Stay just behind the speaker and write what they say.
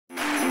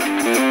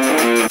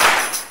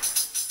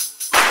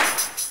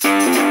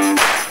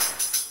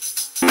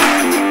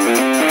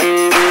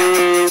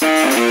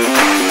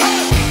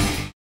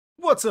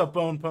What's up,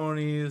 Bone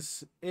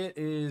Ponies? It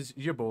is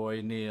your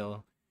boy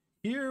Neil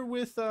here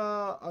with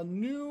a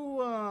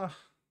new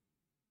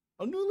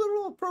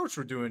little approach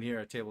we're doing here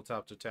at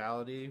Tabletop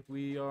Totality.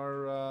 We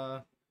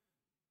are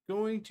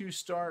going to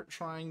start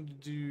trying to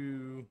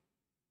do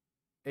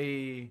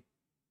a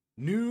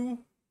new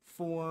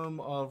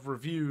form of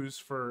reviews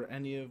for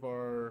any of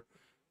our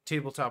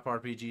tabletop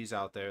RPGs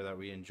out there that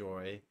we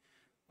enjoy,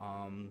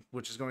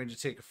 which is going to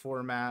take a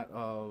format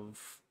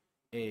of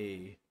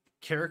a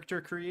character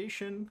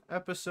creation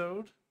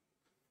episode,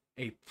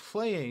 a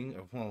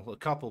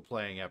couple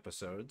playing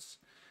episodes,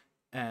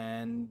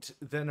 and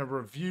then a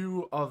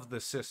review of the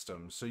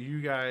system. So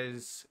you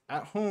guys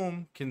at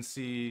home can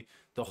see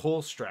the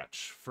whole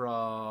stretch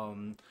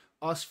from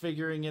us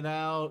figuring it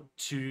out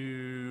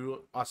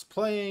to us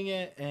playing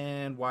it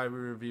and why we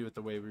review it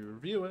the way we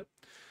review it.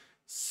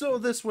 So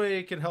this way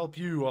it can help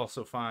you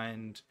also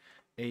find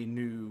a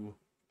new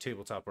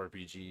tabletop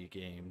RPG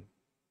game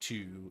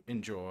to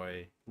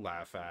enjoy,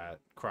 laugh at,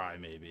 cry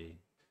maybe,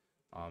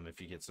 if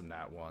you get some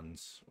nat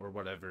ones or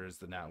whatever is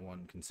the nat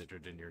one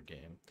considered in your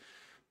game.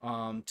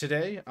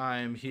 Today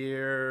I'm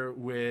here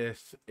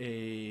with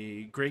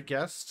a great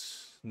guest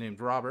named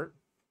Robert.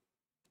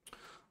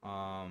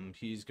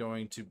 He's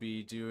going to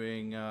be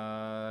doing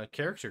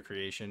character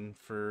creation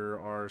for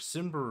our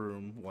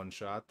SYMBAROUM one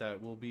shot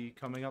that will be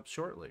coming up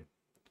shortly.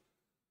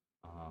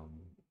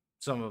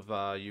 Some of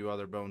you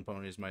other Bone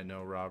Ponies might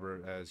know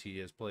Robert as he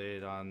has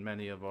played on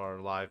many of our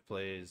live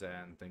plays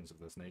and things of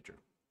this nature.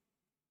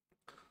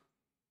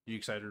 You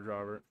excited,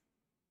 Robert?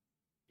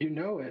 You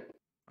know it.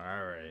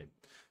 All right.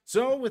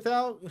 So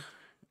without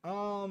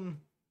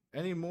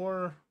any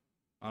more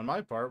on my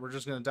part, we're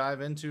just going to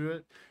dive into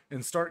it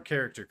and start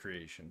character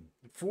creation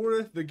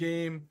for the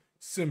game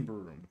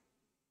SYMBAROUM.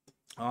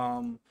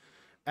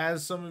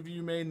 As some of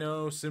you may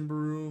know,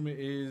 SYMBAROUM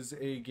is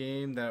a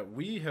game that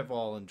we have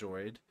all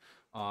enjoyed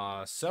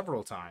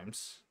several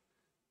times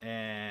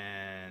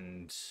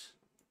and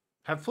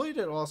have played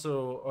it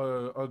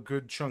also a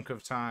good chunk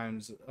of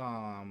times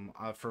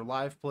for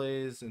live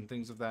plays and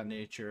things of that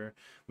nature.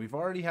 We've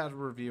already had a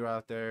review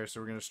out there, so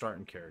we're going to start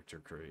in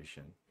character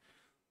creation.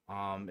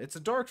 It's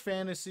a dark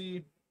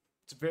fantasy.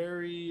 It's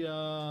very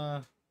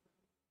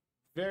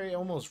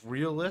almost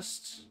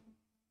realist,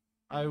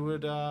 I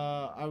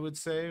would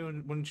say.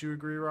 Wouldn't you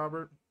agree,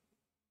 Robert?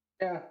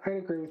 Yeah, I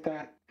agree with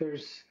that.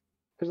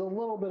 There's a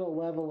little bit of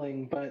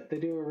leveling, but they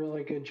do a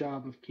really good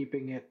job of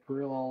keeping it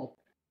real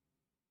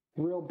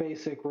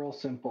basic, real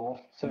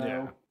simple. So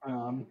Yeah.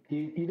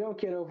 you don't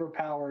get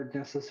overpowered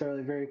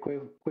necessarily very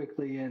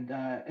quickly, and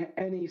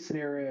any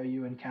scenario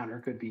you encounter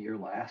could be your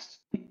last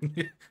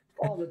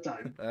all the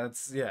time.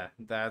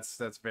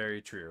 That's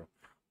very true.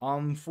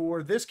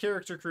 For this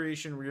character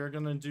creation, we are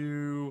gonna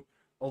do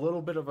a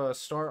little bit of a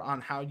start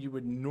on how you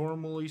would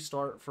normally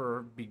start for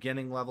a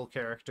beginning level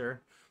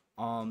character.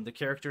 The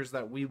characters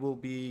that we will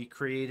be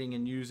creating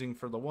and using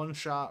for the one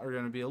shot are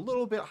going to be a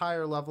little bit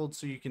higher leveled,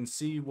 so you can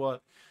see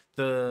what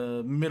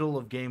the middle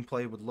of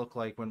gameplay would look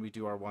like when we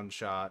do our one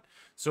shot.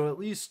 So at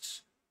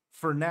least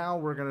for now,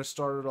 we're going to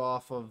start it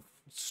off of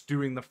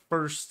doing the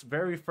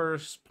very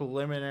first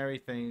preliminary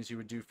things you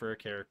would do for a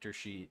character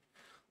sheet.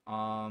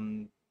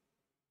 Robert,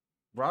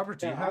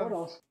 do you have?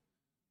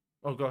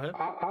 Oh, go ahead.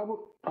 I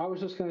was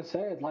just going to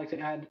say, I'd like to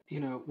add,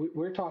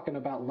 we're talking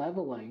about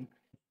leveling,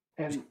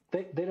 and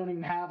they don't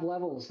even have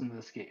levels in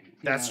this game.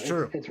 That's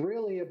true. It's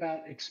really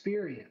about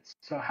experience.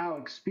 So how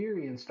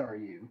experienced are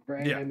you,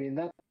 right? Yeah. I mean,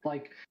 that's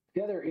like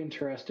the other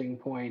interesting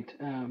point,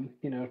 kind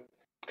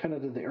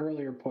of to the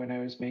earlier point I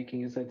was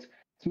making, is that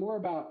it's more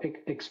about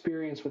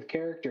experience with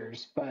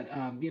characters, but,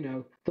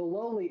 the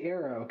lowly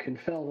arrow can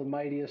fell the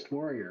mightiest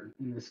warrior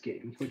in this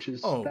game, which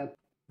is...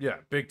 yeah,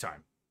 big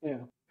time.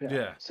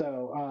 Yeah.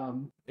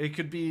 So it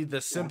could be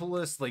the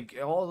simplest, like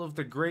all of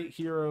the great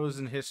heroes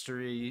in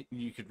history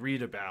you could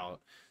read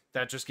about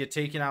that just get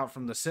taken out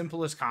from the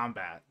simplest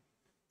combat.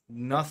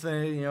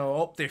 Nothing,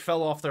 they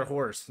fell off their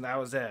horse and that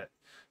was it.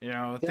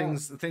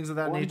 Things of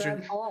that nature.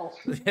 Bad fall.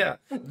 Yeah,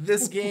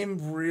 this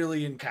game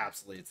really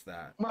encapsulates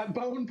that. My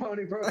bone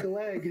pony broke a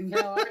leg and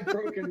now I've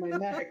broken my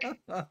neck.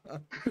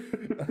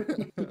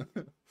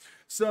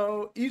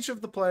 So each of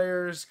the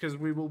players, because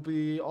we will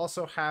be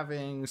also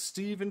having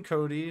Steve and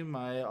Cody,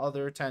 my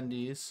other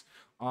attendees,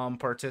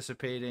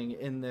 participating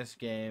in this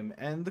game,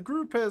 and the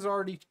group has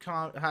already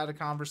had a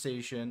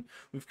conversation.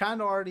 We've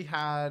kind of already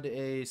had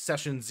a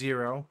session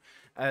 0,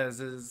 as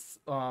is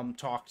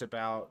talked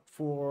about,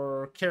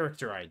 for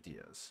character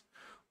ideas.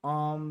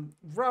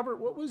 Robert,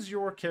 what was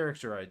your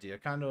character idea?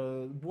 Kind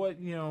of what,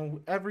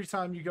 every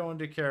time you go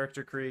into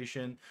character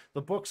creation,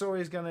 the book's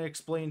always going to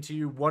explain to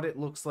you what it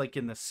looks like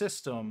in the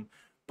system,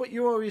 but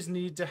you always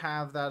need to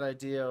have that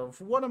idea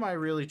of what am I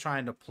really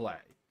trying to play?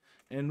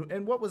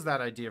 And what was that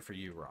idea for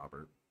you,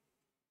 Robert?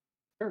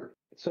 Sure.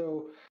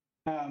 So,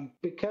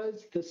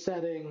 because the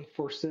setting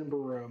for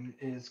SYMBAROUM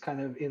is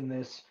kind of in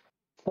this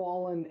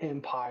fallen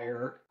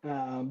empire,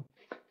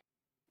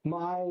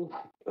 my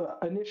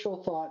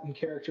initial thought and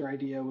character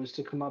idea was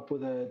to come up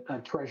with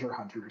a treasure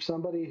hunter,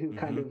 somebody who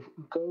kind of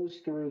goes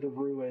through the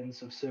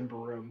ruins of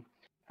SYMBAROUM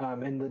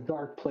in the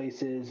dark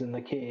places and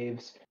the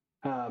caves,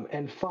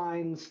 and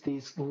finds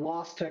these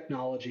lost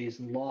technologies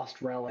and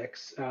lost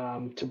relics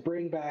to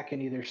bring back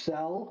and either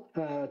sell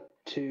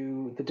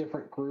to the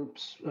different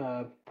groups,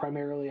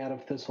 primarily out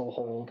of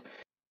Thistlehold,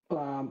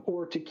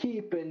 or to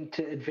keep and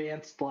to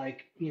advance,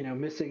 like,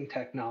 missing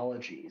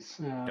technologies.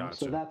 So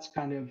Gotcha. that's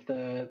kind of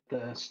the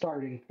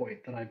starting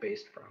point that I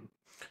based from.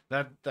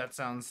 That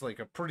sounds like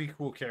a pretty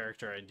cool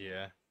character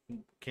idea.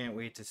 Can't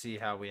wait to see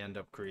how we end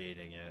up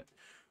creating it.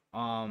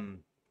 Um,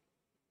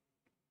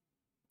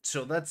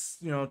 so let's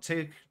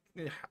take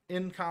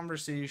in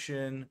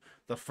conversation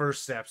the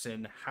first steps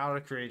in how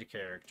to create a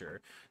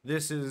character.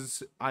 This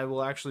is, I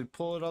will actually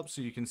pull it up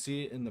so you can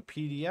see it in the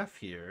PDF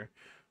here.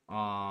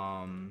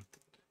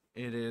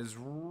 It is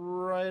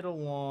right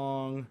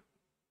along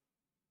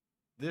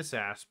this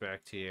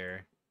aspect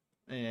here,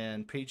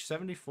 and page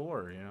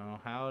 74,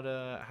 how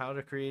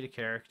to create a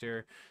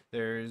character.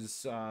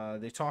 There's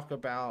they talk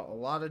about a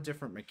lot of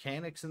different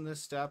mechanics in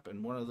this step,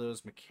 and one of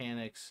those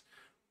mechanics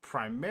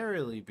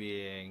primarily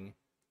being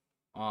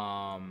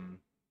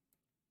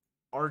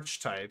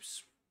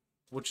archetypes,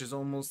 which is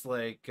almost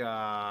like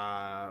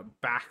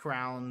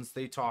backgrounds.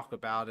 They talk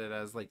about it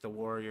as like the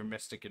warrior,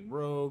 mystic, and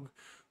rogue.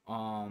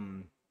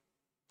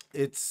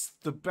 It's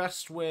the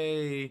best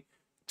way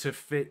to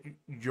fit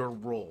your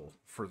role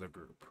for the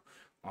group.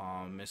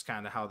 Is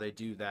kind of how they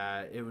do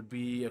that. It would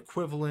be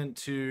equivalent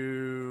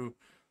to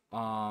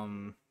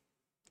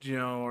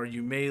are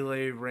you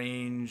melee,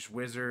 range,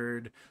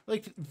 wizard,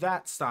 like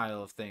that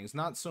style of things.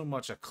 Not so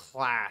much a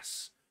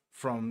class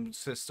from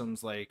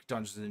systems like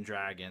Dungeons and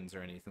Dragons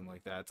or anything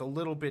like that. It's a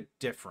little bit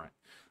different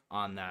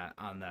on that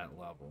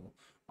level.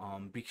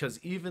 Because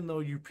even though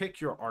you pick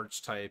your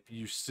archetype,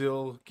 you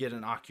still get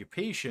an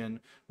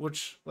occupation,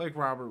 which, like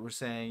Robert was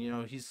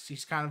saying,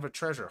 he's kind of a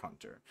treasure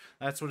hunter.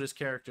 That's what his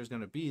character is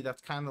going to be.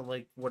 That's kind of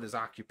like what his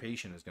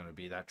occupation is going to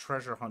be. That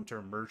treasure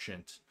hunter,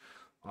 merchant,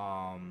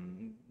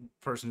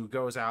 person who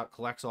goes out,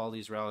 collects all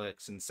these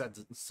relics, and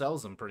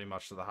sells them pretty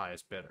much to the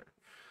highest bidder.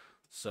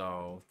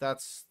 So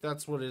that's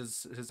what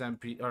his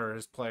MP or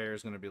his player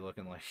is going to be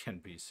looking like.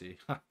 NPC.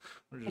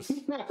 We're just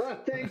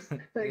Thanks.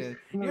 Yeah,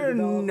 you're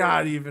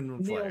not even a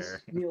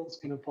player. Neil's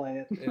gonna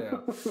play it. Yeah.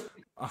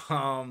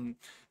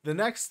 The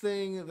next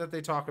thing that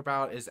they talk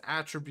about is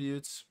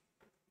attributes.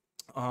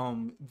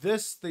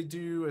 This, they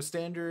do a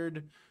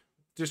standard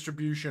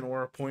distribution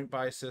or a point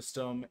buy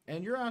system,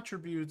 and your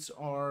attributes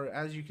are,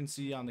 as you can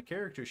see on the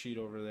character sheet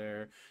over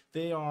there,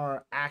 they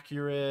are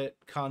accurate,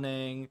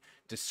 cunning,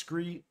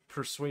 discreet,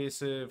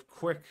 persuasive,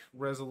 quick,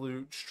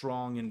 resolute,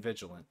 strong, and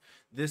vigilant.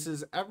 This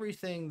is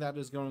everything that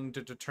is going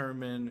to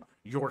determine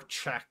your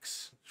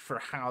checks for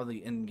how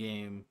the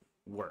in-game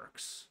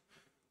works.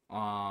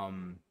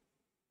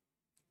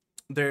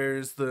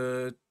 There's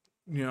the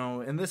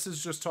and this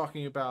is just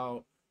talking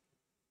about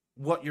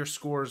what your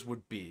scores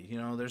would be.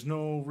 There's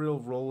no real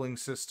rolling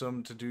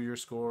system to do your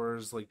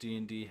scores like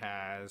D&D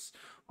has.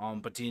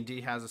 But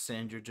D&D has a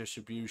standard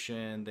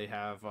distribution. They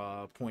have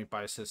a point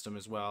buy system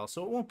as well.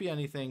 So it won't be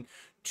anything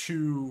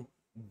too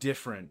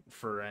different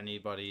for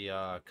anybody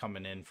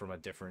coming in from a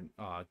different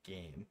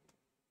game.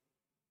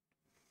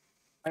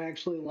 I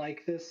actually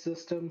like this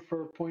system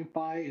for point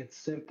buy. It's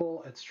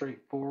simple, it's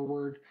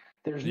straightforward.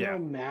 There's no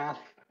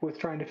math with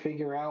trying to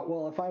figure out,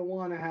 well, if I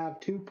want to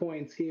have 2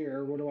 points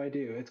here, what do I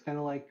do? It's kind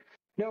of like,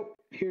 nope,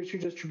 here's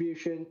your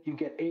distribution. You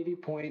get 80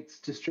 points,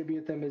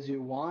 distribute them as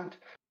you want.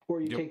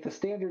 Or you take the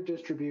standard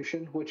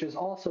distribution, which is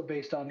also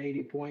based on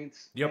 80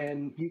 points,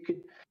 and you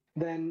could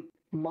then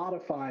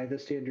modify the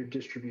standard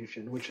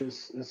distribution, which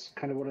is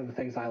kind of one of the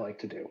things I like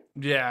to do.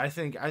 Yeah, I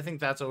think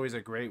that's always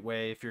a great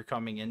way. If you're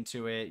coming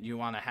into it, you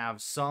want to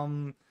have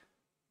some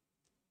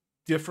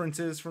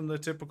differences from the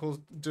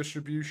typical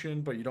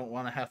distribution, but you don't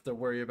want to have to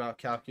worry about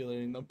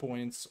calculating the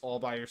points all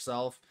by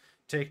yourself.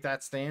 Take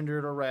that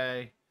standard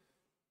array,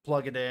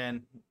 plug it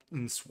in,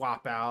 and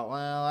swap out.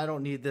 Well, I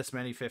don't need this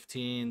many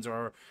 15s,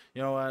 or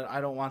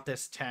I don't want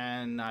this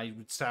 10. I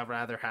would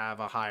rather have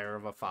a higher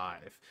of a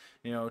 5.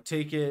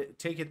 Take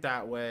it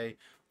that way.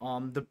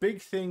 The big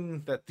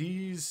thing that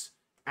these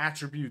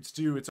attributes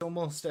do, it's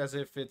almost as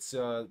if it's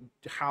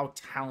how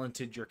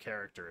talented your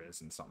character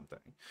is in something.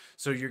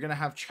 So you're gonna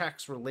have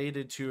checks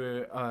related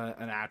to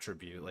an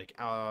attribute, like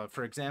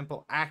for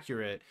example,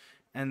 accurate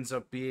ends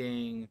up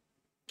being,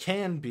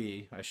 can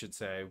be, I should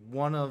say,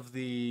 one of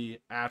the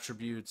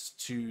attributes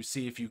to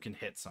see if you can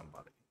hit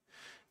somebody.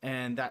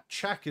 And that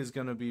check is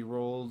going to be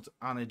rolled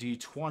on a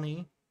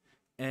d20,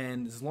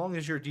 and as long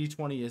as your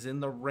d20 is in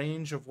the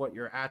range of what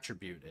your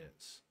attribute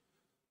is.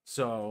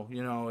 So,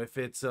 if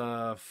it's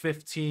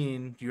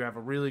 15, you have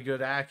a really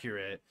good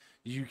accurate,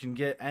 you can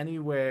get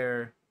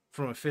anywhere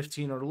from a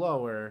 15 or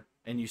lower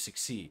and you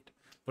succeed.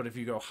 But if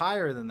you go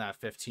higher than that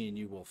 15,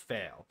 you will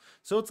fail.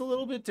 So it's a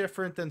little bit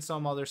different than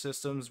some other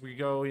systems. We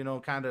go,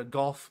 kind of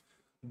golf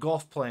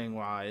playing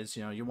wise.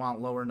 You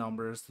want lower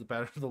numbers.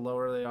 The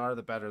lower they are,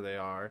 the better they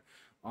are.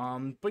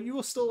 But you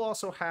will still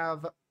also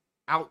have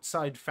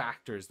outside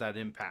factors that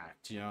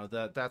impact.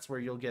 That's where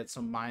you'll get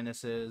some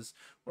minuses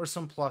or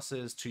some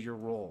pluses to your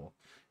roll.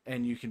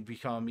 and you can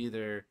become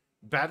either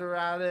better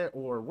at it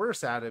or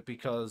worse at it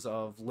because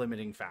of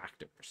limiting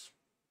factors.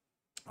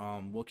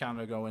 We'll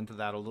kind of go into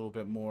that a little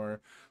bit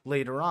more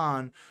later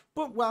on.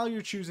 But while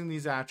you're choosing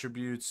these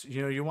attributes,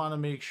 you want to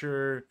make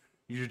sure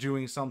you're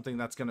doing something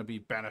that's going to be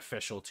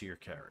beneficial to your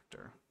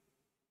character.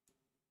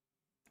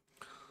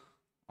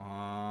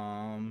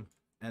 And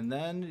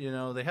then,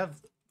 they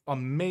have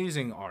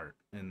amazing art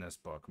in this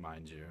book,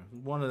 mind you.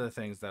 One of the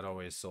things that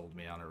always sold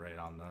me on it right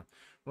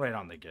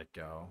on the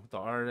get-go. The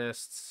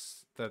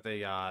artists that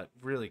they got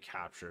really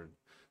captured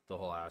the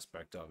whole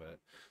aspect of it.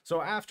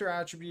 So after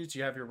attributes,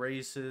 you have your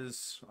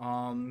races.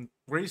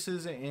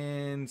 Races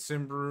in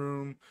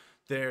SYMBAROUM,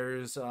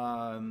 there's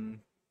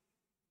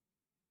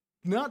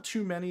not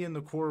too many in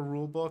the core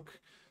rulebook.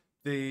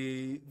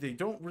 They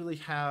don't really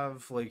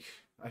have, like,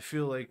 I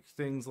feel like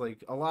things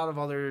like a lot of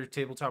other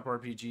tabletop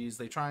RPGs,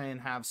 they try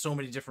and have so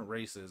many different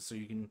races so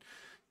you can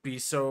be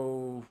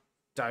so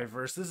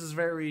diverse. This is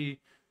very,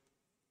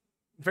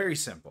 very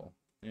simple.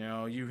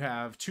 You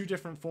have two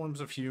different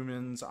forms of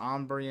humans,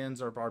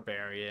 Umbrians or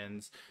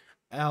barbarians,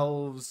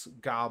 elves,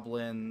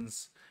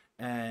 goblins,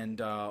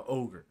 and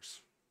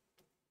ogres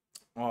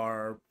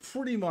are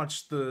pretty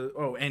much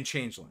and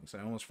changelings.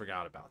 I almost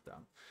forgot about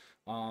them.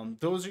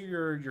 Those are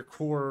your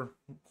core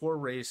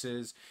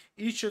races.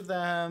 Each of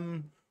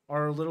them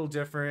are a little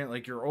different.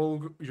 Like your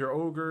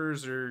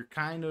ogres are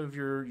kind of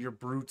your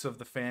brutes of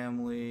the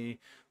family.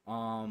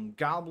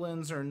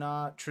 Goblins are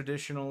not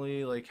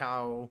traditionally like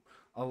how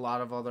a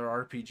lot of other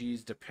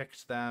RPGs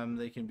depict them.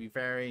 They can be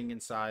varying in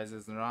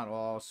sizes. They're not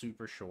all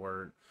super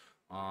short.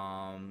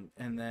 And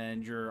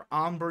then your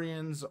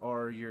Umbrians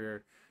are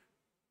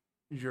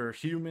your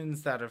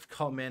humans that have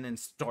come in and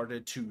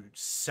started to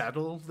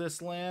settle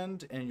this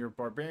land, and your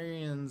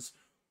barbarians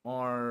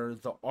are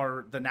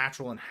the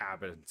natural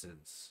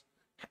inhabitants.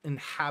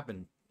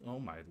 Oh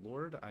my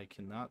lord, I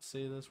cannot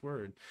say this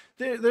word.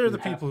 They're the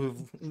people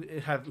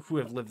who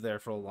have lived there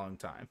for a long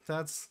time.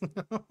 That's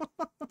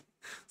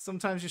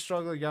sometimes you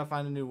struggle, you gotta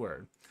find a new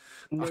word.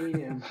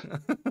 Native.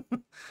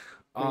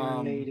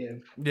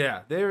 Native.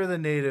 Yeah, they are the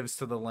natives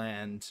to the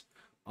land.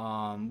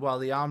 While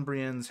the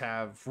Umbrians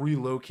have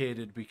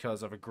relocated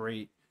because of a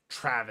great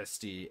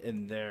travesty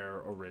in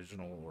their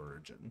original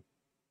origin.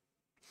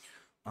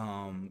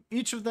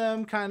 Each of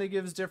them kind of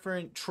gives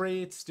different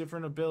traits,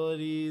 different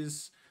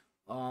abilities,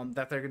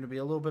 that they're going to be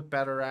a little bit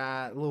better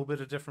at, a little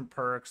bit of different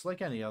perks,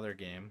 like any other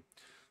game.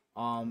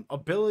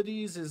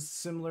 Abilities is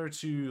similar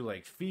to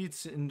like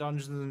feats in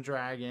Dungeons and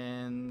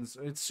Dragons.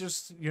 It's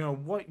just,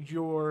 what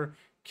your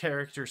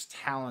character's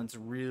talents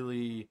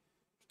really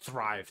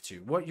thrive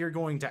to, what you're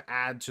going to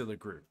add to the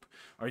group.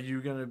 Are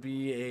you going to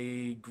be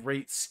a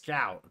great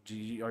scout?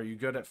 Are you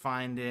good at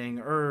finding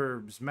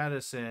herbs,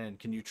 medicine?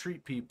 Can you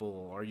treat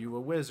people? Are you a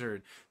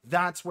wizard?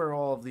 That's where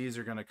all of these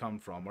are going to come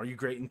from. Are you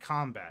great in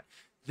combat?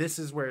 This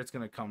is where it's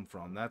going to come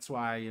from. That's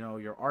why,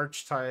 your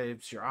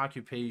archetypes, your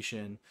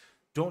occupation,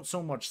 don't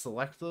so much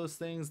select those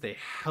things. They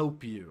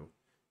help you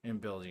in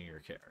building your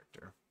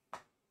character.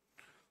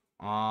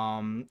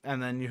 And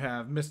then you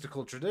have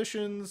mystical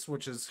traditions,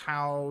 which is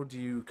how do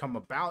you come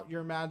about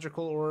your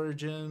magical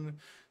origin?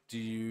 Do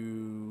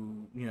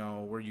you,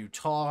 were you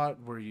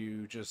taught? Were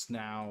you just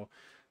now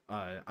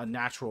a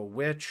natural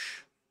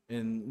witch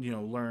and,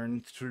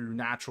 learn through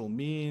natural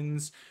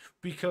means?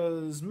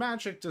 Because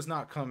magic does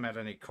not come at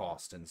any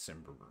cost in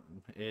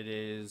SYMBAROUM. It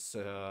is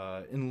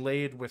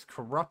inlaid with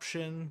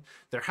corruption.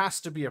 There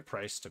has to be a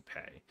price to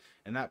pay,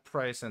 and that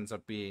price ends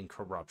up being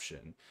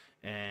corruption.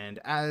 And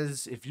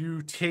if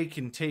you take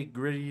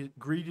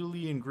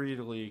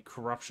greedily,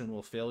 corruption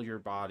will fill your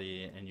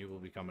body and you will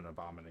become an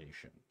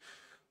abomination.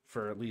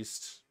 For at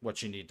least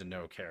what you need to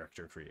know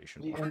character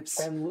creation wise.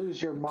 And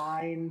lose your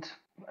mind.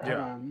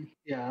 Yeah.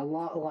 A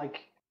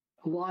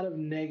lot of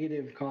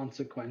negative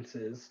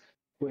consequences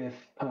with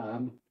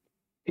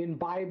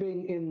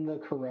imbibing in the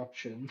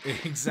corruption.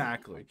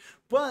 Exactly.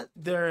 But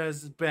there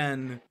has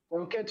been...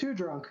 Don't get too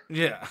drunk.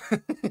 Yeah.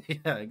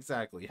 Yeah,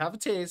 exactly. Have a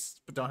taste,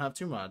 but don't have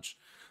too much.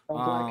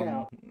 Don't black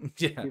out.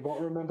 Yeah. You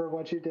won't remember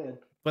what you did.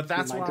 But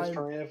that's why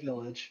destroy a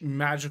village.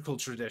 Magical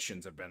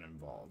traditions have been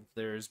involved.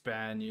 There's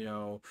been,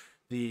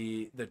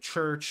 the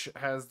church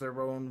has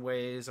their own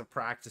ways of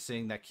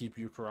practicing that keep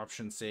you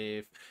corruption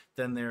safe.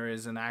 Then there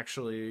is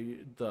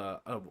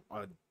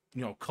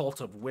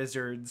cult of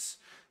wizards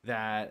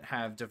that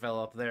have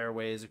developed their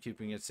ways of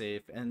keeping it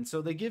safe, and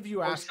so they give you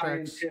more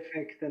aspects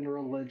scientific than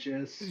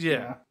religious.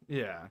 Yeah.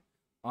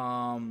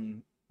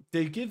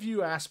 They give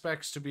you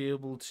aspects to be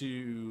able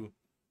to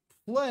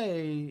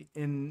play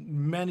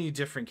in many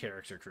different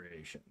character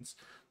creations.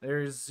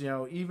 There's,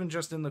 even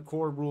just in the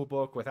core rule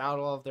book without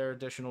all of their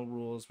additional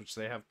rules, which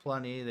they have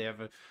plenty, they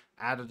have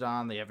added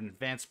on, they have an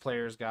advanced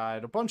player's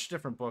guide, a bunch of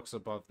different books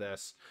above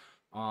this.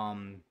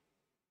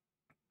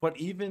 But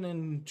even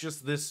in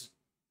just this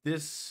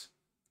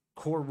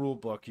core rule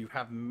book, you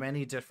have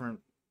many different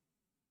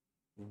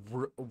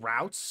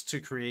routes to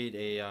create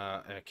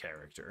a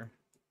character.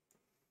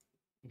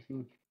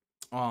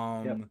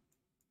 Mm-hmm. Yep.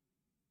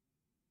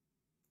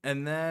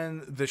 And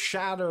then the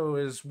shadow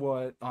is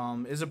what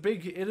is a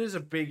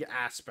big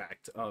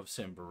aspect of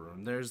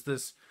Symbaroum. There's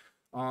this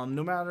no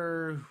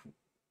matter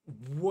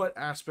what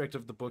aspect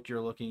of the book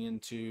you're looking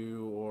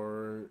into,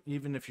 or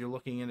even if you're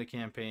looking into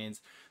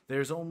campaigns,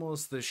 there's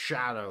almost this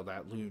shadow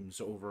that looms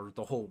over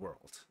the whole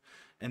world,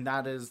 and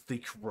that is the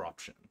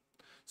corruption.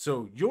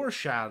 So your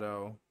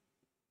shadow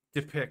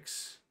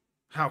depicts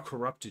how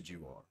corrupted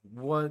you are.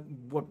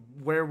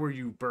 Where were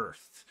you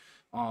birthed?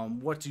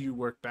 What do you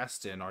work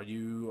best in? Are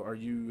you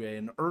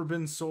an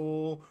urban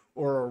soul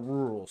or a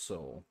rural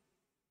soul?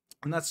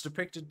 And that's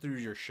depicted through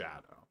your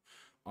shadow.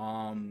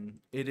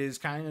 It is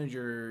kind of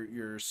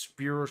your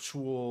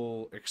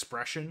spiritual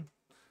expression.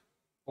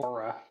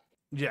 Aura.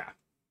 Yeah.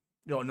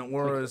 No, Like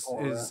aura your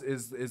aura.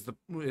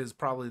 is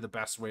probably the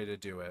best way to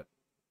do it.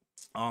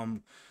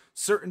 Um,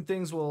 certain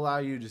things will allow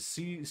you to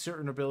see,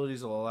 certain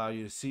abilities will allow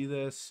you to see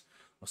this.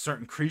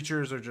 Certain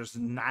creatures are just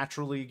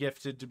naturally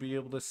gifted to be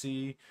able to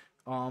see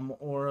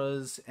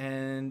auras,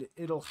 and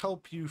it'll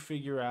help you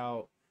figure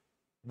out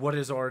what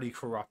is already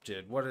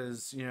corrupted, what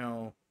is,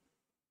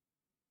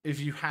 if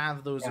you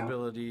have those Yeah.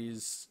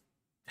 abilities,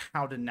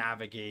 how to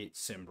navigate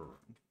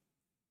Symbaroum.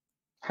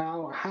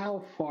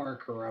 How far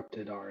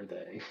corrupted are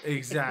they?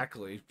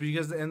 Exactly,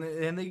 because and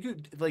they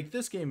could, like,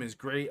 this game is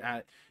great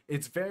at,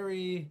 it's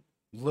very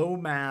low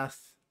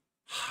math,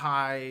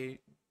 high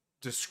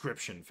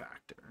description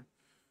factor.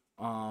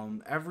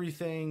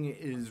 Everything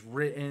is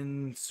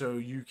written so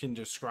you can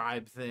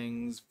describe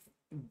things.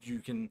 You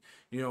can,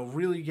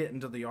 really get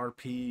into the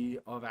RP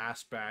of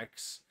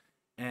aspects,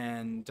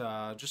 and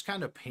just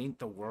kind of paint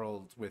the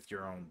world with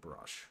your own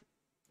brush.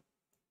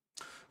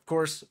 Of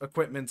course,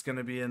 equipment's going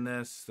to be in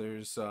this.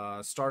 There's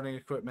starting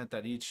equipment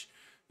that each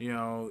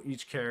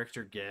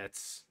character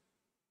gets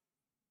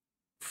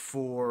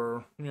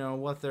for,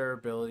 what their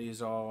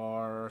abilities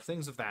are,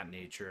 things of that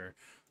nature.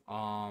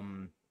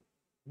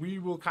 We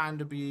will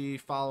kind of be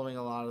following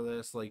a lot of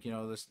this, like,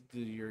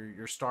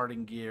 your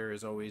starting gear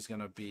is always going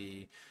to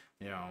be,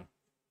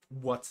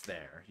 what's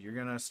there. You're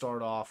going to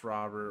start off,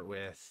 Robert,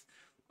 with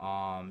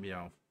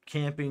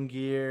camping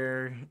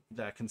gear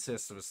that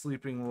consists of a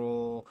sleeping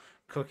roll,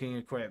 cooking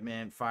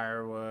equipment,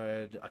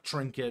 firewood, a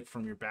trinket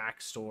from your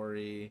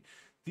backstory.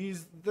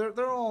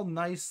 They're all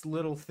nice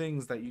little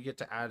things that you get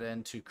to add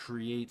in to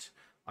create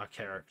a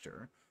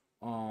character.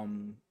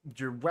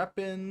 Your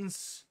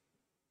weapons,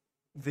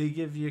 they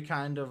give you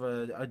kind of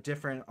a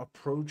different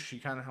approach. You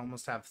kind of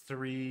almost have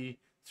three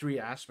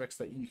aspects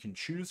that you can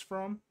choose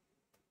from.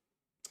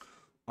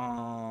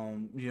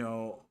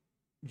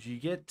 You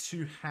get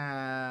to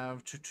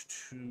have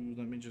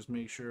let me just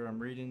make sure I'm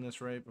reading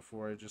this right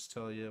before I just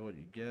tell you what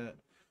you get.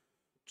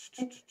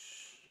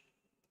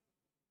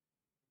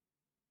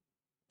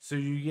 So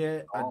you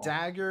get a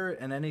dagger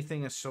and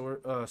anything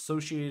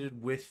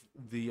associated with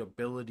the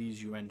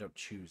abilities you end up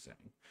choosing.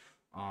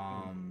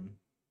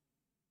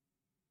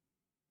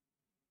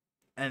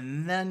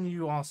 And then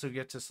you also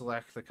get to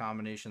select the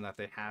combination that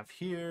they have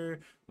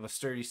here of a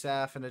sturdy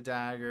staff and a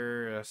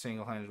dagger, a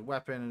single-handed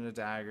weapon and a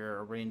dagger,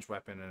 a ranged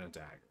weapon and a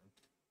dagger.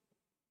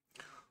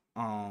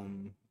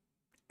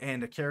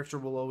 And a character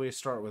will always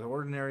start with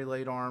ordinary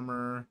light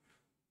armor.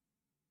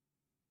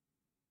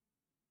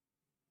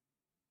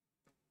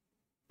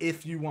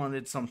 If you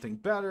wanted something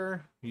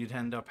better, you'd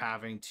end up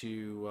having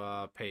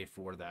to pay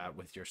for that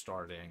with your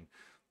starting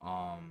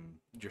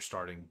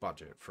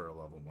budget for a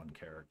level 1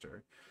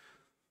 character.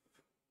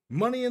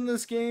 Money in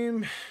this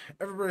game,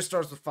 everybody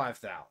starts with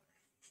 $5,000.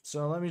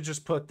 So let me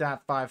just put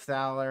that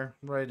 $5,000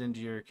 right into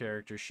your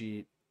character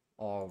sheet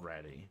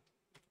already.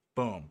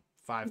 Boom,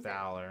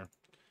 $5,000.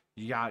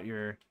 You got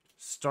your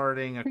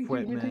starting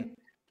equipment,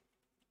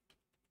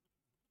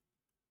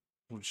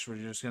 which we're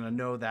just gonna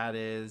know that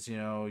is,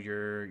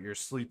 your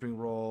sleeping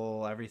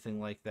roll, everything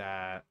like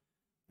that.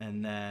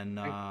 And then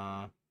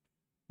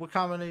what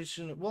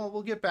combination? Well,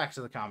 we'll get back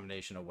to the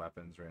combination of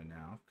weapons right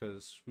now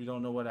because we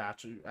don't know what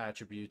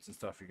attributes and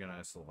stuff you're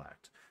gonna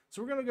select.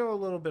 So we're gonna go a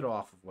little bit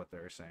off of what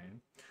they're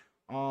saying.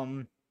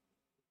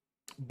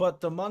 But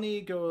the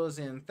money goes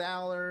in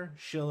thaler,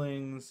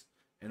 shillings,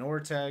 and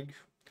orteg.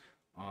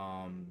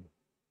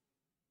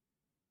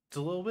 It's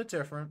a little bit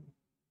different.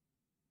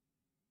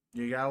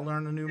 You gotta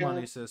learn a new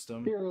money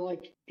system. You're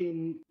like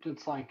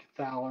it's like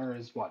thaler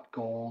is what,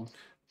 gold,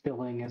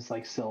 shilling is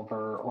like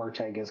silver,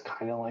 orteg is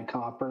kind of like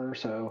copper.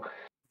 So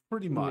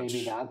pretty much.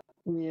 Maybe that.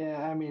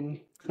 Yeah, I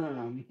mean,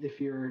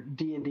 if you're a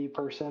D&D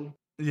person.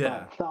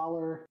 Yeah.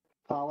 But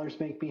thalers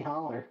make me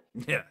holler.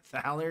 Yeah,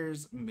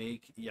 thalers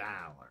make ya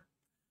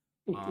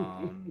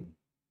holler.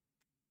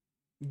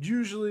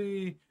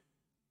 Usually,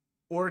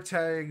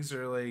 ortegs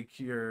are like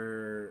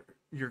your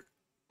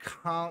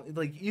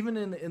like, even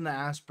in the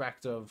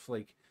aspect of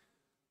like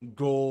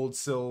gold,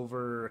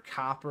 silver,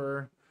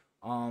 copper.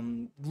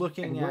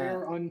 Looking and at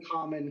rare,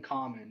 uncommon,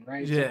 common,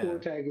 right? Yeah. So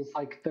orteg is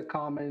like the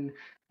common.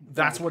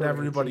 That's what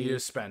everybody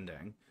is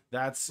spending.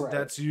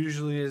 That's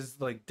usually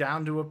is like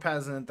down to a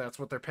peasant. That's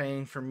what they're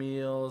paying for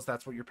meals.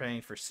 That's what you're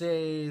paying for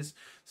stays,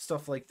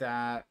 stuff like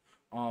that.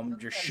 Your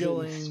Peasants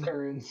shilling,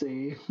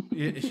 currency.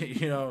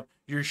 you know,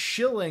 your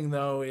shilling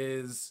though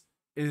is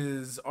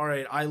all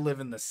right. I live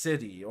in the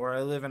city, or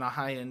I live in a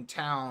high end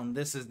town.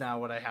 This is now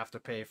what I have to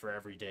pay for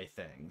everyday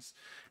things.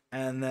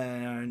 And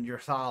then your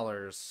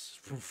thalers,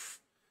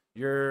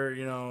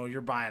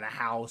 you're buying a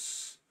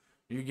house,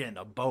 you're getting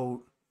a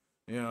boat.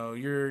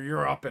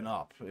 You're up and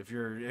up if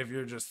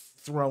you're just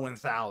throwing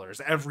thalers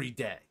every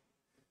day.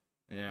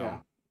 You know. Yeah.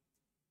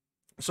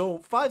 So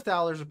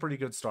 $5 is pretty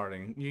good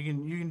starting. You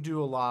can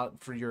do a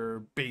lot for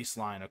your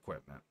baseline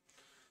equipment.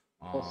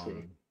 We'll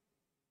see.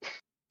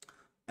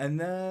 And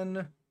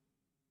then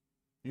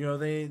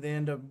they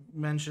end up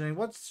mentioning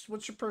what's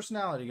your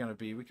personality going to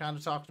be. We kind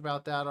of talked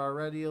about that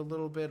already a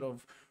little bit,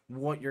 of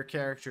what your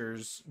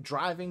character's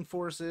driving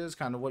force is,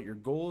 kind of what your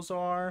goals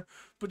are.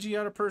 But you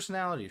got a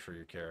personality for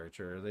your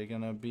character. Are they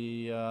going to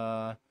be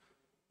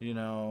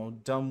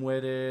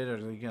dumb-witted?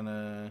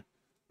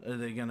 Are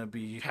they gonna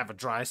be have a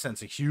dry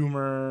sense of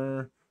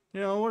humor?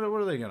 What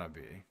are they gonna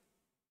be?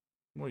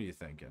 What are you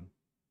thinking?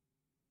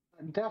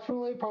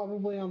 Definitely,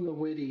 probably on the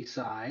witty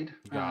side.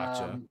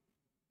 Gotcha.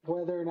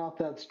 Whether or not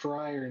that's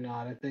dry or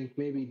not, I think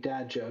maybe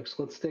dad jokes.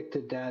 Let's stick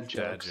to dad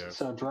jokes. Dad jokes.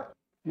 So,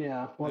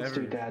 yeah, let's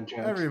do dad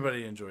jokes.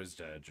 Everybody enjoys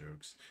dad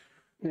jokes.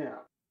 Yeah.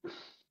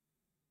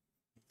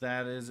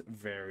 That is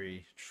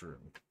very true.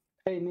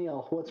 Hey,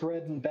 Neil, what's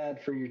red and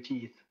bad for your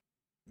teeth?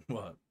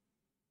 What?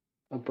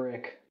 A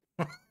brick.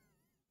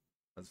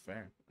 That's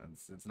fair.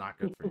 It's not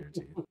good for your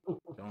teeth.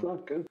 It's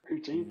not good for your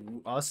teeth.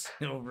 Us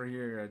over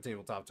here at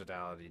Tabletop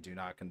Totality do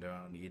not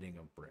condone eating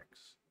of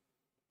bricks.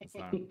 It's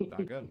not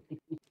good.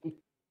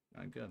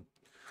 Not good.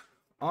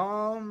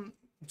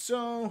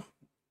 So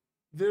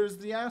there's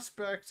the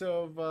aspect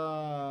of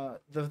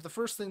the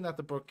first thing that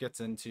the book gets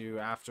into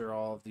after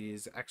all of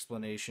these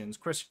explanations,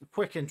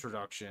 quick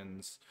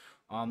introductions.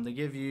 They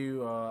give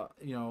you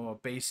a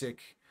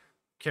basic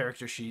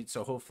character sheet.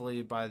 So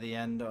hopefully by the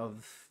end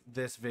of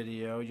this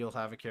video you'll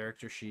have a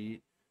character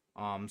sheet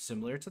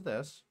similar to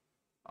this,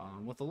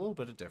 with a little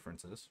bit of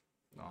differences.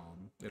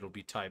 It'll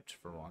be typed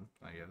for one,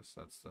 I guess.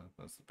 That's the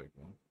big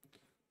one.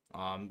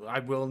 I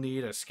will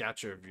need a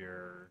sketch of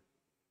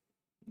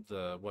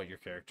what your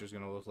character's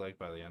gonna look like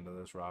by the end of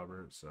this,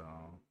 Robert. So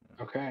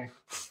yeah. Okay.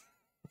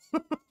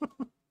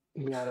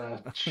 You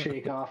gotta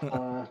shake off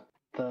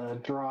the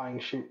drawing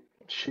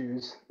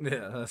shoes.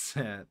 Yeah, that's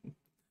it.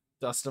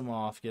 Dust them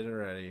off, get it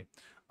ready.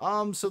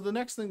 So the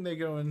first thing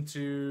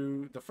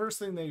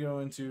they go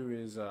into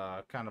is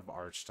kind of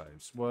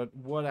archetypes.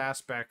 What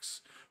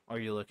aspects are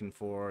you looking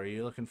for? Are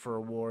you looking for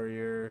a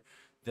warrior?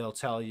 They'll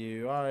tell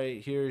you, all right,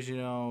 here's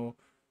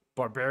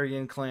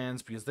barbarian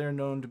clans, because they're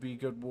known to be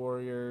good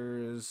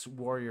warriors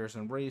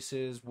and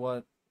races.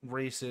 What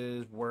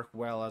races work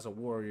well as a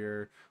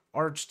warrior?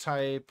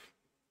 Archetype,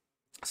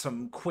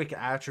 some quick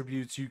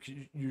attributes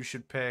you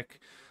should pick,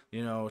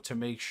 to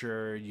make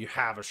sure you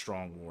have a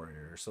strong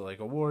warrior. So like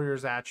a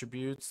warrior's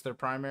attributes, their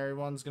primary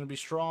one's going to be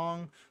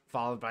strong,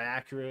 followed by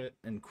accurate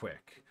and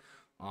quick.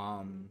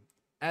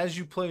 As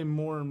you play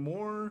more and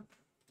more,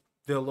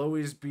 there'll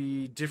always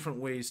be different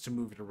ways to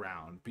move it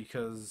around,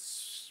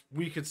 because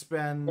we could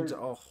spend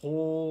a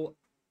whole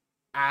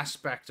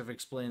aspect of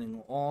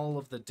explaining all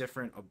of the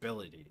different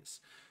abilities.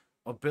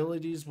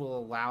 Abilities will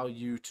allow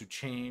you to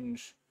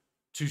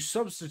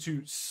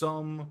substitute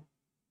some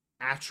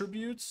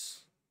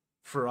attributes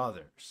for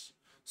others.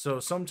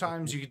 So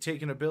sometimes you could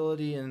take an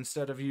ability, and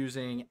instead of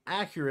using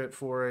accurate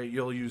for it,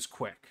 you'll use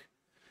quick.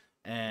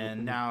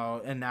 And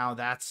now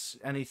that's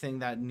anything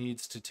that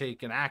needs to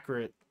take an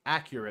accurate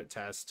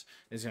test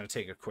is going to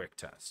take a quick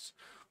test.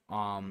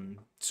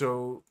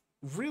 So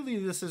really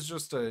this is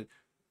just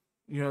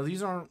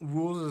these aren't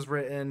rules as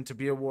written to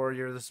be a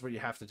warrior. This is what you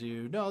have to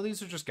do. No,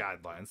 these are just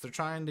guidelines. They're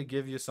trying to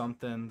give you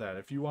something that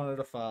if you wanted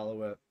to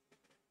follow it,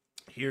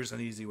 here's an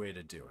easy way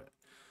to do it.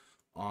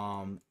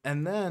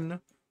 And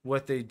then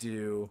what they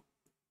do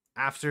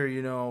after,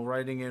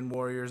 writing in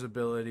warriors'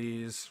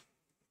 abilities,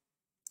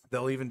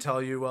 they'll even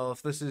tell you, well,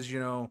 if this is,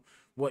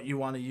 what you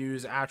want to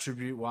use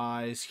attribute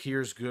wise,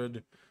 here's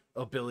good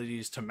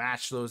abilities to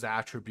match those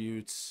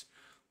attributes.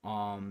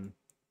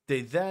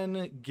 They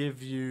then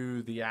give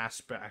you the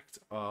aspect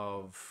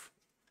of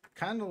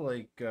kind of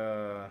like,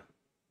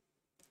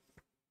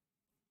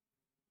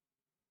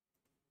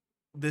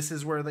 this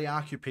is where the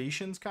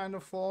occupations kind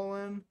of fall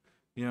in.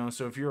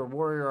 So if you're a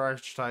warrior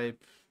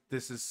archetype,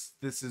 this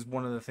is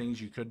one of the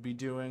things you could be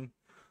doing.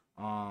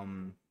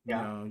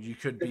 You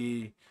could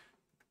be.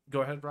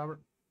 Go ahead, Robert.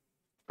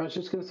 I was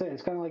just gonna say,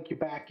 it's kind of like you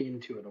back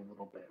into it a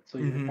little bit. So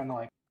you're kind of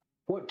like,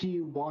 what do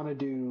you want to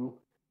do?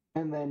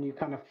 And then you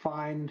kind of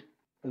find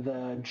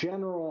the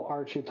general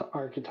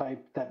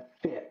archetype that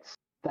fits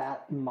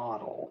that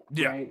model,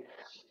 right?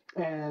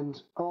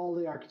 And all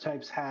the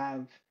archetypes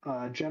have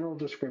a general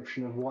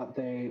description of what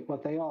they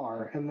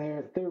are, and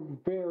they're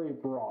very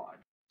broad.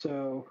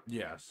 So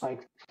yes,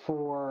 like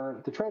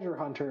for the treasure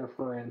hunter,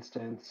 for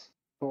instance,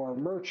 or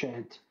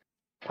merchant,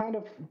 kind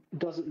of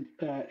doesn't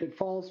it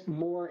falls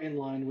more in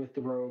line with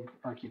the rogue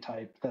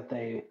archetype that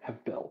they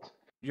have built.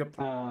 Yep.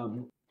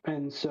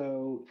 And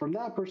so from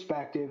that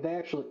perspective, they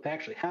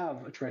actually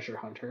have a treasure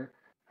hunter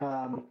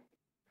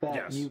that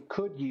Yes. you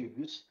could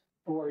use,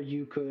 or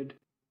you could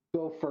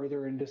go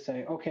further and to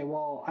say, okay,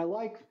 well, I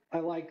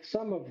like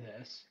some of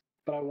this,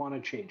 but I want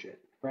to change it,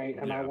 right?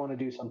 And I Yeah. want to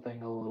do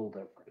something a little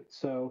different.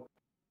 So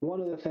one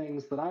of the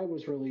things that I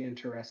was really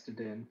interested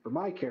in for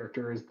my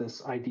character is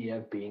this idea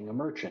of being a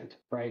merchant,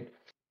 right?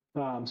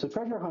 So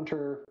treasure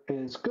hunter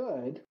is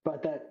good,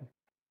 but that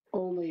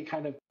only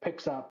kind of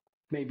picks up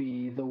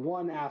maybe the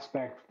one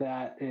aspect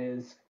that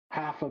is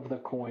half of the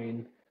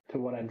coin to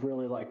what I'd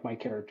really like my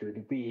character to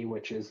be,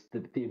 which is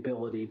the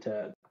ability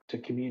to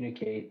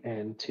communicate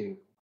and to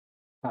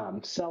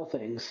sell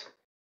things.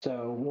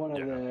 So one of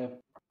Yeah.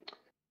 the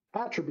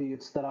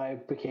attributes that I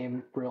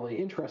became really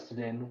interested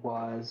in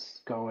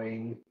was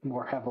going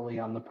more heavily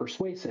on the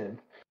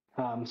persuasive.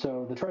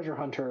 So the treasure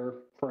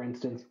hunter, for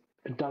instance,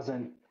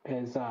 doesn't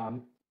is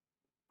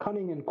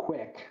cunning and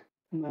quick,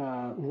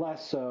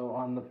 less so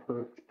on the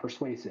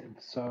persuasive.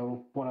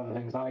 So one of the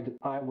things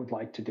I would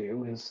like to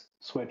do is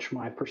switch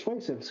my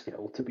persuasive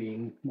skill to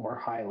being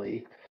more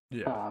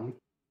Yeah.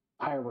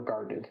 higher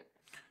regarded.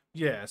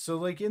 Yeah. So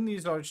like in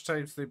these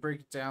archetypes, they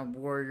break it down: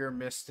 warrior,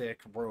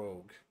 mystic,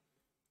 rogue.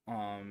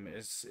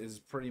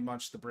 Is pretty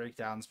much the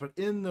breakdowns. But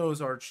in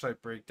those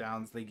archetype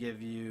breakdowns, they give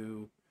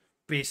you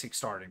basic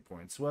starting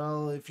points.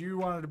 Well, if you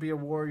wanted to be a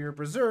warrior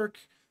berserk,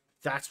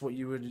 that's what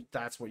you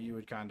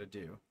would kind of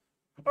do.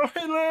 Oh,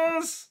 hey,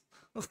 Liz!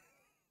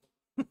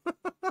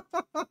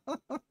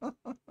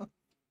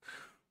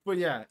 But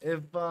yeah,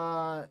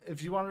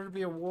 if you wanted to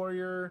be a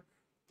warrior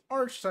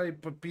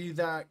archetype, but be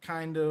that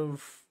kind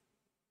of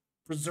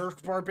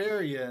berserk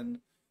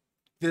barbarian,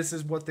 this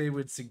is what they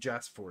would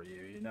suggest for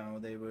you.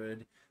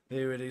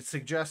 They would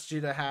suggest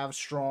you to have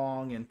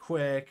strong and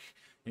quick.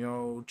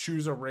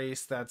 Choose a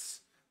race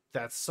that's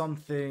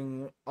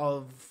something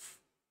of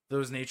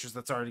those natures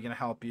that's already going to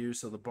help you.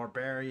 So the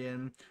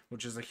barbarian,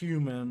 which is a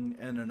human,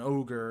 and an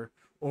ogre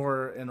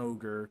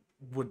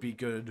would be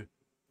good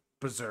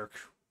berserk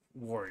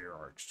warrior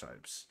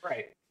archetypes.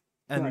 Right.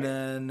 And Right.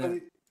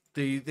 then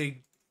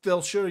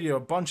they'll show you a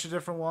bunch of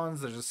different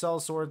ones. There's a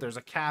sellsword, there's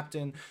a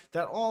captain,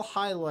 that all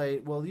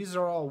highlight, well, these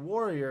are all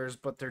warriors,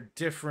 but they're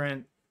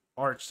different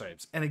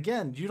archetypes. And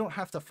again, you don't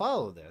have to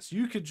follow this.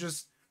 You could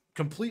just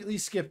completely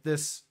skip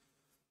this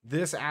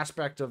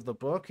aspect of the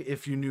book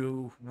if you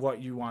knew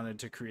what you wanted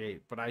to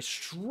create. But I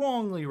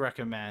strongly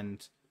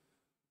recommend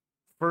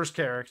first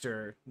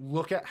character,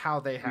 look at how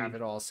they have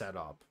it all set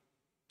up.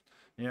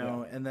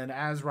 Yeah. And then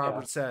as Yeah.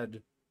 Robert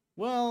said,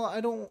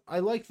 well, I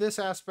like this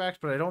aspect,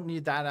 but I don't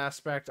need that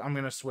aspect. I'm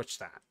going to switch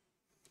that.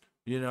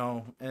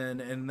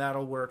 And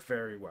that'll work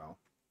very well.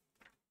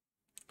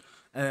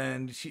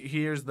 And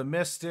here's the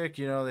mystic.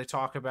 They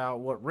talk about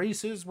what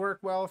races work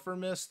well for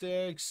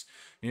mystics.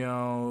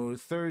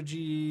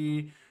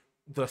 Theurgy,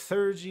 the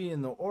Theurgy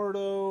and the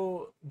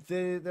Ordo,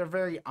 they're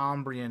very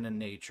Umbrian in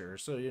nature.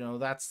 So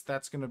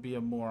that's going to be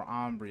a more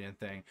Umbrian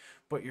thing.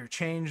 But your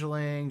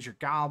changelings, your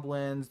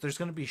goblins, there's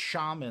going to be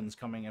shamans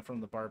coming in from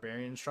the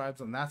barbarian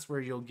tribes, and that's where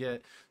you'll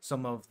get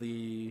some of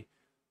the,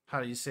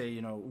 how do you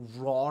say,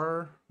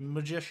 raw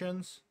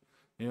magicians.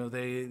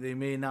 They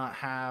may not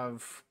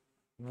have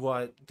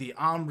what the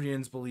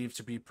Umbrians believe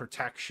to be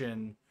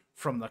protection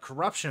from the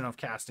corruption of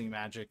casting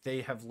magic. They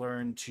have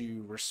learned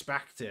to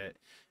respect it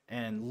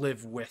and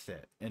live with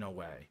it in a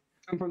way.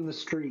 I'm from the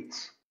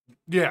streets.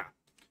 Yeah.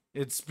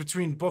 It's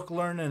between book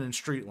learning and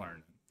street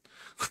learning.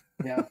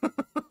 Yeah.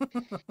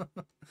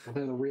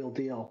 They're the real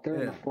deal. They're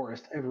in Yeah. the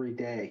forest every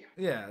day.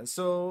 Yeah.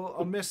 So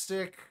a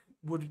mystic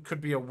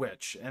could be a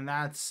witch, and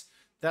that's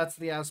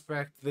the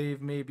aspect.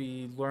 They've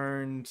maybe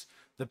learned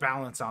the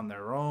balance on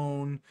their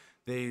own.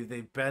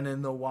 They've been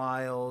in the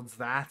wilds.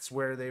 That's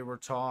where they were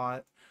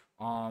taught.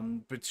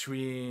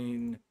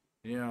 Between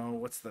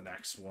what's the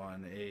next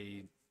one?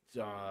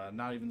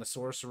 Not even the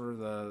sorcerer,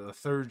 the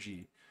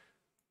Theurgy.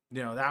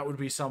 That would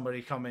be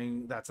somebody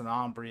coming. That's an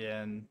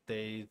Umbrian.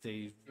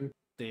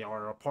 They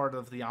are a part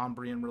of the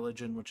Umbrian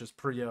religion, which is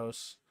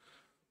Prius.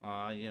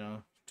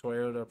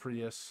 Toyota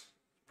Prius.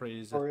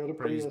 Praise Toyota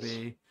praise Prius.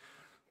 be.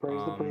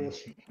 Praise the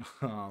Prius.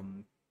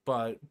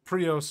 But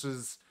Prius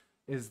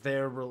is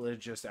their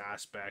religious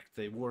aspect.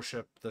 They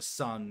worship the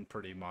sun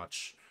pretty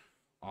much.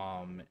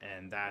 And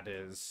that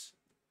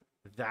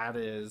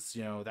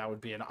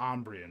would be an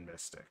Umbrian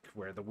mystic,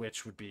 where the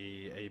witch would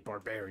be a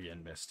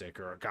barbarian mystic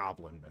or a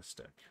goblin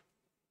mystic.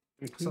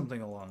 Mm-hmm.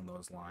 Something along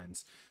those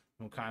lines.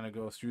 We'll kind of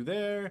go through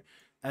there.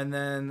 And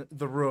then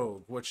the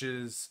rogue, which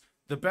is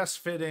the best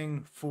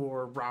fitting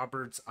for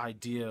Robert's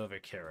idea of a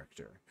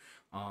character.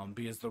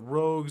 Because the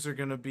rogues are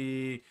going to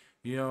be,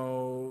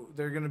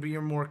 they're going to be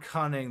your more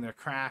cunning, they're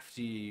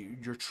crafty.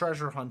 Your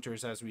treasure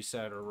hunters, as we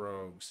said, are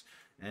rogues.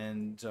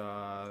 And,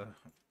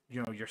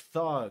 your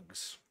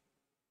thugs.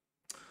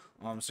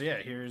 So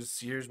yeah,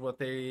 here's what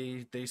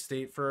they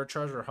state for a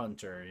treasure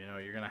hunter.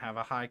 You're going to have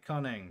a high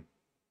cunning,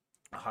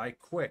 a high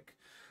quick.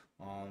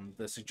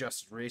 The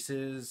suggested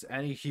races,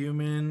 any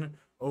human,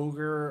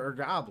 ogre, or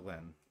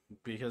goblin,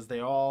 because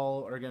they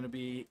all are going to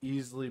be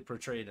easily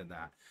portrayed in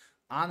that.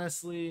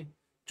 Honestly,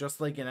 just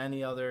like in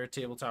any other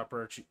tabletop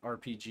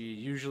RPG,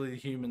 usually the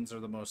humans are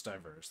the most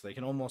diverse. They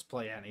can almost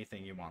play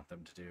anything you want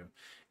them to do.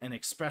 And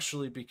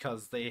especially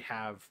because they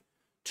have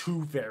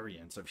two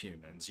variants of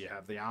humans. You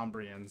have the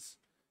Umbrians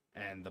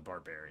and the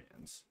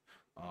Barbarians.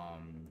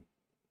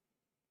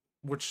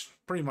 Which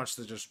pretty much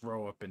they just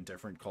grow up in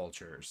different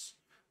cultures.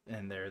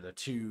 And they're the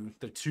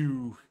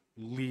two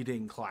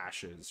leading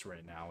clashes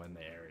right now in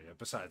the area.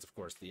 Besides, of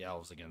course, the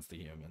elves against the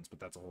humans, but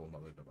that's a whole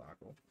nother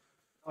debacle.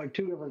 Like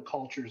two different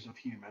cultures of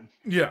human.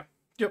 Yeah.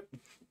 Yep.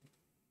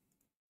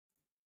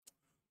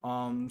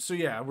 So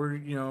yeah, we're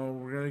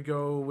gonna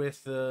go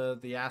with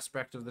the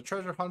aspect of the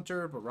treasure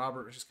hunter, but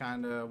Robert just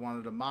kind of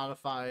wanted to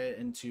modify it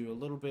into a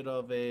little bit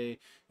of a,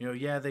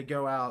 yeah, they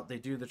go out, they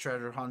do the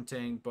treasure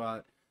hunting,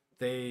 but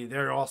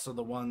they're also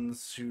the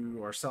ones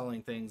who are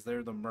selling things.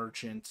 They're the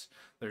merchant.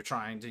 They're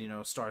trying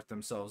to start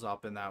themselves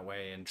up in that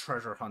way, and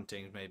treasure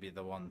hunting may be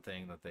the one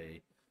thing that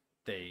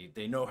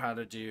they know how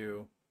to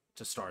do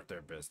to start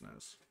their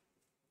business.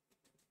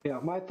 Yeah,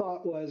 my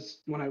thought was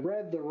when I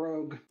read the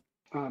rogue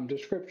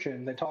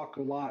description, they talk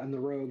a lot in the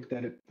rogue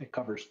that it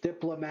covers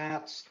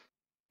diplomats,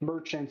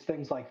 merchants,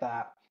 things like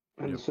that.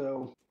 And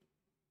so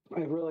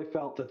I really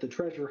felt that the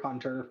treasure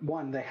hunter,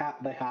 one, they have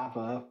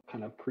a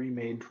kind of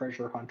pre-made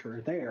treasure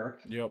hunter there.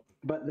 Yep.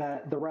 But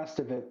that the rest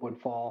of it would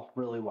fall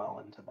really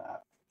well into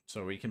that.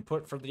 So we can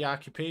put for the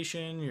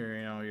occupation, you're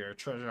a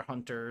treasure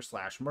hunter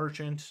 /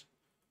 merchant.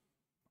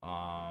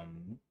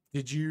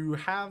 Did you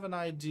have an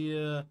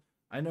idea?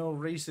 I know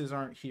races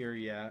aren't here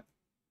yet.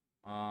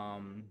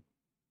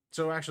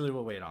 So actually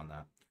we'll wait on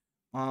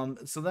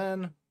that. So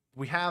then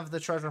we have the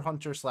treasure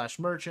hunter /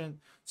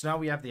 merchant. So now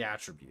we have the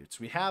attributes.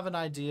 We have an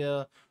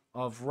idea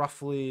of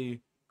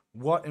roughly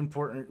what's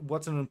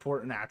an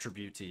important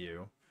attribute to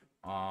you.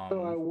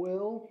 So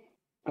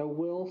I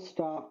will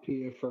stop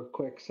you for a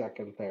quick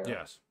second there.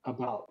 Yes.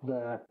 About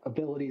the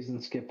abilities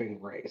and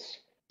skipping race.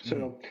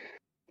 So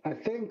I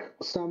think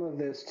some of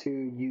this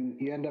too,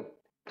 you end up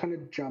kind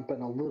of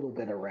jumping a little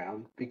bit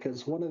around,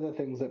 because one of the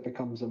things that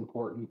becomes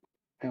important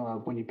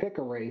when you pick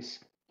a race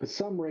is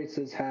some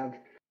races have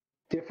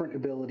different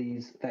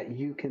abilities that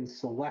you can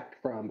select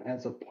from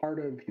as a part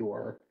of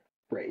your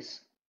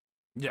race.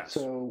 Yes.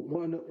 So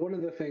one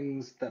of the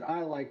things that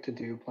I like to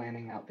do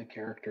planning out the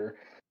character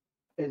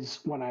is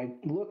when I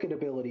look at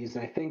abilities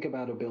and I think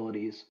about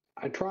abilities,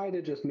 I try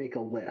to just make a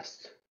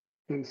list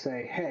and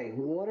say, hey,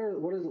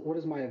 what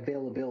is my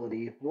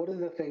availability? What are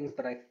the things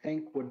that I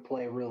think would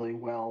play really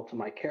well to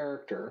my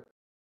character?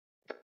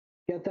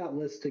 Get that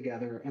list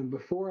together, and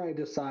before I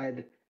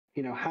decide,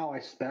 how I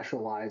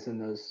specialize in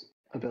those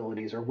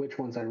abilities or which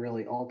ones I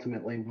really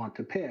ultimately want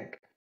to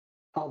pick,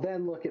 I'll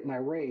then look at my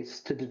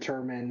race to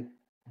determine,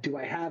 do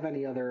I have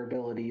any other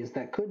abilities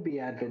that could be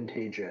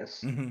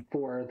advantageous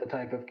for the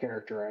type of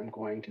character I'm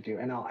going to do?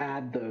 And I'll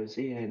add those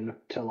in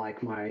to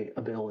like my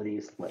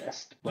abilities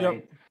list, right?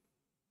 Yep.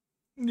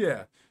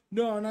 Yeah.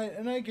 No,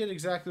 and I get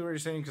exactly what you're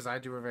saying, because I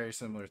do a very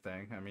similar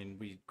thing. I mean,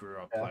 we grew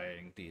up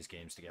playing these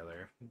games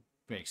together.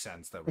 Makes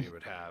sense that we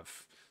would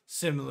have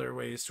similar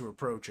ways to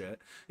approach it.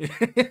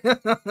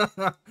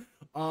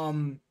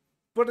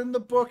 But in the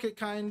book, it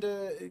kind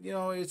of,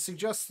 it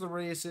suggests the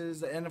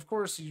races, and of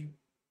course,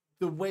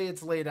 the way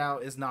it's laid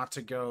out is not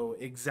to go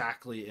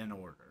exactly in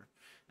order.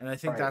 And I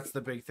think that's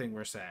the big thing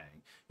we're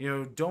saying.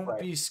 Don't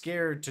be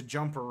scared to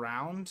jump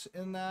around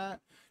in that,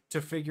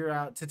 to figure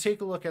out, to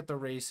take a look at the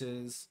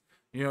races,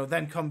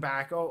 then come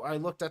back. Oh, I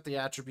looked at the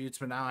attributes,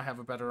 but now I have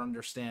a better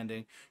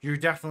understanding. You're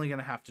definitely going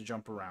to have to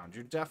jump around.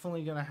 You're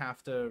definitely going to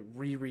have to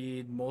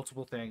reread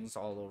multiple things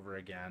all over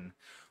again.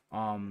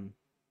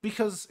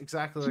 Because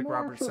exactly like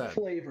Robert said. It's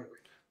for flavor.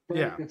 Right?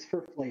 Yeah. It's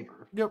for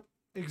flavor. Yep,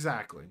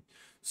 exactly.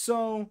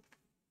 So,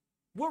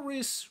 what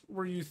race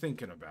were you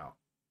thinking about?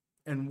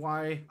 And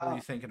why were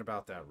you thinking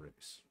about that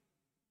race?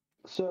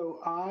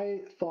 So,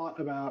 I thought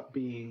about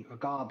being a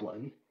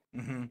goblin.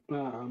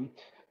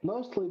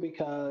 Mostly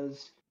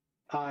because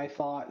I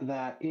thought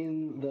that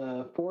in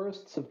the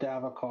forests of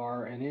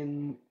Davokar and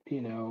in,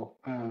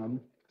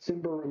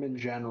 Symbaroum in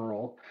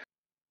general,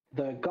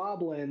 the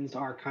goblins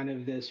are kind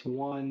of this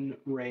one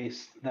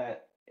race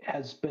that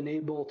has been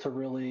able to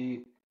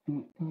really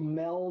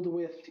meld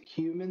with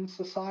human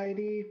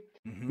society,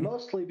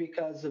 mostly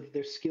because of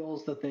their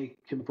skills that they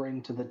can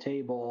bring to the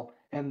table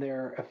and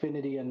their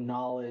affinity and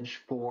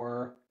knowledge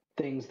for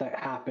things that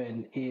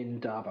happen in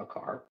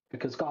Davokar,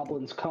 because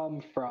goblins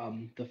come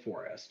from the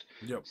forest.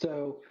 Yep.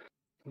 So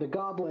the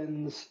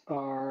goblins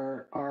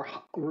are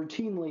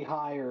routinely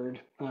hired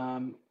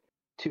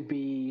to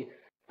be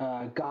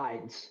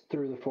guides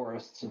through the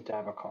forests of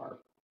Davokar.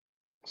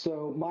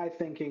 So my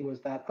thinking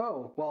was that,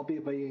 while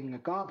being a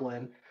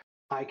goblin,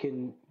 I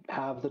can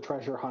have the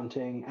treasure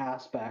hunting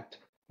aspect,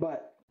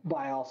 but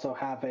by also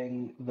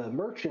having the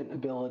merchant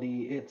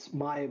ability, it's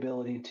my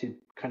ability to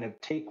kind of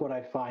take what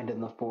I find in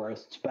the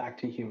forests back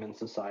to human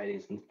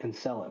societies and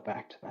sell it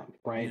back to them,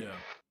 right?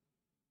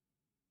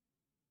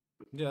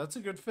 Yeah, that's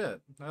a good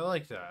fit. I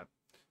like that.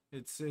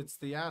 It's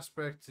the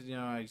aspect,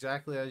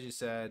 exactly as you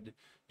said.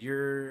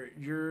 You're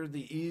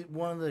the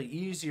one of the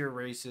easier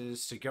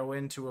races to go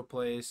into a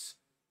place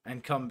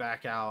and come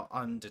back out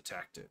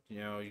undetected. You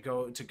know, you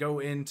go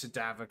into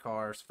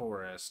Davikar's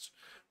forest,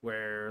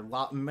 where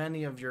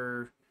many of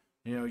your,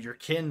 you know, your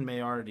kin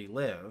may already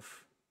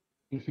live,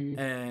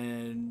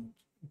 and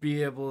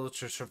be able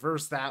to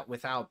traverse that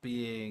without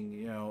being,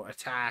 you know,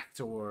 attacked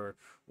or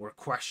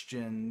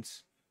questioned,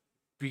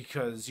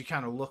 because you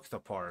kind of look the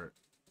part.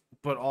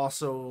 But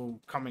also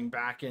coming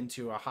back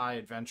into a high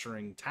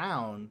adventuring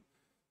town,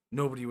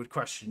 nobody would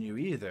question you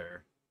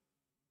either,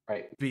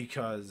 Right.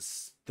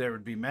 because there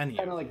would be many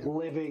Kind of of like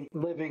you.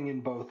 living in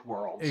both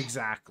worlds.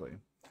 Exactly.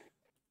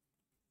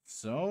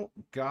 So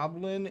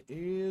Goblin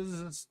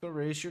is the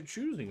race you're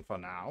choosing for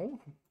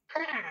now.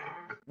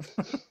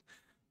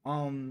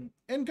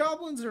 And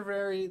goblins are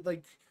very,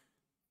 like,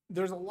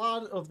 there's a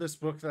lot of this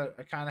book that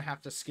I kind of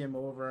have to skim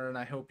over, and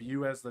I hope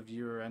you as the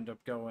viewer end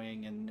up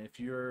going, and if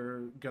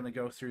you're gonna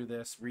go through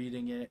this,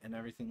 reading it and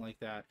everything like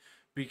that,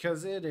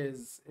 because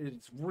it's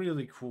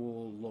really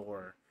cool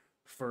lore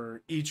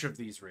for each of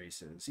these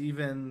races.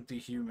 Even the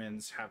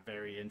humans have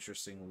very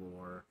interesting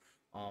lore.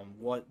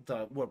 What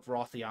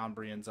brought the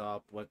Umbrians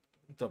up, what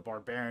the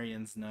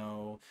barbarians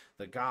know,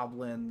 the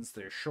goblins,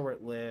 they're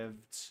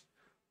short-lived.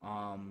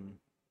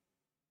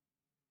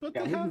 But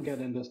Yeah, they we can have get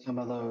into some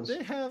of those.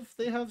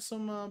 they have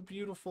some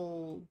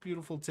beautiful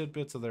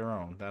tidbits of their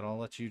own that I'll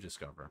let you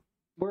discover.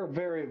 We're a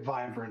very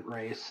vibrant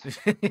race.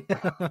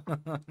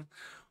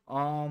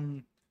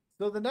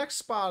 So the next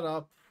spot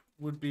up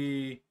would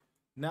be,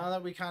 now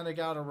that we kind of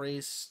got a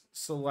race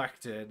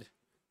selected,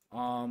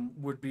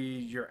 would be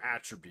your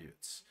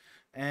attributes.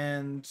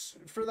 And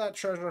for that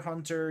treasure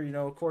hunter, you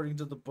know, according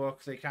to the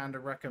book, they kind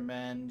of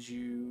recommend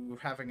you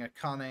having a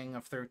cunning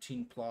of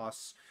 13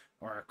 plus,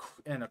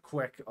 and a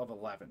quick of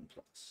 11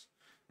 plus.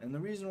 And the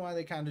reason why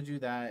they kind of do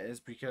that is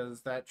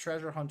because that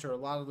treasure hunter, a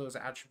lot of those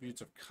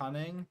attributes of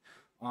cunning,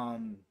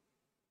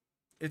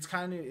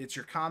 it's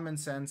your common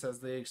sense,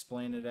 as they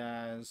explain it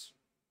as,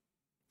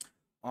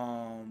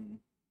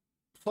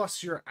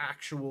 plus your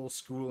actual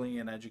schooling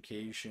and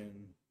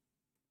education.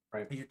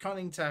 Right. Your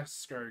cunning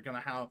tests are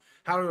gonna, how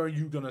are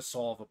you gonna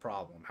solve a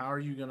problem? How are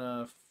you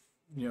gonna,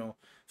 you know,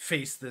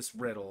 face this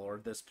riddle or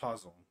this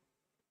puzzle?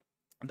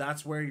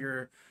 That's where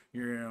your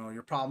you know,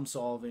 your problem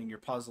solving, your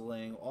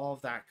puzzling, all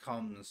of that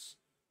comes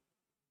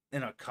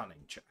in a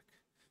cunning check.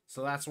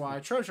 So that's why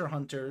treasure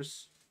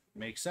hunters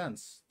make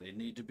sense. They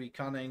need to be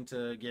cunning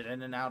to get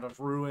in and out of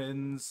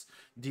ruins,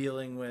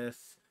 dealing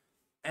with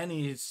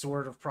any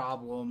sort of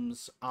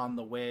problems on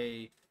the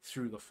way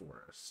through the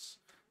forests.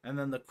 And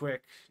then the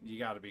quick, you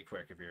got to be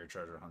quick if you're a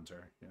treasure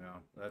hunter. You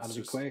know, Gotta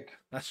be quick.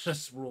 That's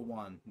just rule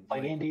one.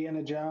 Like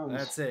Indiana Jones.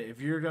 That's it.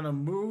 If you're gonna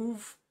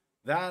move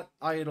that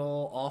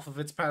idol off of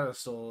its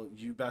pedestal,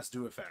 you best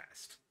do it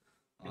fast.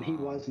 And he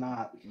was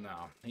not.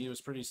 No, he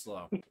was pretty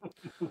slow.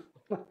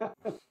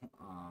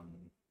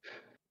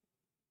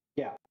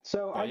 Yeah.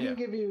 So I can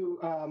give you.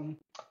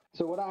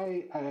 So what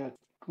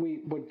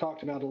we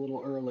talked about a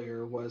little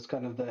earlier was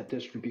kind of that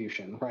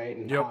distribution, right,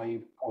 and how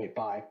you point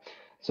by.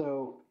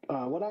 So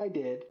what I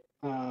did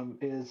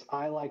is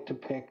I like to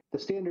pick the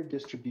standard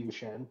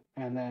distribution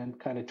and then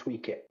kind of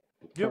tweak it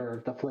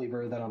for the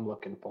flavor that I'm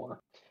looking for.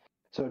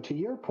 So to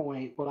your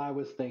point, what I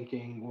was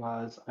thinking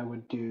was I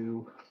would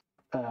do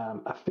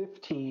a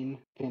 15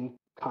 in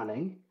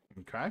cunning.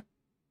 Okay.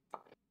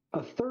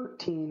 A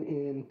 13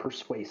 in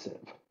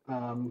persuasive.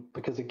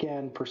 Because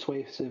again,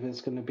 persuasive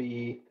is going to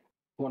be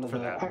one of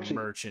the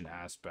merchant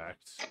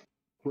aspects.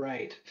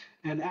 Right.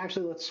 And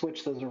actually, let's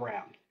switch those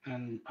around.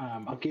 And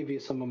I'll give you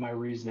some of my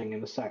reasoning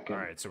in a second.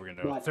 All right. So we're going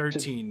to do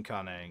 13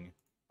 cunning.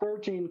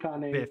 13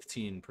 cunning.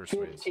 15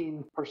 persuasive.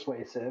 15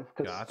 persuasive.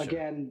 Because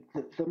again,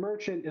 the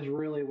merchant is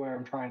really where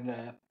I'm trying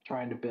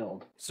to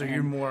build. So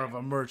you're more of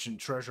a merchant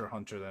treasure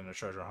hunter than a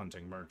treasure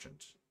hunting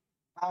merchant.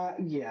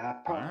 Yeah,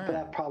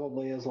 that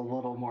probably is a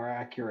little more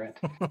accurate.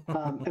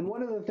 And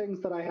one of the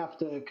things that I have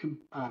to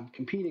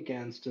compete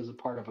against as a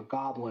part of a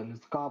goblin is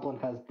the goblin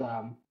has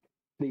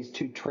these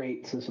two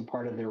traits as a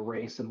part of their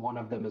race, and one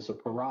of them is a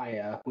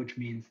pariah, which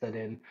means that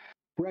in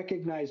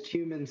recognized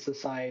human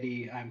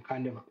society, I'm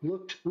kind of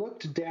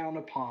looked down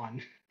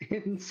upon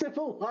in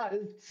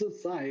civilized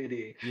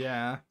society.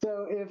 Yeah.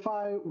 So if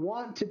I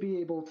want to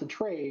be able to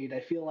trade, I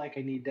feel like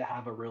I need to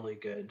have a really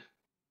good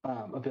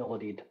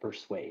ability to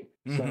persuade.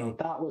 Mm-hmm. So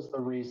that was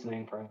the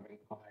reasoning for having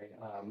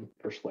my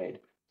persuade.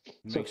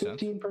 So 15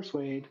 sense.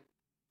 Persuade,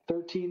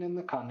 13 in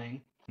the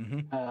cunning.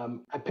 Mm-hmm.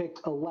 I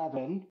picked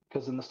 11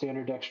 because in the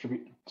standard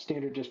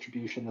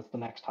distribution, that's the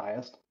next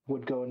highest,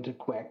 would go into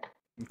quick.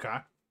 Okay.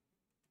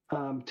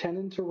 10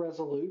 into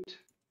resolute,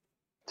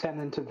 10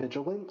 into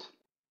vigilant,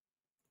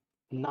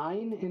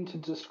 9 into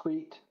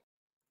discreet,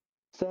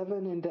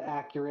 7 into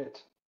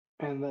accurate,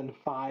 and then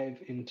 5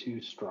 into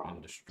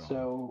strong.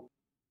 So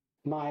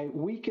my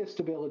weakest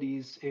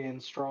abilities in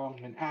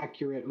strong and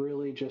accurate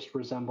really just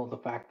resemble the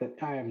fact that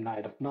I am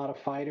not a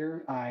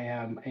fighter. I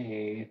am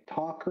a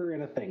talker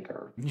and a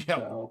thinker. Yep.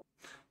 So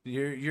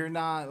you're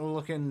not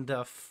looking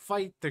to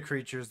fight the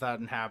creatures that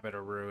inhabit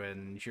a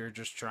ruin. You're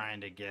just trying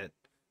to get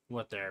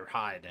what they're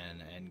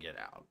hiding and get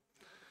out.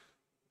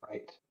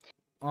 Right.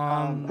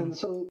 And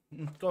so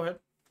go ahead.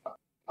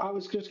 I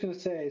was just going to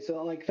say,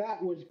 so like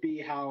that would be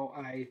how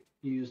I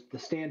used the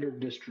standard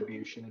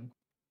distribution.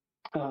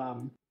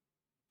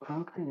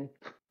 Okay.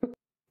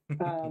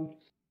 Um,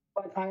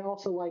 but I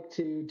also like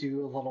to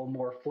do a little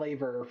more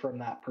flavor from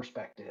that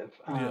perspective.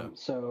 Yeah.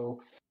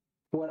 So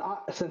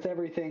since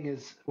everything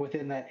is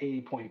within that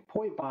 80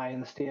 point buy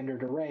and the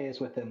standard array is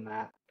within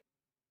that,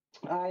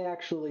 I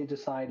actually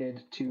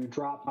decided to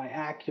drop my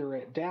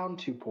accurate down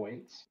 2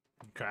 points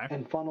Okay.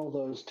 and funnel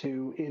those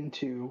two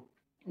into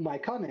my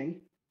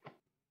cunning,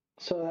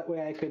 so that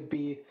way I could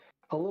be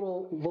a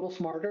little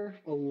smarter,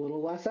 a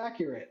little less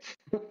accurate.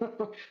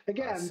 That's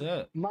Again,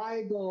 it.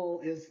 my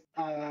goal is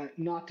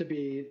not to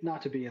be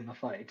in the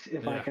fight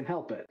if I Yeah. can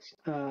help it.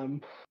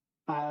 And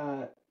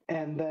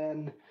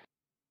then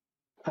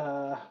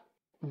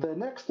the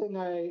next thing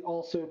I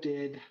also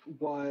did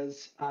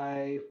was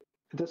I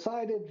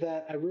decided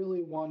that I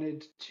really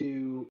wanted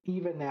to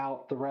even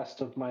out the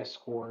rest of my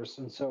scores,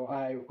 and so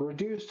I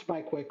reduced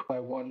my quick by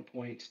 1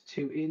 point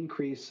to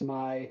increase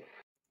my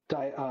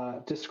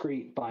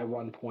discrete by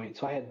 1 point.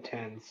 So I had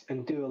tens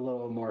and do a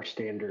little more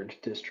standard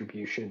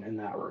distribution in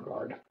that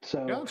regard.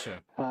 So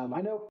Gotcha.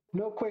 I know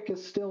no quick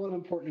is still an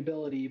important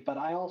ability, but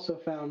I also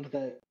found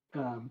that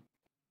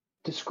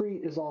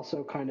discrete is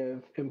also kind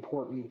of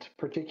important,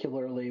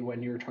 particularly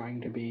when you're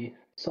trying to be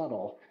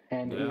subtle.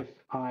 And Yeah. if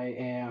I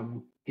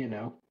am,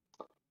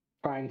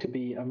 trying to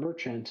be a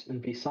merchant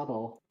and be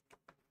subtle,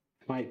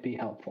 it might be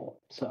helpful.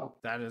 So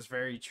That is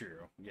very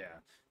true. Yeah.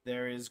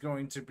 There is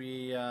going to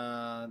be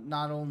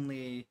not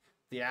only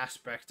the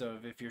aspect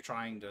of if you're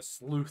trying to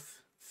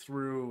sleuth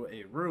through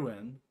a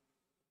ruin,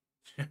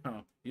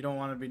 you don't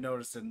want to be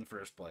noticed in the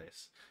first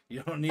place.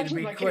 You don't need to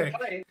be quick.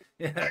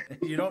 Yeah,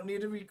 you don't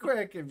need to be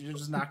quick if you're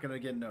just not going to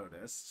get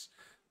noticed.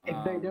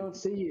 If they don't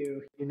see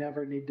you, you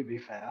never need to be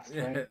fast,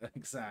 right? Yeah,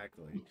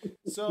 exactly.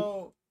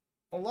 So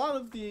a lot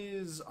of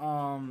these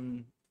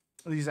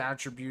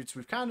attributes,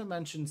 we've kind of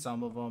mentioned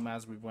some of them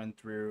as we went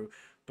through,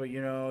 but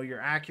your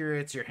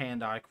accurates, your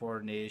hand-eye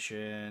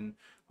coordination,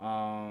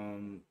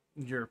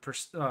 your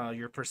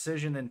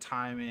precision and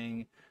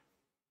timing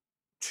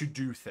to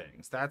do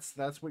things.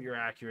 That's what you're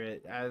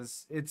accurate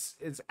as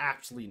it's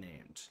aptly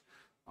named.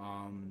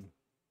 Um,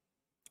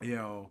 you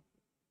know,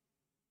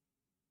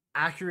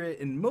 accurate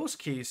in most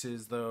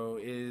cases though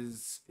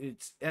is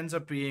it ends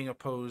up being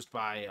opposed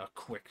by a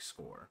quick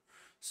score.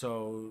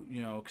 So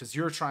because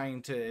you're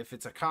trying to, if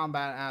it's a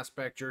combat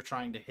aspect, you're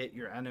trying to hit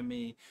your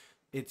enemy.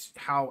 It's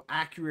how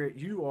accurate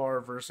you are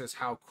versus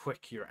how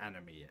quick your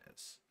enemy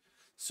is.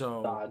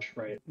 So Dodge,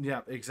 right?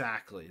 yeah,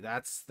 exactly.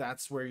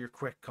 That's where your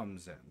quick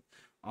comes in.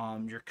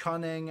 Your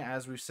cunning,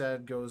 as we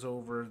said, goes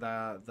over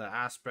the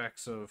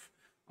aspects of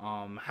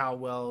how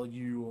well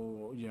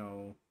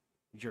your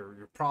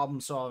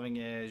problem solving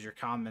is, your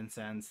common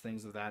sense,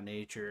 things of that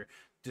nature.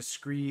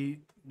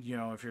 Discreet,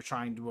 if you're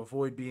trying to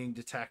avoid being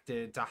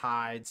detected, to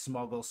hide,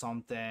 smuggle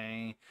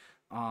something,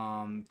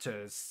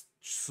 to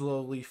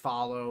slowly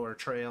follow or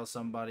trail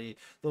somebody,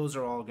 those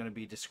are all going to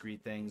be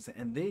discrete things,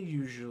 and they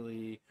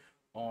usually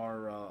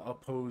are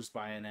opposed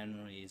by an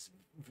enemy's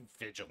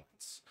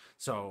vigilance.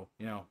 So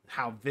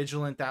how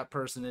vigilant that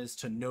person is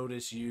to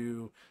notice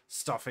you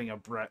stuffing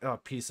a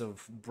piece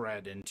of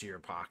bread into your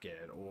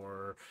pocket,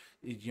 or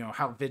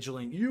how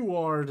vigilant you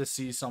are to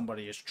see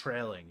somebody is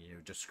trailing you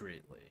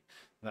discreetly.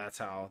 That's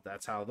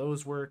how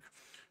those work.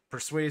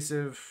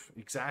 Persuasive,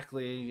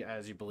 exactly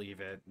as you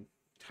believe it.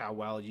 How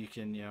well you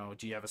can,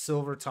 do you have a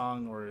silver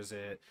tongue, or is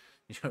it,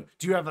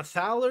 do you have a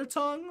thaler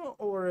tongue,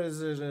 or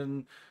is it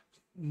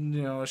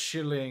a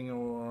shilling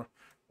or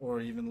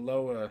even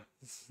lower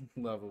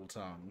level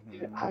tongue?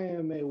 I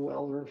am a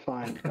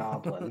well-refined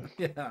goblin.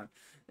 Yeah,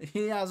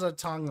 he has a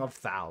tongue of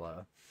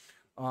thaler.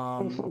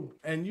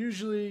 And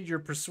usually your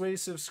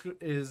persuasive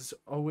is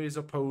always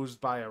opposed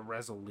by a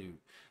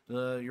resolute.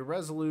 Your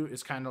resolute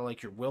is kind of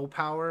like your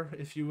willpower,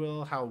 if you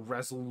will, how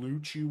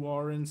resolute you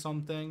are in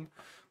something.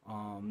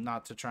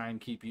 Not to try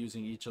and keep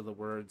using each of the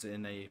words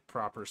in a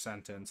proper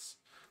sentence.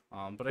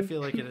 But I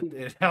feel like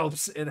it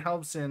helps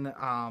in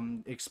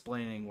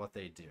explaining what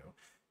they do.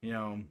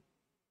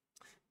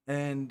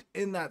 And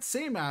in that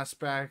same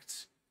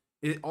aspect,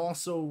 it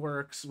also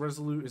works.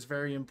 Resolute is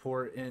very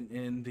important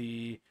in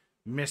the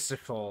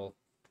mystical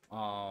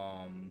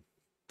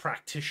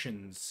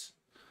practitioners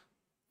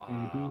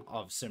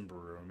of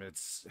SYMBAROUM.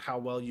 It's how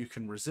well you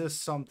can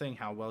resist something,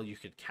 how well you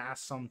could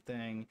cast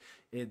something.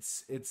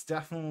 It's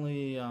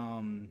definitely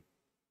an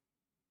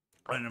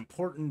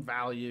important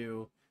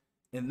value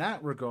in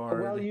that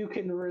regard. Well, you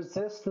can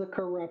resist the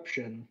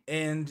corruption.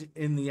 And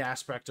in the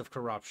aspect of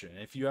corruption,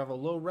 if you have a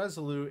low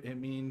resolute, it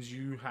means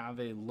you have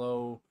a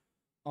low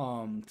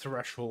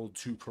threshold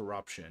to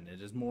corruption.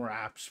 It is more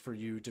apt for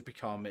you to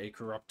become a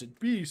corrupted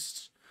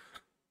beast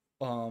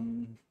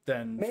than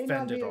May fend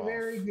not be it a off.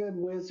 very good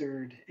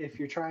wizard if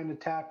you're trying to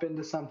tap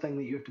into something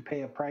that you have to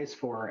pay a price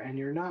for, and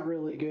you're not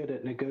really good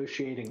at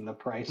negotiating the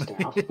price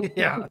down.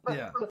 yeah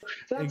That's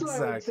exactly.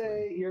 what I would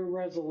say your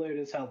resolute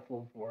is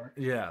helpful for.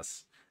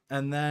 Yes.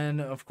 And then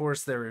of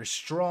course there is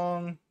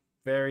strong,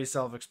 very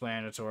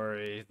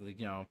self-explanatory.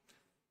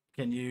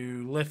 Can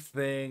you lift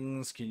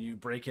things? Can you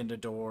break into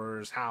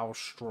doors? How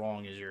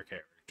strong is your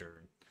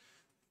character?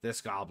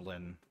 This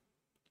goblin,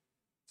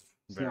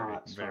 It's very,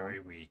 not strong. very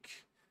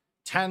weak.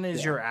 10 is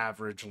Yeah. your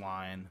average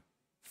line.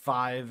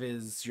 5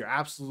 is your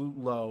absolute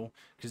low,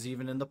 because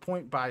even in the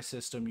point buy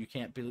system, you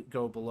can't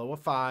go below a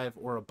 5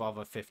 or above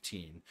a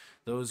 15.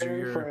 Those are Very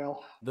your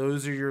frail.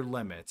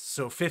 limits.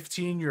 So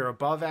 15 you're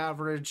above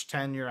average,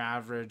 10 you're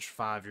average,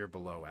 5 you're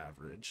below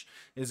average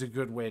is a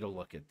good way to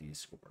look at these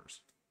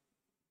scores.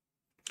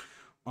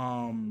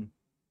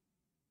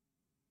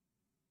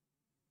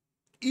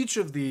 Each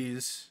of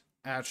these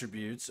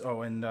attributes,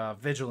 and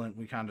vigilant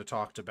we kind of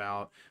talked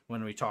about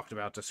when we talked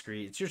about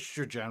discreet. It's just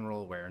your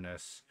general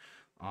awareness,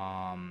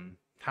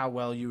 how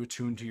well you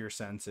attune to your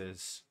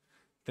senses,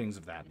 things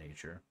of that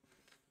nature.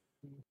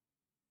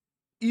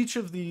 Each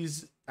of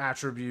these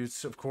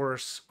attributes, of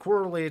course,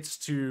 correlates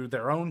to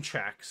their own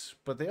checks,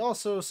 but they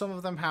also, some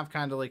of them have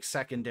kind of like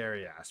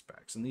secondary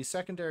aspects, and these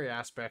secondary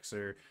aspects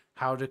are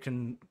how to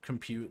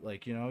compute,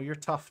 like, you know, your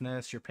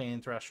toughness, your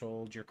pain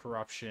threshold, your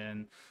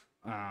corruption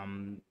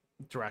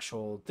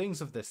threshold,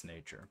 things of this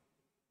nature.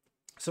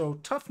 So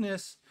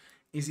toughness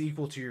is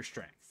equal to your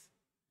strength,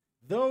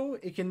 though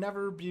it can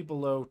never be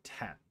below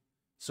 10.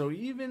 So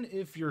even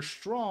if your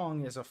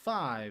strong is a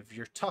 5,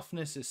 your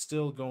toughness is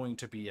still going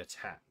to be a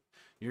 10.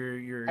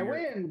 I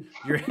win.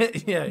 Your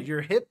hit, yeah,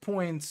 your hit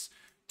points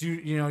do,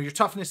 you know, your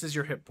toughness is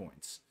your hit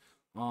points.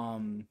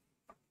 It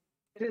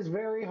is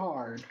very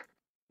hard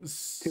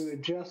to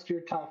adjust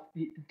your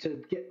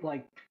to get,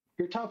 like,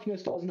 your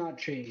toughness does not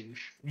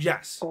change.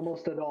 Yes.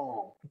 Almost at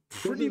all.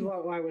 This is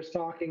what I was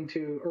talking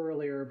to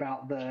earlier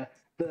about the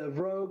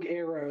rogue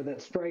arrow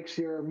that strikes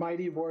your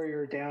mighty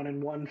warrior down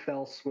in one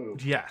fell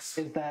swoop. Yes.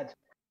 Is that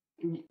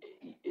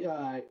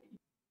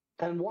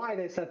and why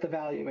they set the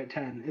value at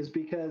 10 is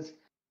because,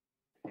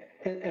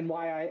 and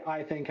why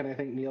I think, and I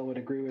think Neil would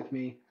agree with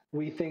me,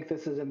 we think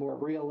this is a more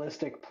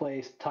realistic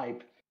place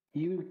type.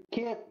 You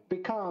can't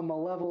become a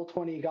level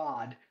 20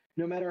 god.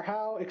 No matter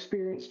how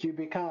experienced you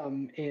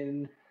become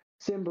in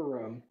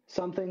SYMBAROUM,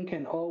 something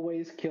can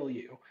always kill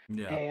you.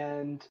 Yeah.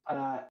 And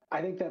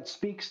I think that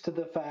speaks to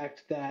the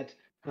fact that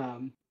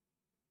from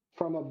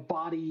a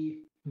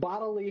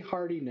bodily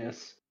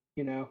hardiness,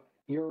 you know,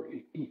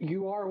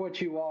 you are what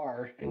you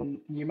are, and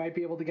you might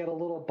be able to get a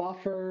little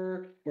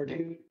buffer or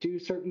do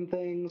certain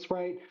things,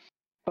 right?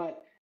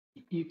 But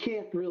you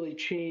can't really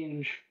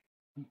change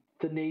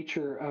the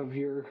nature of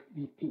your,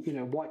 you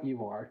know, what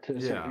you are to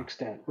a certain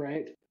extent,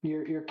 right?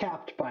 You're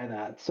capped by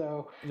that.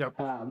 So yep.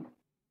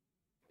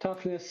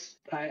 Toughness,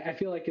 I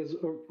feel like, is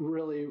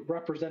really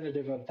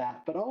representative of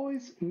that, but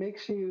always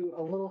makes you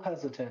a little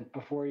hesitant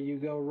before you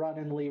go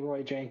running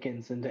Leroy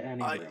Jenkins into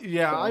any room.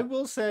 Yeah, so I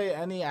will say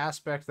any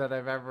aspect that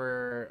I've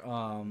ever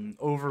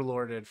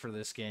overlorded for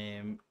this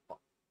game,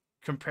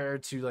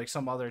 compared to like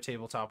some other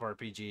tabletop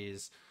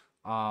RPGs,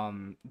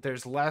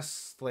 there's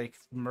less like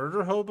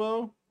murder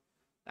hobo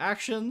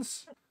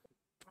actions.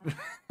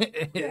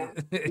 Yeah.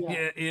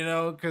 You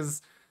know,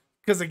 because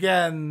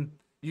again,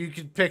 you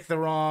could pick the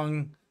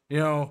wrong, you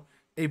know,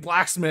 a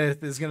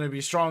blacksmith is going to be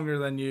stronger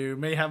than you,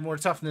 may have more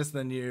toughness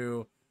than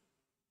you.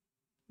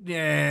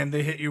 Yeah, and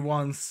they hit you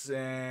once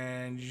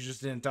and you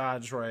just didn't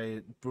dodge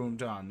right. Boom,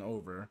 done,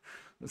 over.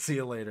 See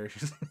you later.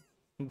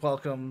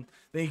 Welcome.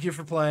 Thank you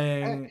for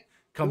playing.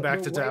 Come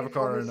back to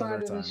Tavakar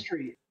another time.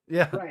 Street.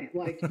 Yeah. Right.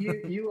 Like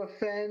you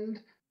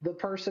offend the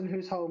person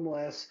who's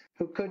homeless,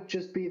 who could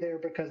just be there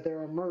because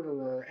they're a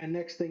murderer, and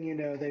next thing you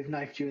know, they've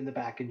knifed you in the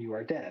back and you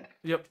are dead.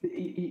 Yep.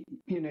 You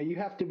know, you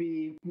have to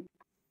be.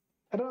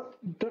 I don't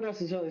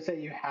necessarily say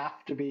you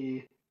have to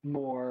be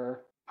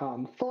more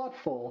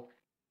thoughtful.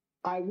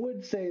 I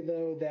would say,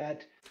 though,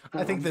 that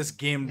I think this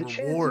game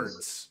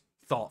rewards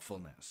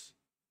thoughtfulness.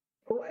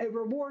 Well, it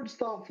rewards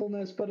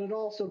thoughtfulness, but it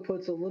also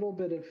puts a little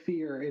bit of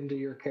fear into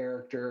your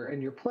character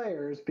and your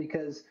players,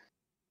 because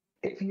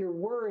if you're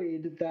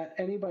worried that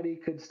anybody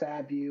could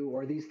stab you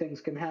or these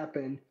things can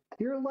happen,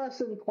 you're less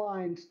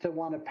inclined to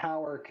want a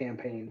power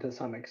campaign to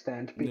some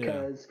extent,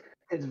 because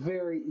it's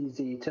very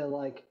easy to,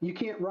 like, you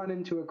can't run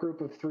into a group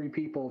of 3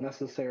 people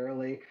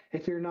necessarily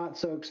if you're not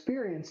so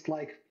experienced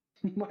like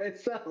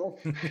myself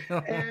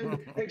and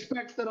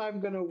expect that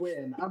I'm going to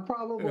win. I'm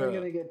probably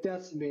going to get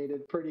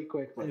decimated pretty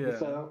quickly.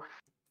 So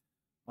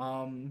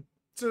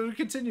to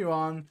continue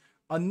on,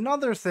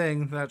 another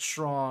thing that's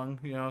strong,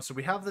 you know, so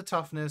we have the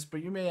toughness,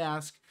 but you may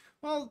ask,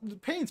 well, the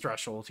pain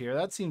threshold here,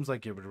 that seems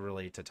like it would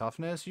relate to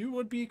toughness. You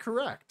would be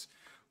correct.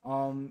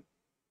 Pain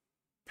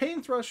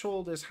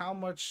threshold is how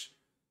much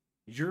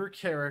your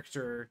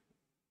character,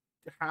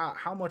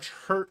 how much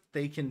hurt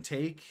they can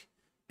take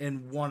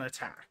in one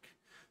attack.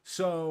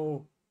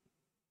 So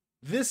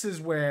this is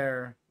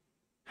where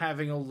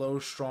having a low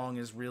strong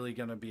is really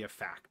going to be a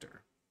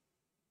factor.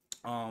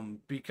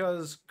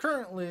 Because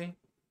currently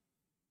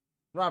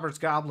Robert's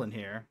Goblin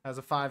here has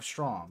a 5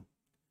 strong.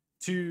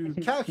 To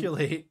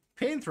calculate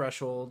pain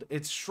threshold,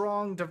 it's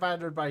strong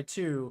divided by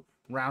 2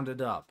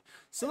 rounded up.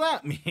 So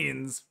that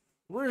means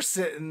we're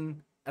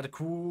sitting at a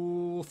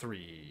cool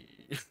 3.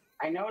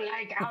 I know,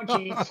 like,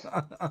 ouchies.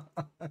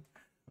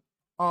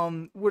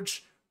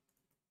 Which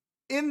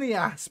in the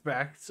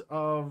aspect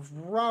of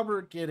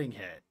Robert getting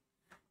hit,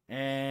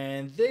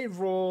 and they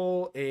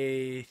roll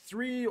a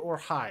 3 or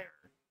higher,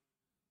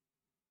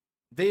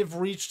 they've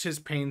reached his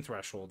pain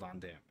threshold on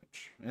damage.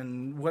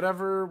 And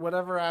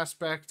whatever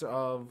aspect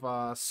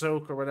of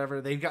soak or whatever,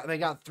 they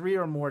got 3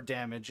 or more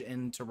damage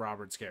into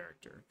Robert's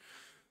character.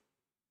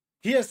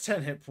 He has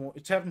 10 hit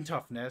points, 10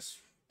 toughness.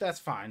 That's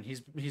fine.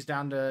 He's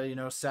down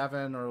to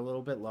 7 or a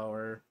little bit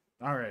lower.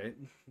 All right,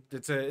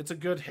 it's a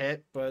good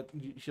hit, but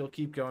he'll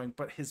keep going.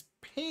 But his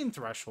pain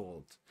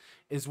threshold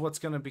is what's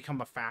going to become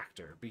a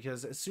factor,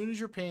 because as soon as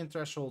your pain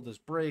threshold is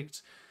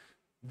breaked,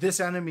 this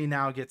enemy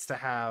now gets to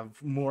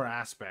have more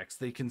aspects.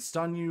 They can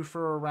stun you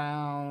for a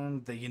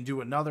round. They can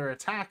do another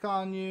attack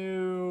on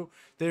you.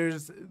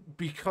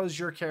 Because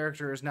your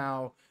character is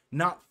now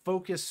not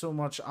focused so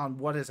much on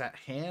what is at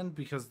hand,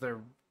 because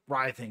they're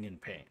writhing in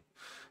pain.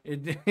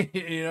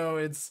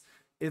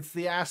 It's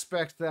the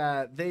aspect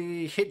that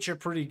they hit you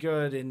pretty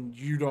good and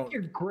you don't.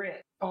 Your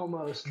grit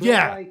almost.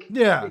 Yeah. Like,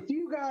 yeah. If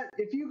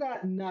you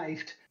got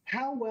knifed,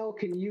 how well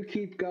can you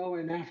keep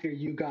going after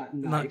you got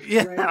knifed?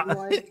 Yeah. Right?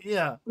 Like,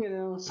 yeah.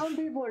 Some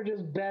people are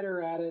just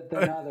better at it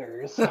than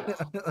others.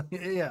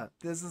 Yeah,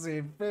 this is a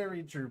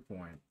very true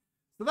point.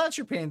 So that's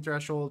your pain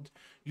threshold.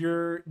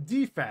 Your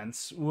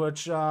defense,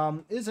 which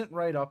isn't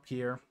right up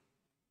here,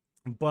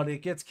 but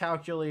it gets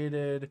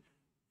calculated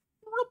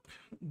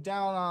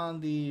down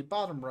on the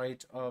bottom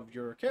right of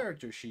your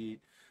character sheet.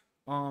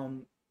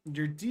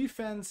 Your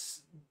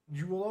defense,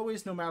 you will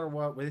always, no matter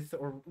what, with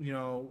or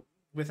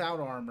without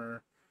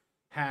armor,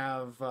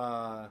 have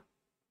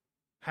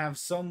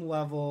some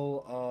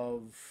level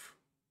of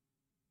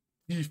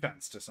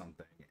defense to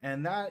something,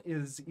 and that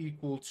is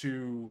equal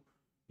to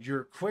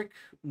your quick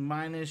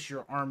minus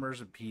your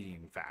armor's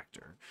impeding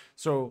factor.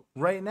 So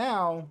right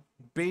now,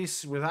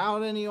 base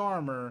without any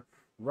armor,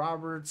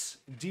 Robert's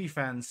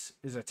defense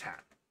is a 10.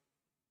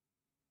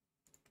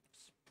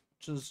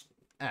 Just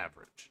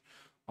average.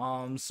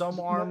 Some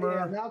armor.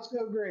 Yeah, not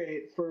so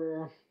great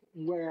for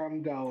where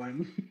I'm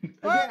going.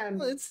 Again,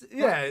 it's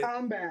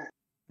combat.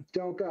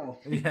 Don't go.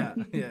 yeah.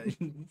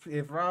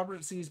 If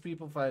Robert sees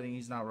people fighting,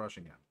 he's not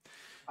rushing in.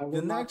 I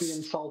will not be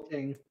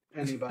insulting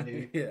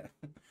anybody. Yeah.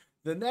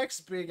 The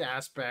next big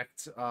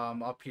aspect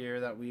up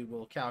here that we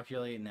will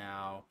calculate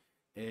now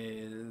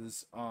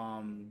is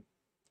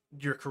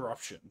your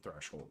corruption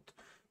threshold.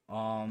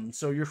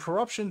 So your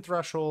corruption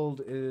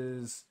threshold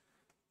is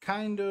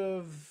kind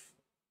of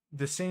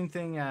the same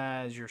thing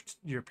as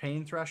your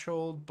pain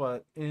threshold,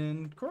 but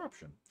in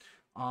corruption.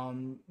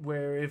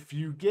 Where if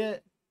you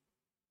get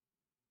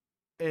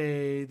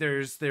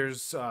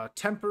there's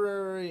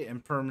temporary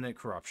and permanent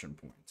corruption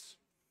points.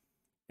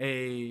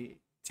 A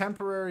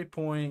temporary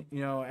point,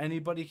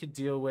 anybody could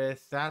deal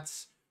with.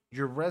 That's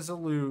your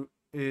resolute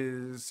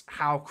is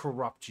how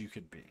corrupt you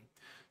could be.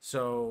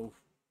 So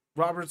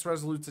Robert's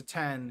resolute's a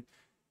 10.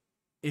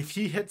 If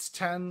he hits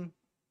 10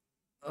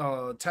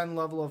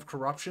 level of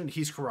corruption,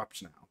 he's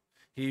corrupt now.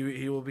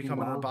 He will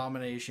become an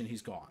abomination.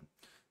 He's gone.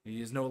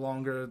 He is no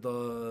longer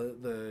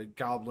the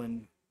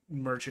goblin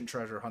merchant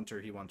treasure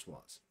hunter he once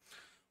was.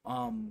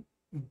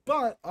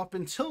 But up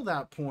until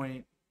that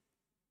point,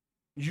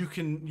 you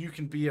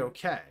can be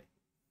okay.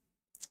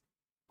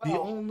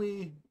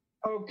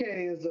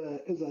 Okay is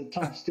a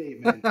tough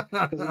statement,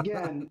 because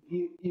again,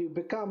 you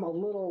become a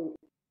little,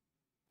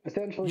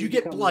 essentially you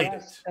get blighted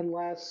less and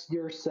less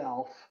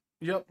yourself.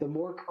 Yep. The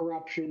more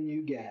corruption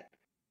you get,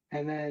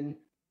 and then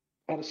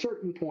at a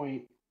certain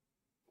point,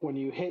 when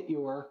you hit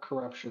your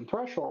corruption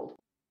threshold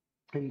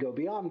and go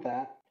beyond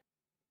that,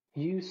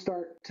 you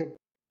start to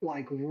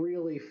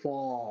really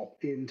fall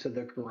into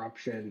the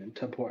corruption, and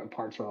to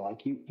parts where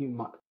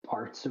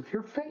parts of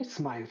your face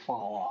might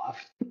fall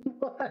off.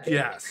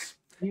 Yes.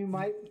 You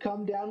might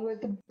come down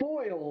with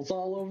boils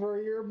all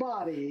over your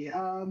body.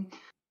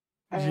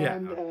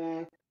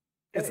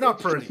 It's not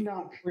pretty. Just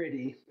not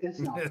pretty.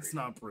 It's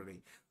not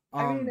pretty.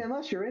 I mean,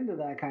 unless you're into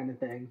that kind of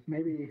thing,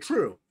 maybe.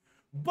 True.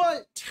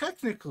 But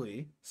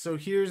technically, so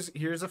here's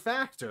a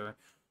factor.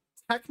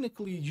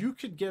 Technically, you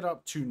could get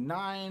up to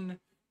 9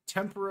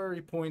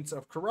 temporary points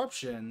of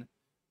corruption,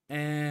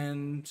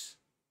 and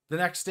the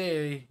next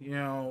day,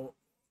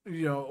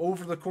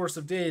 over the course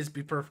of days,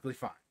 be perfectly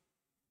fine.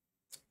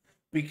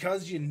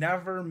 Because you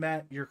never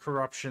met your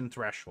corruption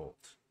threshold.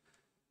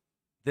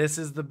 This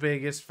is the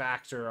biggest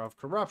factor of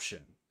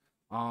corruption.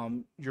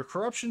 Your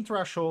corruption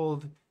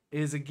threshold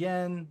is,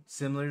 again,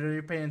 similar to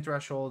your pain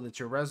threshold. It's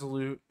your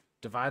resolute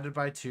divided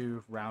by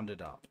 2,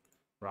 rounded up.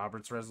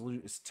 Robert's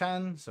resolute is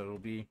 10, so it'll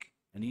be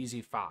an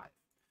easy 5.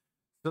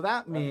 So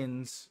that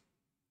means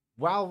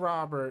while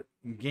Robert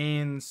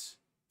gains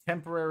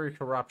temporary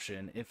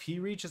corruption, if he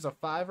reaches a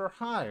 5 or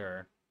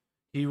higher,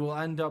 he will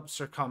end up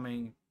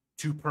succumbing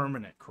to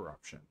permanent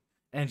corruption,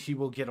 and he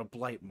will get a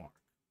blight mark.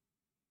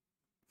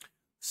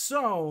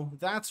 So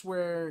that's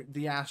where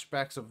the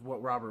aspects of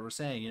what Robert was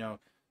saying,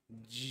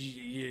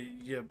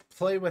 you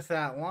play with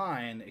that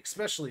line,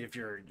 especially if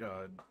you're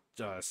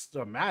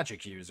a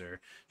magic user.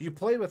 You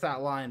play with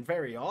that line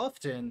very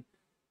often,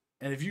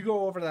 And if you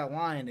go over that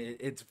line,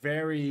 it's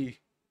very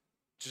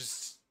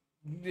just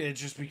it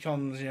just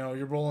becomes,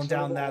 you're rolling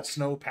down that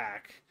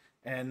snowpack,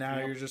 and now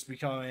you're just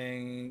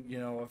becoming,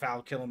 a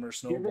Val Kilmer You're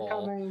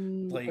snowball,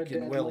 becoming a like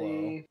in Willow.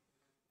 deadly,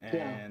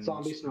 And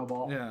zombie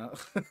snowball. yeah.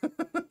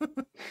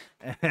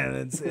 And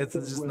it's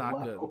just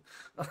not good. Willow.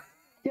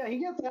 Yeah, he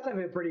gets out of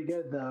it pretty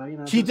good though.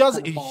 He just does.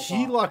 kind of falls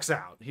He off. lucks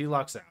out. He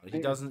lucks out. He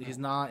Yeah. doesn't. He's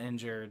not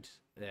injured,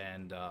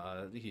 and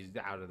he's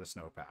out of the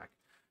snowpack.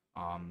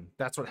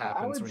 That's what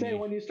happens. I would say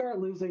when you start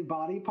losing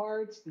body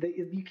parts,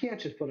 you can't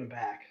just put them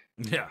back.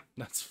 Yeah,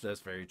 that's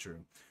very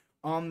true.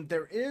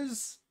 There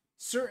is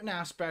certain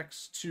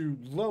aspects to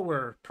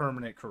lower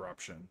permanent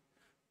corruption,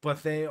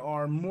 but they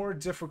are more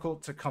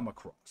difficult to come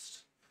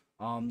across.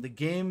 The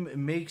game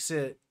makes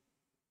it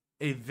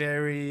a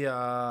very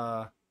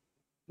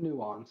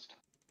Nuanced.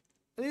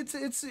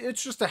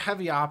 It's just a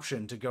heavy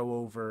option to go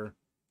over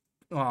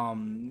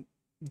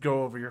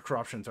your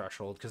corruption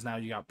threshold, because now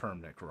you got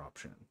permanent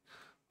corruption.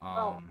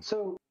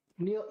 So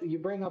Neil, you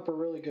bring up a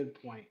really good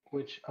point,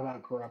 which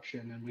about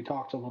corruption, and we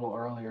talked a little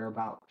earlier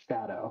about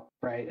shadow,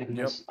 right? And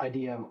this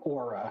idea of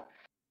aura.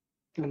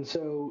 And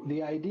so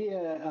the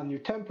idea on your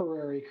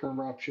temporary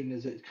corruption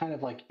is it kind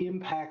of like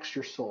impacts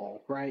your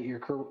soul, right? Your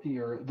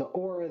the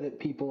aura that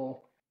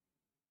people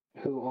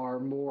who are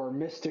more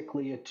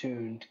mystically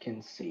attuned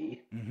can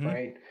see,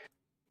 right?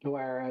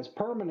 Whereas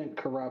permanent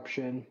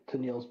corruption, to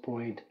Neil's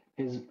point,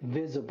 is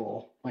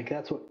visible. Like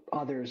that's what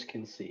others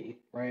can see,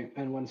 right?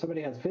 And when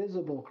somebody has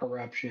visible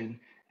corruption,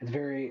 it's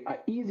very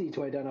easy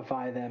to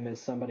identify them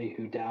as somebody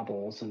who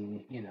dabbles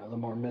in, the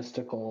more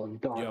mystical and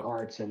dark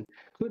arts, and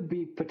could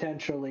be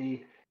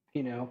potentially,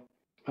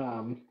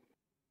 turned,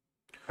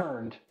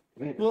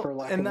 for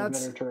lack of a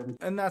better term.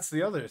 And that's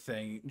the other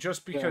thing.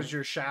 Just because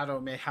your shadow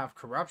may have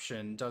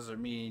corruption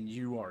doesn't mean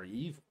you are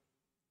evil.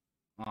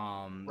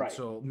 Right.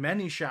 So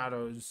many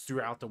shadows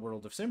throughout the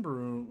world of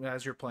Symbaroum,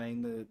 as you're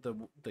playing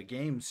the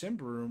game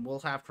Symbaroum, will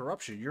have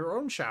corruption. Your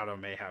own shadow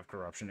may have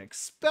corruption,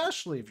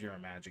 especially if you're a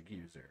magic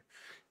user.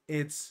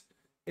 It's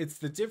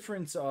the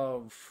difference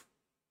of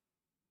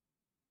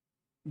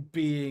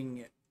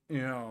being,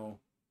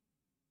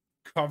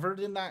 covered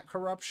in that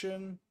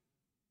corruption,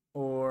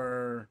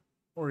 or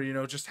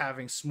just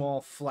having small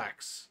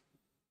flecks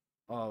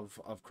of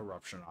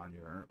corruption on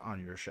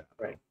your shadow.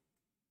 Right.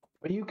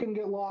 But you can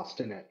get lost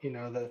in it.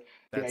 The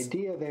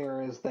idea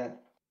there is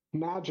that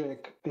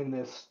magic in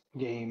this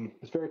game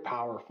is very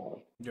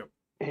powerful. Yep.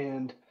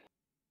 And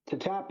to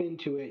tap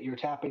into it, you're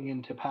tapping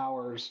into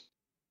powers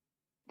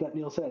that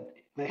Neil said,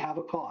 they have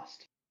a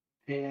cost.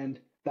 And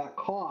that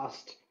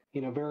cost,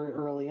 very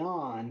early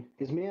on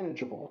is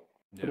manageable.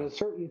 But at a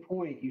certain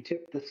point, you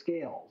tip the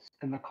scales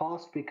and the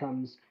cost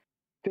becomes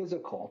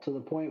physical to the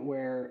point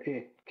where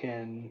it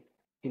can,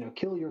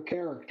 kill your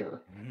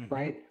character,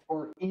 right?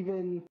 Or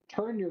even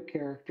turn your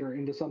character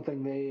into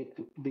something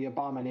the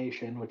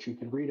abomination, which you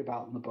can read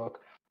about in the book,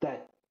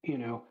 that,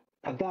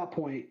 at that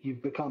point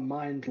you've become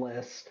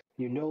mindless,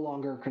 you no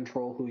longer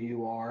control who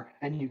you are,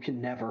 and you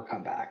can never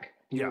come back.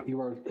 You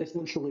are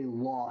essentially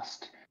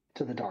lost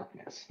to the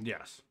darkness.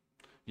 Yes.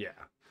 Yeah.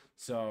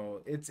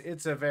 So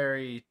it's a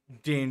very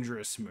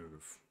dangerous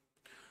move.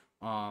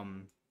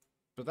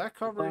 But that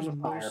covers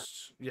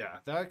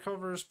that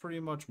covers pretty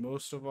much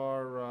most of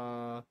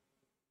our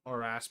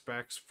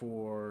aspects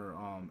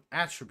for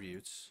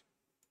attributes.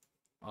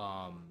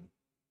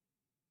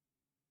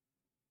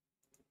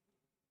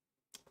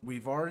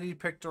 We've already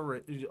picked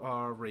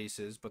our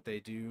races, but they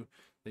do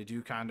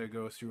kind of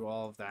go through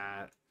all of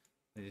that.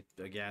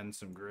 Again,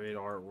 some great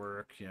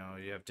artwork.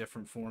 You have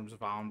different forms of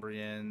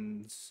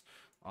Ombrians.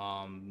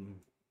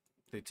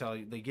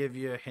 They give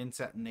you hints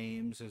at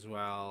names as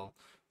well.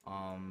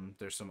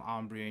 There's some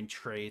Ombrian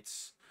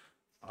traits.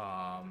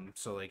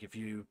 So like if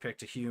you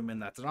picked a human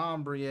that's an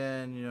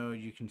Ombrian,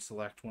 you can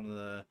select one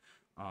of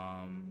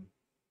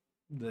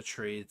the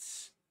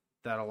traits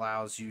that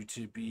allows you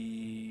to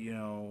be,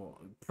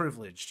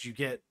 privileged.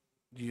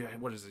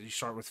 What is it? You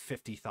start with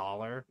 50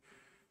 Thaler.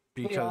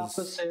 The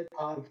opposite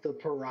of the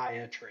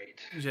pariah trait.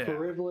 Yeah.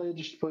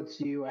 Privileged puts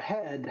you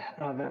ahead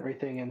of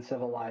everything in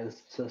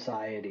civilized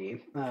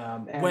society,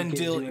 and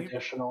gives you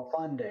additional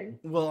funding.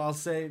 Well, I'll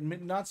say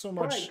not so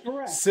much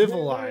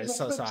civilized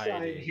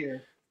society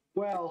here.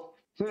 Well,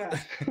 yeah.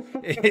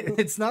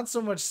 It's not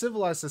so much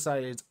civilized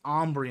society; it's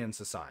Ombrian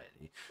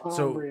society.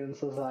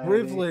 Society,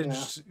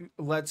 privileged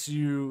lets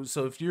you.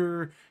 So if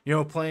you're,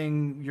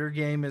 playing, your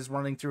game is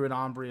running through an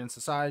Ombrian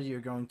society,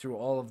 you're going through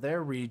all of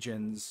their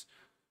regions.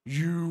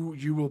 You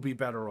will be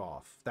better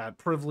off. That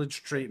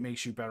privilege trait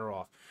makes you better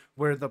off.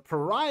 Where the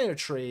pariah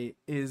trait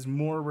is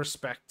more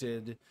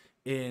respected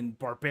in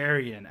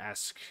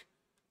barbarian-esque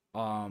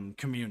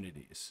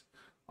communities.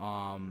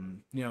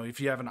 If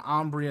you have an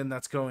Ombrian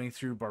that's going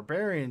through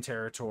barbarian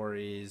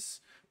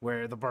territories,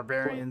 where the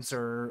barbarians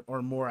are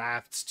more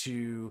apt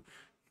to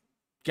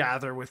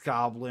gather with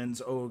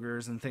goblins,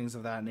 ogres, and things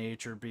of that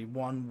nature, be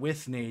one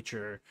with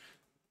nature,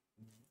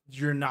 if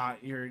you're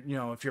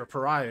a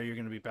pariah, you're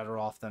going to be better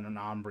off than an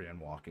Ombrian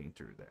walking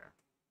through there.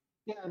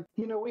 Yeah,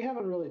 we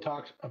haven't really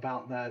talked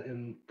about that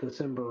in the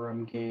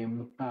Symbaroum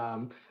game,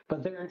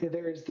 but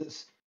there is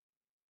this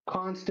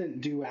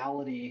constant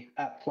duality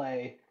at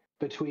play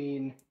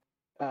between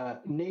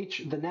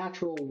nature, the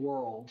natural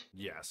world,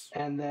 Yes.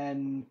 and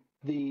then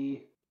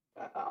the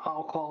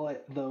I'll call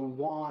it the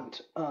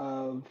want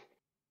of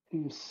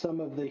some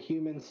of the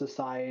human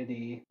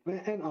society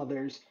and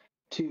others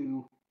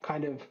to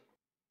kind of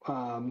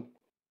um,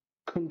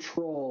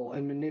 control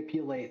and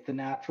manipulate the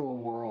natural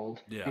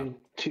world Yeah.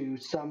 into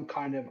some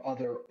kind of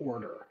other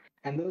order.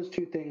 And those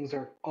two things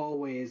are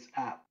always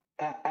at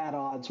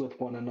odds with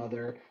one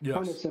another,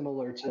 kind of Yes.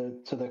 similar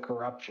to the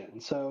corruption.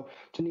 So,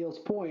 to Neil's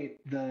point,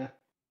 the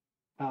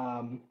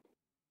um,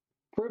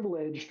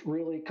 privileged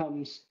really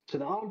comes to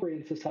the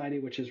Umbrian society,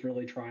 which is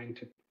really trying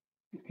to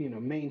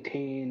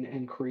maintain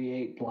and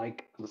create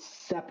like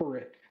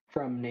separate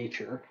from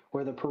nature,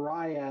 where the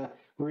pariah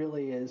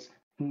really is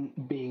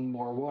being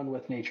more one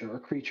with nature, or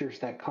creatures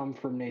that come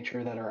from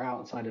nature that are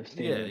outside of Yeah,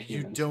 standard you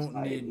human don't need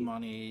society.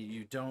 money,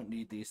 you don't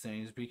need these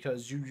things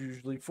because you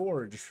usually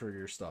forage for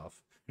your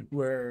stuff.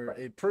 Where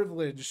Right.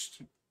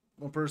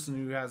 a person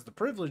who has the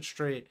privilege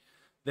trait,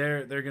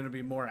 they're going to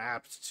be more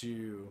apt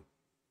to,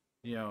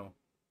 you know,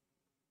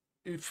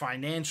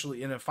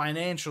 financially in a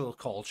financial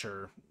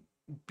culture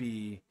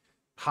be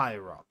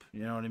higher up.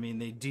 You know what I mean?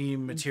 They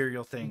deem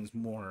material things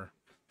more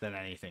than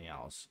anything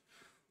else.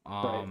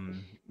 Right.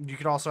 You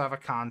could also have a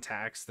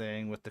contacts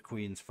thing with the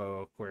Queen's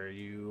folk where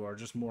you are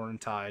just more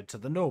tied to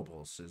the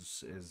nobles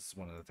is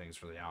one of the things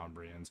for the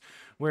Alumbrians,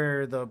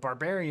 where the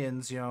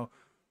barbarians,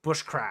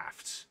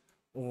 bushcraft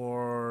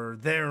or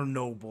their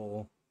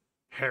noble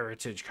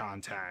heritage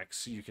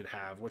contacts you could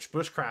have, which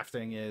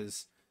bushcrafting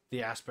is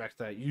the aspect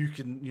that you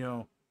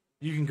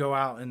can go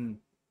out and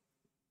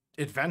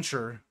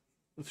adventure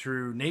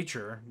through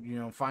nature,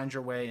 find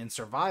your way and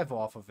survive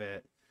off of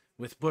it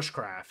with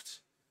bushcraft,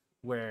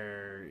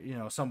 where,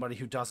 somebody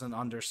who doesn't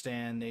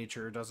understand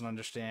nature, doesn't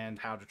understand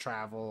how to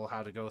travel,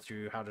 how to go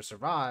through, how to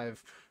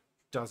survive,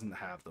 doesn't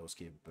have those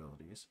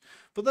capabilities.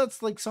 But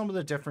that's like some of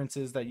the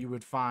differences that you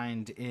would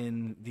find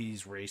in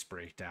these race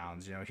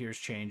breakdowns. Here's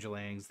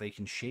changelings, they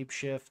can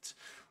shapeshift,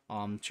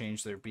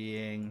 change their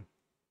being,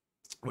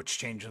 which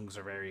changelings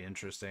are very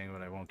interesting,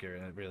 but I won't get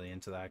really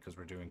into that because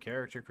we're doing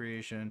character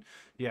creation.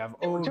 You have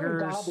Yeah, we're doing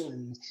ogres,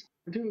 goblins.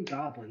 We're doing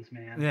goblins,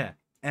 man. yeah,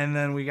 and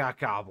then we got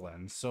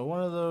goblins. So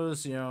one of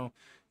those,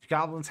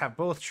 goblins have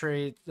both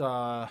traits,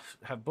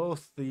 have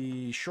both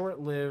the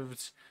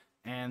short-lived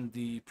and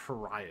the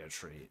pariah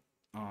trait.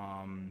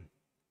 Um,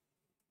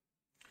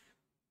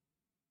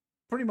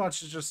 Pretty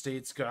much it just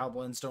states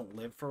goblins don't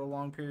live for a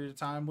long period of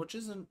time, which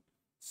isn't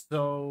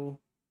so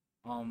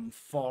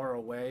far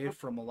away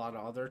from a lot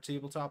of other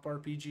tabletop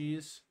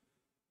RPGs.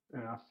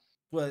 Yeah.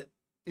 But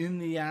in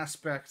the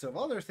aspect of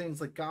other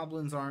things, like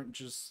goblins aren't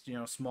just,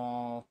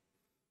 small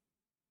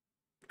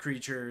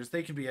creatures.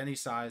 They can be any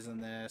size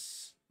in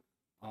this.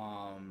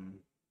 Um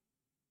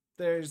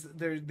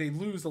they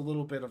lose a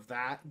little bit of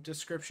that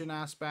description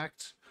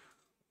aspect.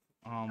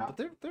 Yeah. But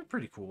they're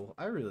pretty cool.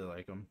 I really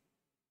like them.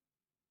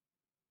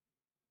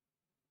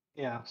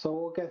 Yeah. So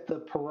we'll get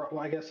the well,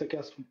 I guess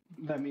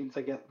that means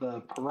I get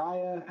the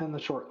pariah and the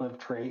short-lived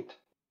trait.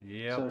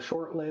 Yep. So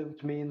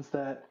short-lived means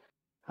that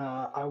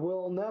I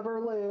will never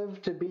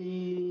live to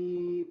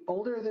be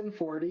older than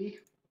 40.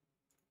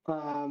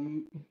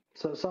 Um,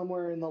 so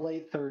somewhere in the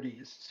late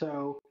 30s.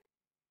 So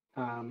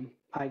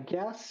I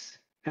guess,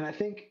 and I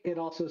think it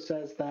also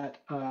says that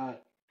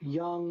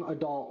young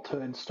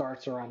adulthood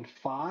starts around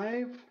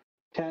 5,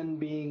 10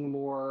 being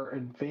more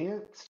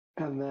advanced,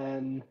 and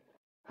then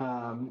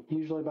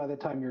usually by the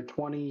time you're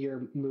 20,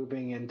 you're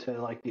moving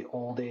into like the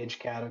old age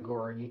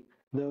category.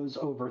 Those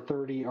over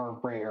 30 are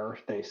rare,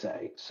 they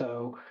say.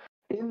 So,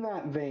 in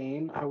that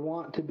vein, I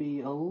want to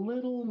be a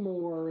little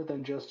more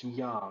than just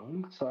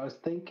young. So, I was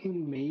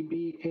thinking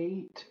maybe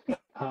 8.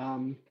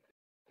 Um,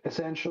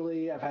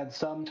 Essentially, I've had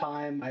some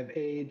time, I've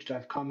aged,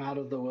 I've come out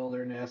of the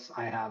wilderness,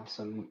 I have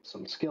some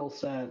skill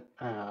set,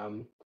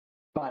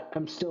 but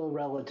I'm still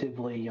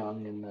relatively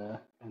young in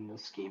the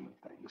scheme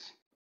of things.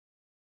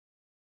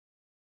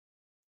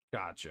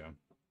 Gotcha.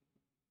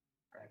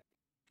 Right.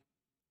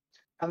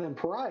 And then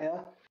pariah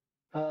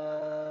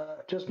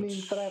just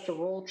means that I have to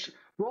Which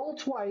roll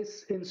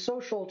twice in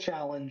social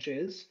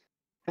challenges,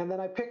 and then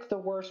I pick the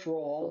worst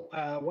roll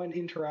when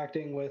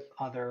interacting with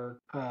other.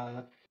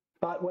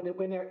 But when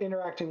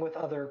interacting with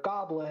other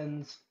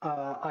goblins,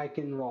 I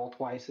can roll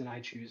twice, and I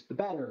choose the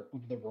better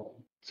of the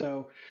roll.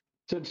 So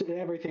to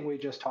everything we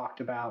just talked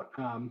about.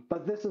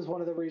 But this is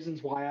one of the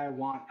reasons why I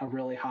want a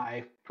really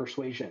high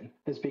persuasion,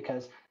 is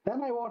because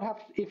then I won't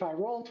have. If I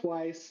roll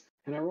twice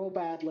and I roll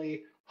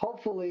badly,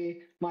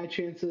 hopefully my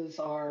chances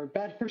are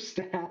better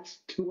stats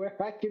to where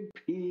I can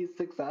be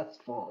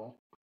successful.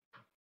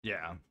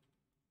 yeah.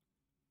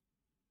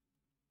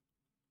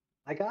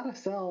 I gotta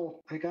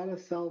sell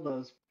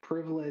those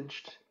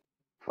privileged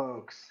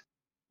folks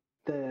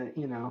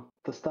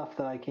the stuff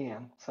that I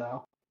can.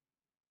 So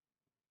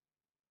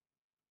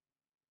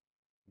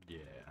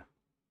Yeah.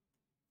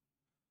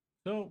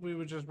 So we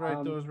would just write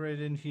um those right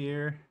in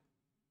here.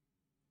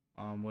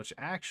 Which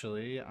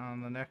actually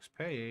on the next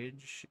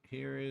page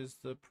here is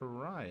the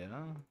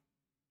pariah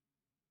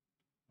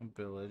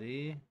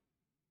ability.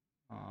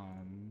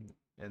 And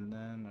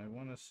then I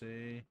want to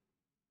say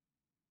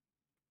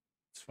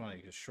it's funny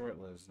because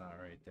short-lived's not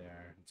right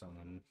there. It's on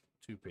the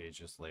 2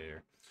 pages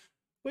later.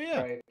 But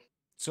yeah. Right.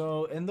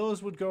 So, and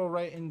those would go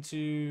right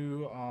into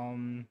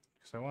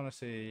because I want to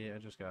say I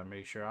just gotta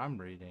make sure I'm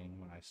reading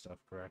my stuff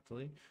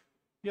correctly.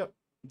 Yep.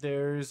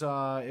 There's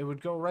it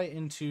would go right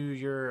into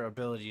your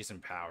abilities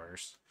and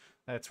powers.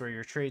 That's where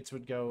your traits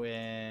would go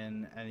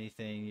in,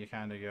 anything you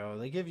kind of go.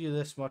 They give you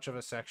this much of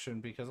a section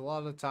because a lot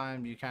of the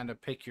time you kind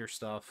of pick your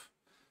stuff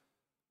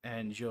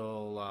and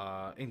you'll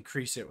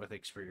increase it with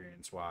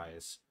experience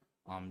wise.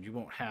 You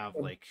won't have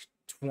like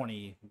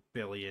 20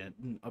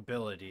 billion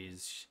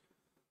abilities.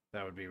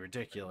 That would be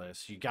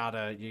ridiculous. You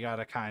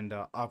gotta kind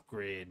of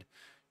upgrade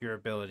your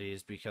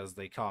abilities because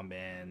they come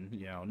in,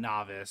 you know,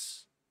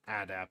 novice,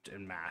 adept,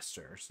 and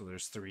master. So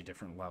there's 3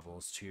 different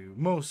levels to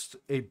most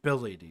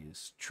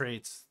abilities.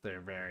 Traits,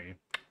 they're very,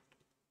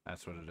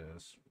 that's what it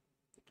is.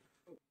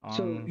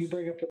 So you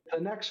bring up the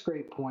next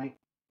great point,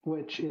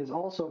 which is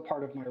also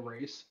part of my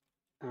race.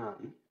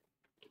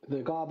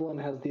 The goblin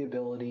has the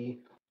ability,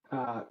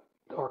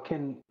 or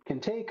can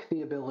take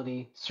the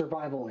ability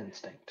survival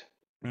instinct,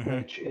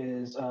 which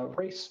is a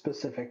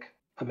race-specific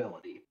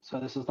ability. So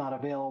this is not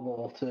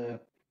available to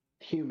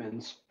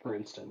humans, for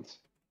instance.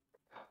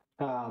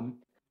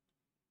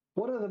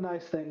 One of the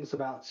nice things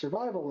about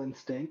survival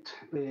instinct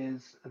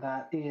is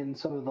that in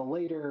some of the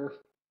later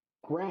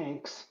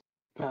ranks,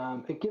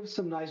 it gives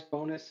some nice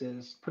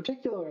bonuses.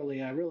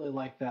 Particularly, I really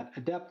like that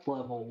adept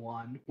level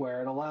 1,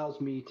 where it allows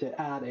me to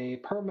add a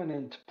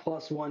permanent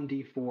plus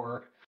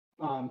 1d4,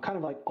 kind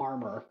of like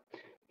armor,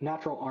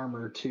 natural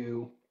armor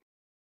to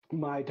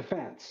my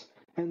defense.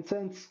 And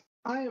since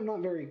I am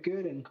not very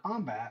good in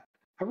combat,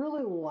 I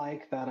really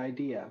like that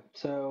idea.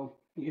 So,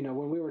 you know,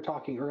 when we were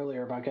talking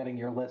earlier about getting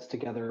your list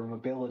together of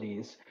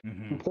abilities,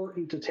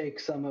 important to take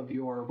some of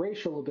your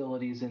racial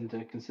abilities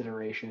into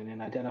consideration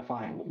in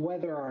identifying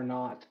whether or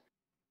not,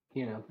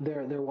 you know,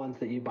 they're ones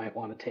that you might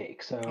want to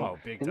take. So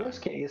big in time. this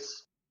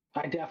case,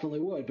 I definitely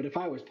would. But if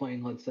I was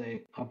playing, let's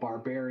say, a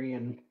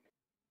barbarian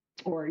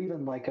or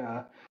even like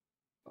a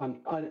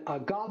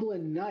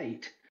goblin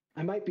knight,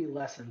 I might be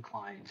less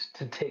inclined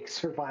to take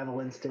survival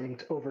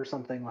instinct over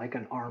something like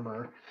an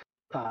armor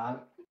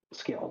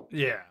skill.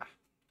 Yeah.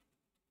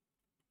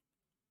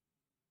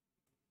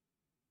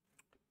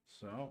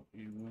 So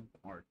you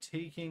are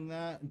taking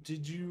that.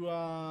 Did you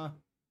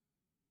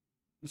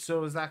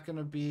so is that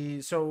gonna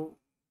be so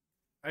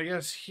I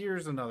guess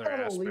here's another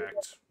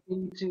aspect.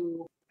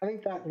 I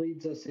think that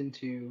leads us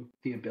into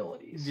the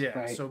abilities. Yeah,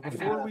 right? so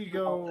before we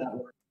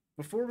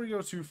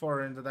go too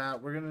far into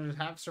that, we're gonna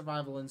have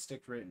survival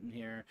instinct written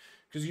here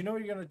because you know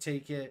you're gonna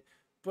take it,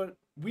 but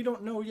we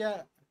don't know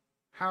yet.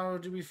 How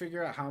do we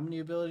figure out how many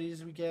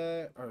abilities we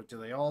get, or do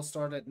they all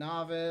start at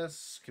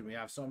novice? Can we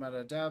have some at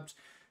adept?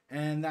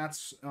 And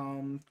that's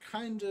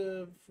kind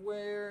of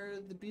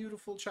where the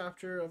beautiful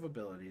chapter of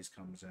abilities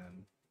comes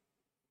in.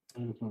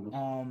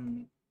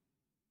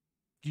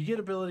 You get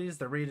abilities,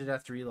 they're rated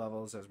at 3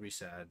 levels, as we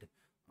said.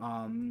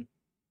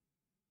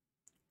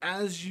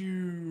 As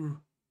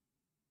you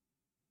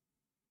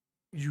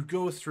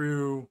go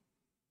through,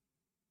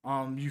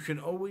 you can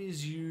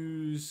always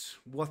use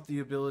what the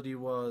ability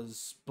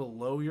was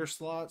below your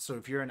slot. So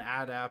if you're an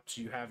adept,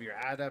 you have your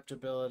adept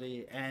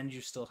ability, and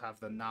you still have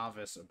the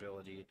novice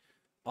ability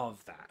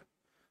of that,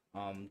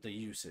 the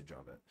usage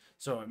of it.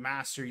 So at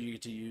master, you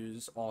get to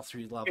use all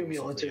 3 levels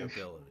Cumulative. of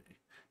the ability.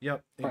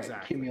 Yep, exactly.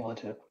 Right,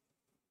 cumulative.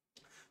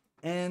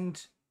 And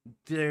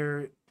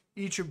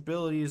each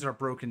abilities are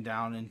broken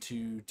down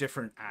into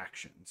different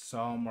actions.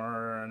 Some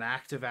are an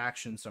active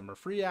action, some are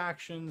free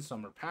actions,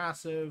 some are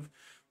passive,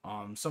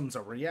 some's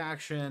a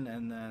reaction,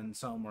 and then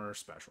some are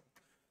special.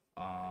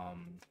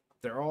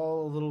 They're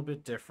all a little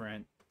bit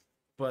different,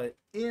 but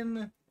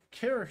in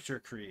character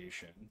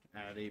creation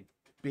at a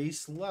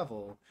base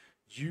level,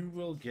 you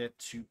will get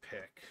to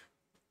pick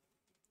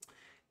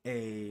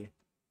a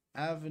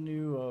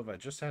avenue of, I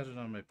just had it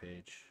on my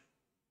page.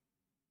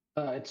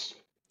 It's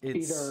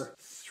either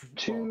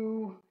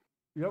two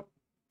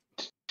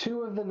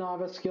of the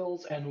novice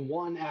skills and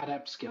 1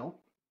 adept skill,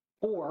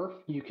 or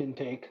you can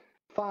take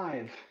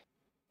 5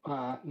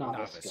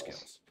 novice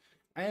skills.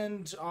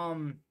 And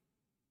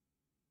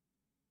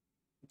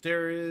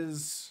there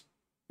is,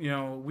 you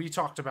know, we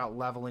talked about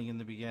leveling in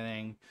the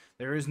beginning.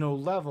 There is no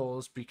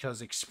levels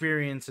because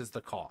experience is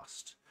the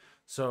cost.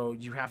 So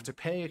you have to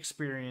pay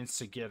experience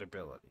to get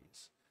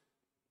abilities.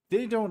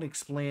 They don't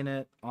explain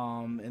it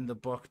in the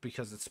book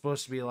because it's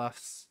supposed to be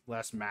less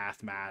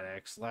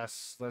mathematics,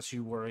 less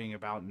you worrying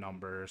about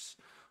numbers.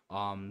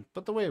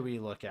 But the way we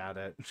look at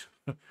it,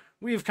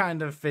 we've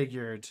kind of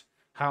figured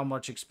how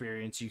much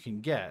experience you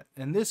can get.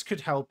 And this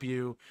could help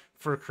you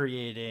for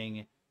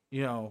creating,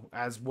 you know,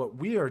 as what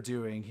we are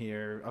doing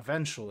here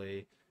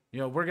eventually.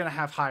 You know, we're going to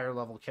have higher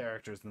level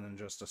characters than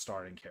just a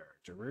starting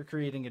character. We're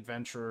creating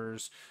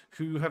adventurers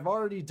who have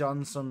already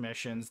done some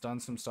missions, done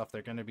some stuff.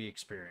 They're going to be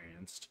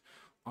experienced.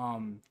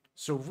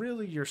 So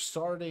really your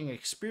starting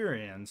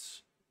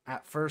experience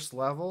at first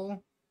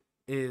level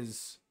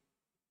is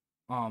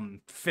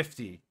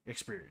 50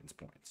 experience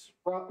points.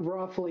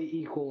 Roughly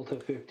equal to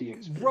 50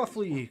 experience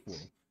Roughly points. equal.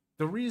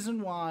 The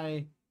reason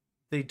why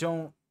they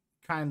don't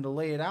kind of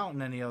lay it out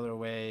in any other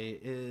way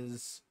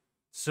is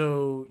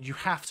so you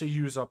have to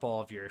use up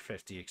all of your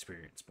 50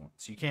 experience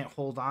points. You can't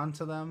hold on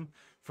to them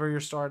for your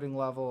starting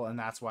level, and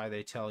that's why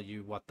they tell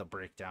you what the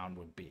breakdown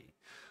would be.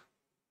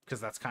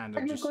 Because that's kind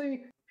of just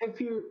Technically,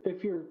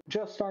 if you're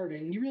just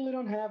starting, you really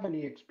don't have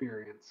any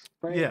experience,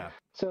 right? yeah.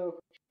 So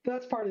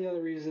that's part of the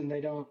other reason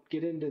they don't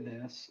get into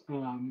this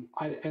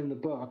in the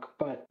book.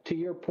 But to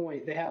your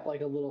point, they have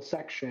like a little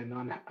section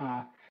on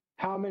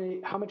how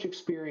much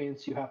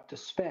experience you have to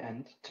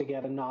spend to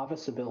get a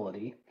novice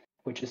ability,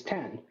 which is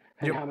 10,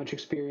 and Yep. how much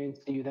experience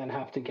do you then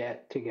have to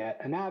get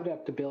an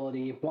adept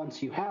ability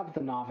once you have the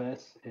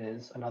novice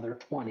is another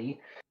 20,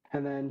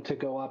 and then to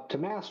go up to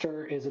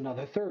master is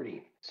another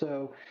 30.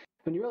 So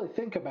when you really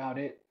think about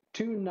it,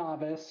 2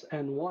 novice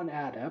and 1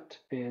 adept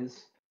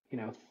is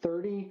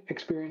 30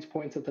 experience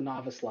points at the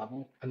novice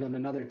level, and then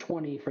another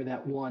 20 for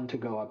that 1 to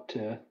go up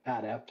to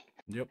adept.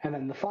 Yep. And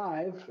then the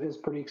 5 is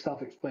pretty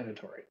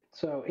self-explanatory.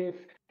 So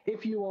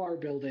if you are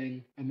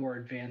building a more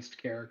advanced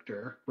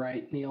character,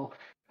 right, Neil?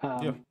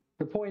 Yeah.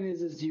 The point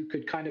is you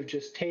could kind of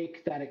just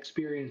take that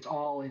experience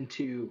all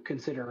into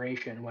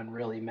consideration when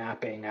really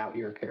mapping out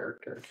your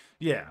character.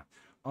 Yeah.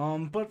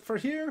 But for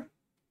here,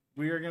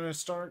 we are going to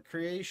start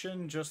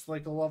creation just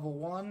like a level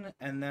 1,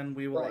 and then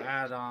we will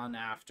add on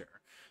after.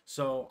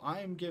 So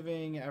I'm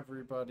giving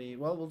everybody,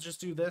 well, we'll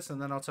just do this,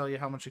 and then I'll tell you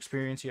how much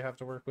experience you have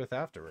to work with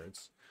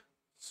afterwards.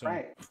 So,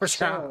 right.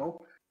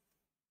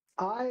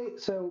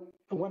 So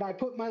when I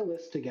put my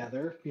list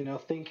together,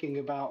 thinking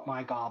about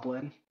my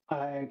goblin,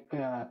 I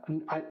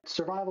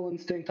survival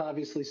instinct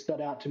obviously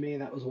stood out to me.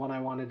 That was one I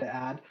wanted to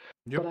add,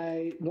 but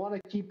I want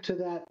to keep to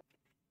that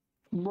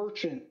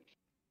merchant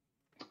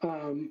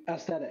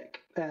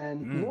aesthetic.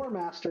 And Lore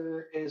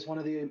Master is one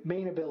of the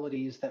main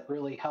abilities that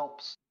really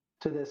helps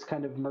to this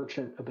kind of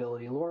merchant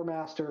ability. Lore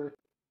Master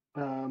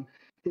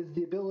is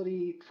the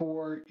ability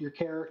for your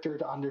character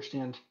to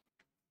understand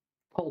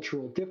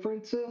cultural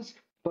differences,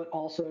 but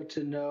also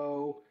to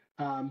know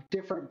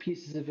different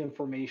pieces of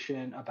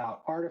information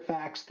about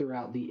artifacts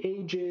throughout the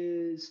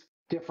ages,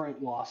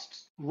 different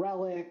lost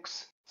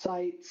relics,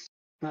 sites.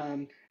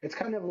 It's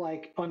kind of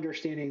like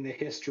understanding the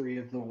history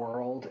of the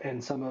world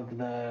and some of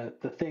the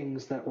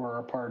things that were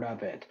a part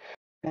of it.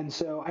 And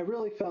so I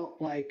really felt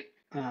like,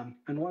 and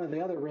one of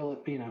the other real,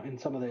 in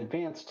some of the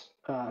advanced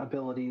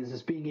abilities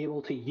is being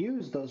able to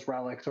use those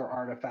relics or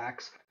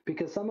artifacts,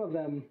 because some of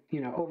them,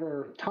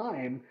 over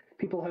time,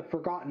 people have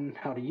forgotten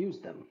how to use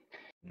them.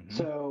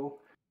 So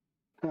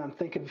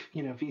think of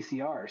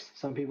VCRs.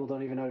 Some people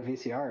don't even know what a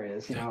VCR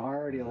is.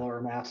 Already a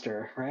lore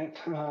master, right?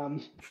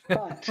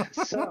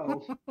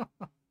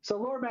 So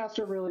lore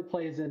master really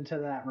plays into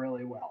that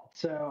really well.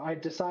 So I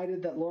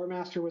decided that lore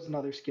master was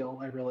another skill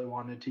I really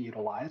wanted to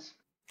utilize.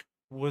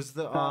 Was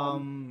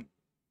the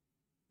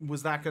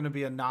was that going to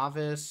be a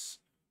novice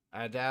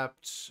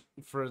adept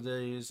for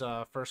these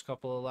first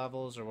couple of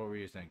levels, or what were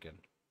you thinking?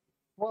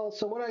 Well,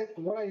 so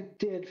what I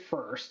did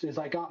first is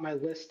I got my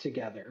list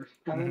together,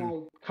 and then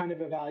I kind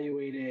of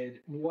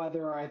evaluated what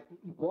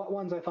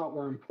ones I thought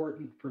were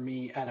important for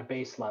me at a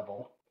base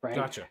level, right?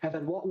 Gotcha. And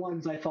then what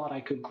ones I thought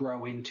I could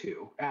grow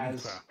into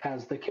as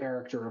the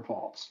character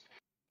evolves.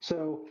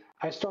 So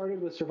I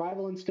started with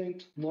survival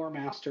instinct, lore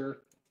master,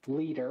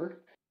 leader,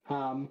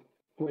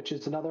 which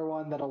is another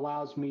one that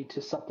allows me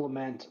to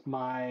supplement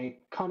my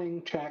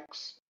cunning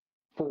checks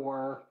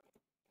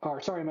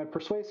my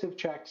persuasive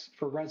checks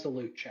for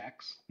resolute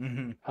checks.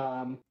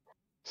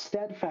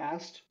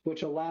 Steadfast,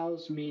 which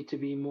allows me to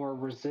be more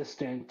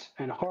resistant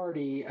and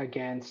hardy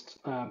against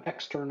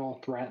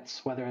external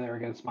threats, whether they're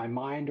against my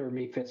mind or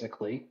me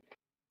physically.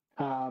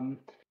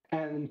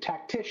 And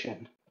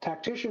tactician.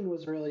 Tactician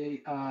was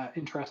really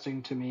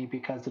interesting to me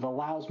because it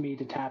allows me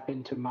to tap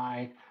into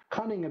my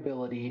cunning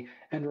ability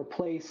and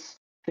replace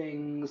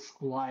things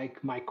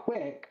like my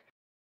quick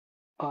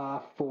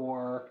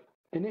for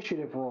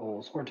initiative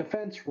rolls or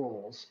defense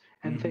rolls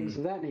and things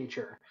of that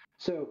nature.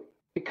 So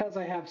because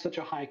I have such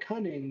a high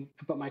cunning,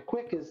 but my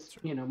quick is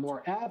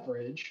more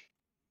average,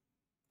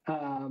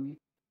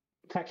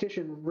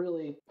 tactician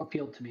really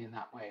appealed to me in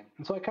that way.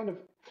 And so I kind of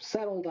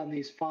settled on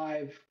these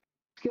 5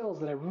 skills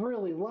that I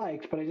really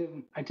liked, but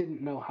I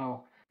didn't know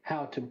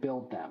how to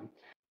build them.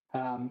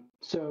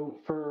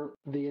 So for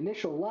the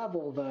initial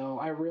level, though,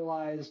 I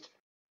realized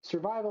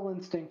survival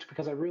instinct,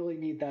 because I really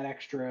need that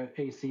extra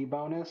AC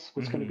bonus,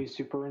 was going to be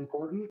super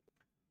important.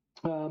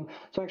 So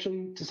I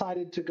actually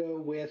decided to go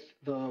with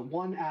the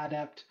 1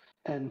 adept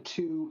and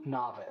 2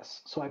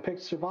 novice. So I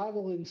picked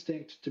survival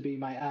instinct to be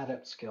my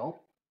adept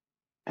skill,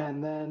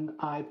 and then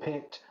I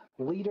picked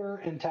leader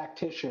and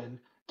tactician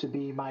to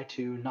be my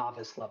 2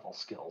 novice level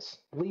skills.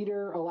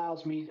 Leader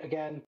allows me,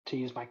 again, to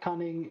use my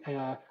cunning,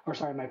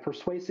 my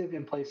persuasive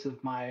in place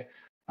of my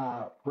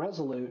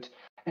resolute,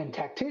 and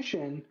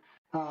tactician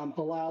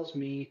allows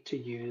me to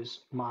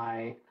use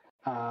my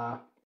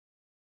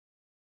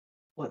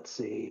let's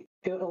see.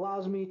 It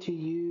allows me to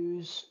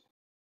use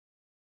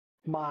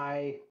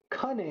my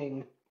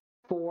cunning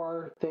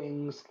for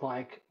things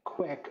like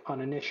quick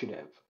on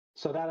initiative.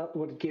 So that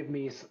would give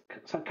me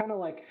so kind of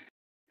like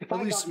if At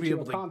I least got to be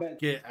into able a to combat.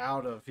 get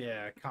out of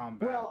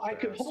combat. Well, I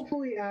could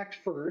hopefully act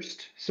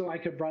first so I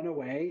could run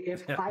away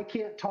if Yeah. I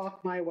can't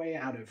talk my way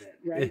out of it,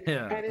 right?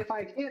 Yeah. And if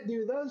I can't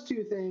do those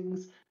two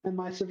things, then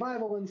my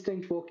survival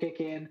instinct will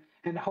kick in,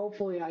 and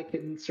hopefully I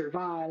can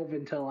survive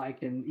until I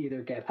can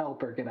either get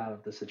help or get out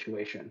of the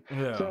situation.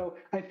 Yeah. So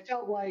I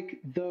felt like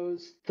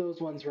those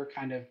ones were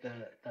kind of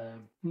the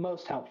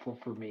most helpful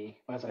for me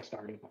as I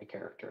started my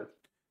character.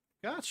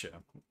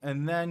 Gotcha.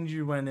 And then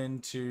you went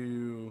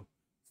into,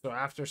 so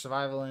after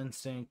survival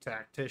instinct,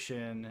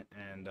 tactician,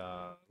 and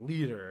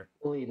leader.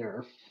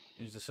 Leader.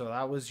 So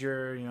that was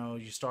your,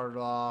 you started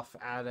off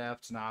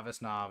adept,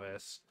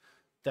 novice.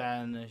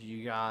 Then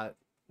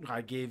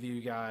I gave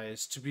you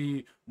guys to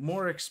be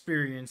more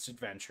experienced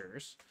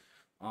adventurers.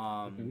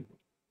 Mm-hmm.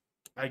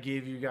 I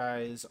gave you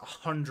guys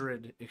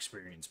 100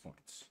 experience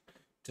points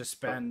to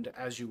spend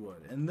as you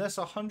would. And this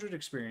 100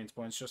 experience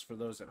points, just for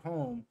those at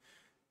home,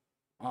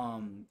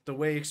 the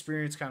way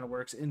experience kind of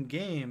works in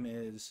game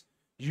is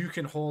you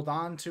can hold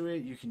on to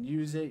it, you can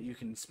use it, you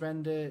can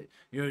spend it.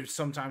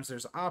 Sometimes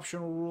there's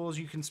optional rules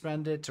you can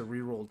spend it to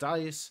reroll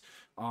dice.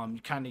 You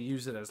kind of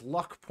use it as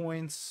luck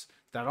points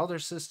that other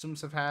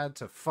systems have had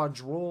to fudge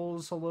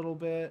rolls a little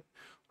bit.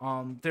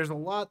 There's a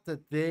lot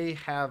that they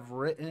have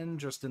written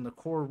just in the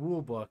core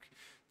rule book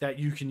that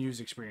you can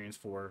use experience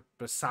for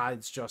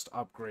besides just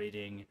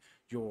upgrading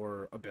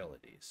your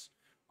abilities.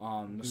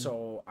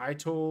 So I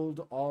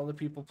told all the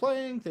people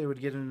playing they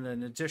would get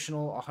an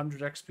additional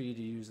 100 XP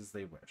to use as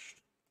they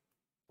wished.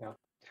 Yeah.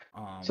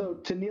 So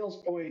to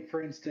Neil's point,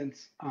 for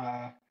instance,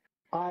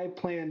 I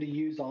plan to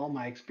use all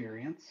my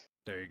experience.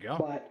 There you go.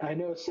 But I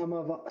know some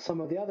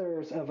of the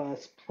others of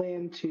us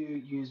plan to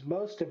use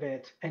most of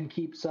it and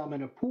keep some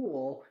in a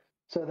pool,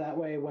 so that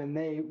way when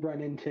they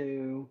run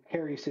into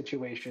hairy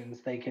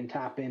situations, they can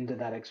tap into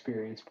that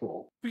experience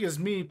pool. Because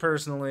me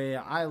personally,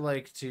 I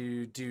like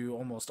to do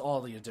almost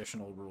all the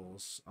additional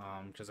rules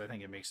because I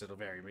think it makes it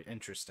very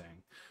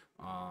interesting,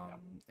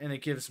 and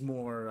it gives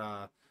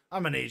more.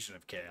 I'm an agent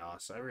of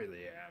chaos, I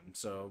really am.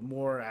 So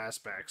more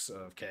aspects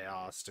of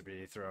chaos to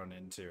be thrown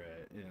into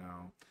it,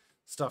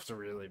 stuff to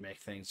really make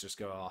things just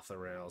go off the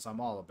rails.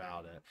 I'm all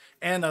about it,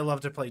 and I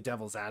love to play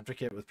devil's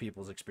advocate with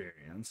people's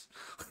experience.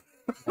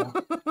 Yeah.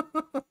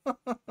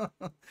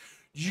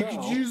 You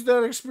could use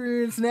that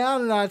experience now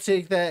to not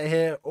take that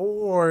hit,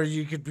 or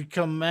you could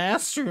become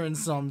master in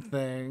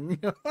something.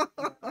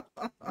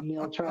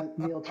 Neil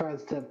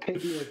tries to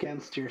pit you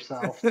against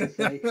yourself to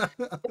say,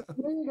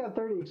 you got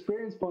 30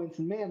 experience points,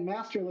 and man,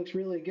 master looks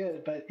really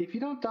good, but if you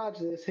don't dodge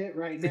this hit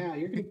right now,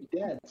 you're going to be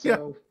dead.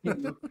 So,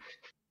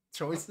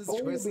 choices.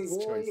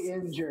 Really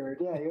injured.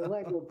 Yeah, your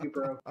leg will be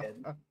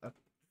broken.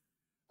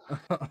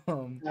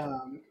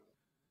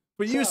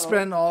 But you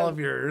spend all of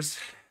yours.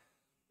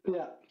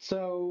 Yeah.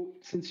 So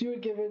since you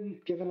had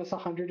given us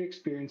 100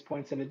 experience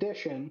points in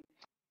addition,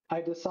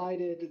 I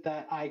decided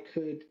that I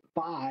could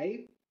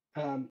buy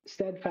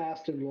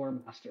Steadfast and Lore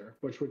Master,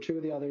 which were two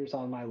of the others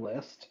on my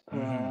list.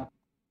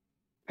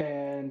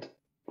 And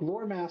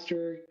Lore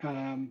Master,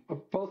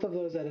 both of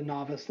those at a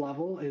novice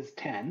level, is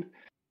 10.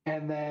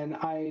 And then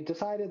I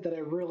decided that I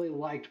really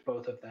liked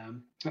both of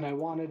them, and I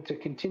wanted to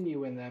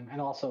continue in them and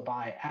also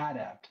buy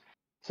Adept.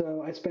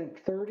 So I spent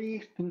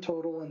 30 in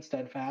total in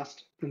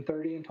Steadfast and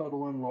 30 in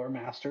total in Lore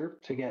Master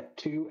to get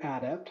 2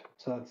 Adept.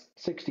 So that's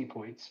 60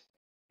 points.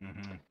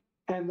 Mm-hmm.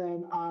 And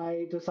then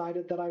I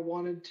decided that I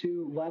wanted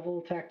to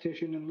level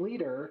Tactician and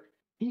Leader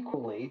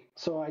equally.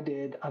 So I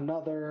did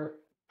another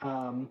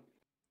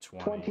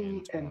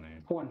 20 and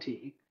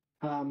 20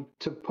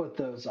 to put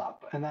those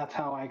up. And that's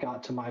how I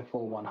got to my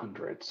full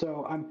 100.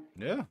 So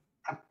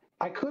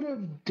I could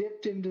have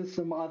dipped into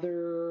some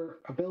other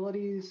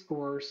abilities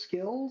or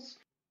skills.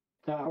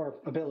 Or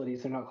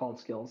abilities, they're not called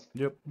skills.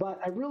 Yep. But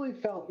I really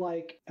felt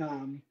like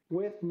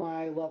with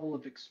my level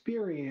of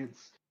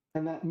experience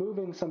and that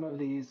moving some of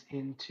these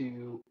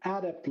into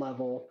adept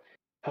level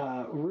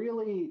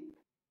really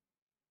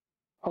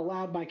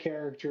allowed my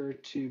character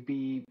to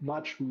be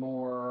much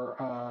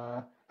more,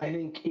 I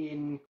think,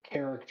 in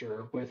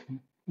character with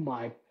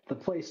the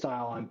play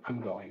style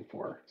I'm going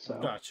for. So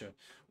gotcha.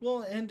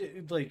 Well,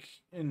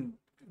 and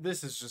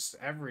this is just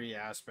every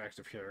aspect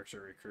of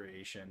character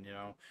creation,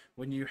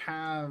 when you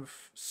have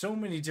so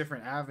many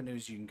different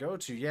avenues you can go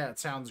to. Yeah, it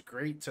sounds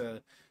great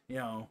to,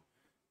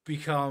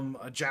 become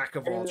a jack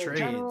of all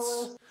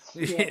trades.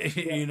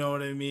 You know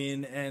what I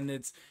mean? And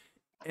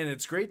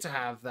it's great to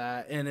have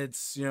that. And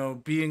it's,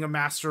 being a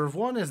master of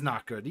one is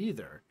not good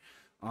either.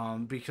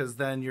 Because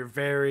then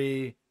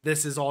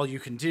this is all you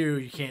can do.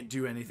 You can't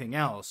do anything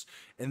else.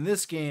 In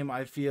this game,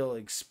 I feel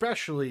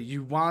especially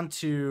you want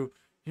to,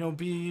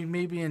 be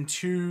maybe in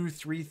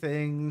 2-3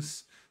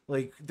 things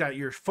like that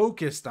you're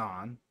focused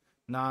on,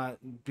 not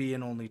be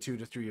in only 2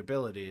 to 3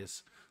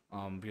 abilities,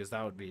 because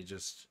that would be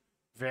just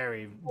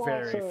very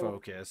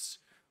focused.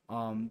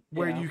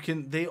 Where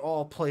they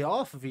all play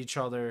off of each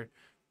other,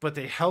 but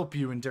they help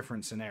you in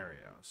different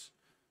scenarios.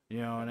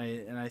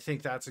 And I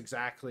think that's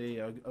exactly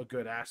a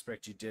good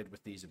aspect you did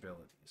with these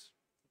abilities.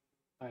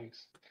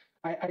 Thanks.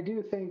 I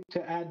do think,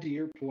 to add to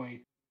your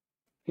point,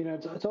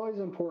 it's always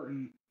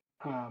important.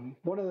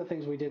 One of the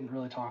things we didn't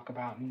really talk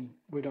about, and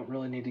we don't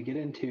really need to get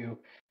into,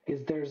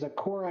 is there's a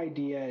core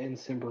idea in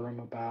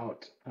Symbaroum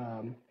about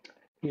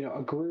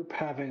a group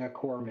having a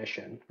core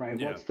mission, right?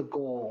 Yeah. What's the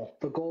goal?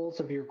 The goals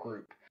of your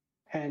group.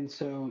 And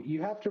so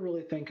you have to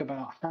really think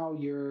about how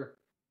your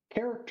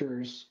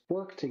characters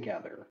work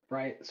together,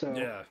 right?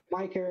 So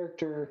my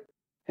character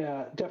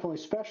definitely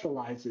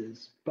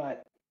specializes,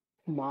 but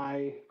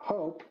my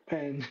hope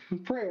and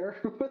prayer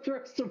with the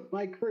rest of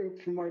my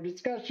group from our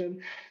discussion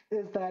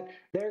is that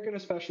they're going to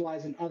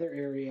specialize in other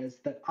areas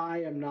that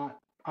I'm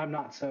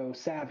not so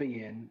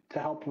savvy in, to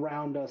help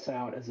round us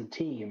out as a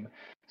team.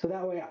 So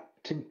that way,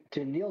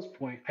 to Neil's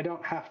point, I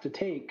don't have to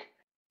take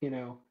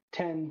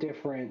 10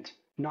 different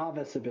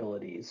novice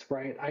abilities,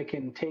 right? I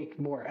can take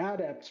more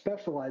adept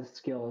specialized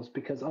skills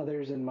because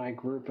others in my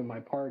group and my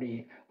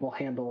party will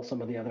handle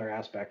some of the other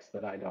aspects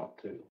that I don't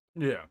do.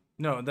 Yeah.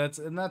 No, that's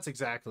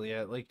exactly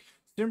it. Like,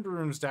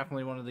 Symbaroum is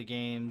definitely one of the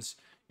games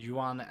you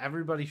want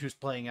everybody who's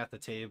playing at the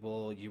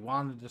table, you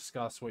want to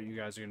discuss what you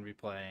guys are going to be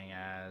playing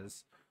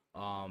as.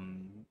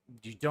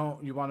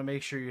 You want to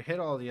make sure you hit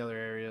all the other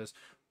areas,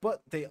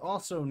 but they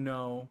also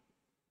know,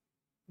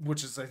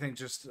 which is, I think,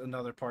 just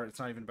another part. It's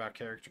not even about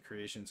character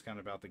creation. It's kind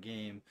of about the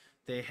game.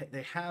 They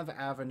have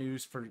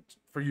avenues for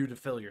you to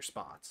fill your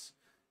spots.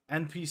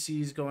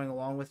 NPCs going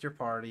along with your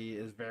party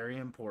is very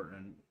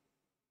important.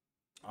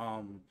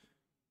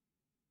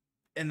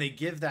 And they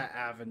give that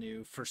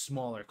avenue for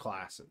smaller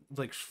classes,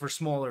 like for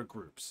smaller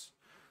groups.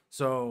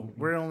 So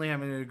we're only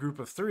having a group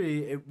of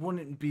 3. It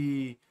wouldn't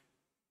be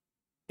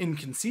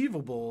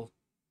inconceivable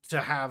to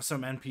have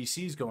some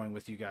NPCs going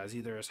with you guys,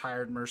 either as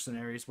hired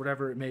mercenaries,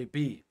 whatever it may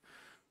be,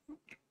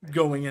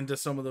 going into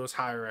some of those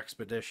higher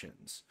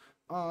expeditions.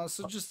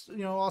 So just,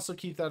 also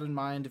keep that in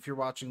mind if you're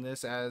watching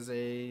this as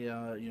a,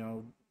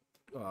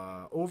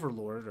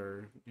 overlord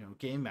or,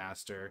 game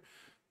master,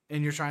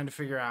 and you're trying to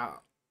figure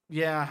out,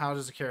 how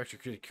does a character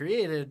get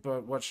created,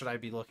 but what should I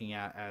be looking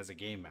at as a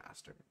game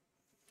master?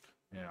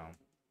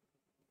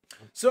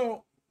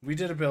 So we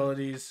did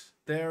abilities.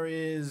 There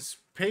is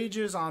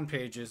pages on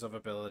pages of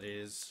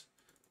abilities.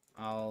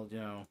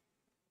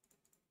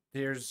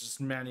 There's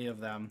just many of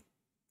them.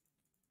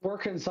 We're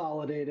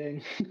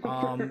consolidating.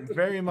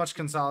 Very much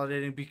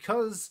consolidating,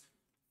 because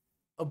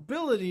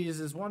abilities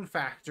is one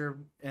factor,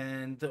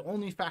 and the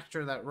only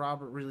factor that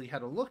Robert really had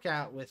to look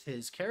at with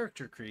his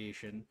character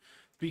creation,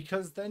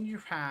 because then you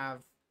have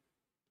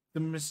the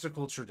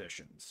mystical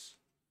traditions,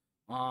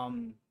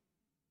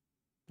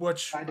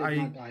 which I did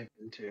not dive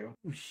into.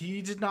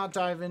 He did not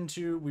dive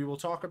into. We will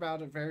talk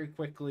about it very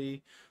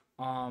quickly.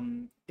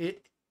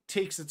 It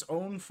takes its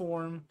own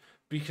form,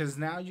 because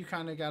now you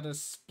kind of got to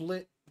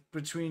split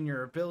between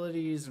your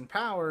abilities and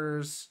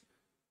powers,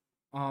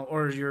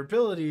 or your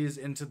abilities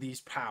into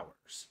these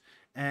powers,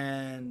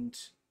 and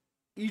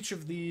each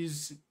of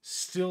these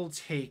still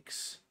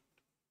takes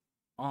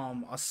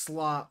a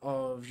slot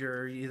of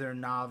your either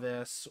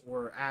novice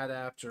or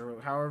adept,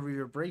 or however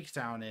your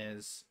breakdown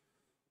is.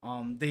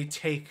 They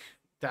take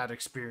that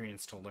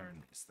experience to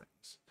learn these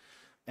things,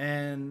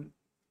 and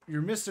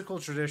your mystical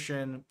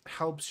tradition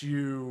helps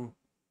you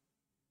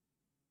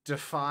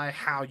defy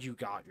how you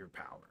got your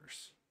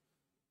powers.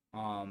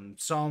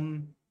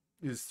 Some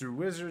is through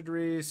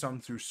wizardry, some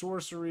through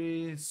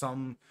sorcery,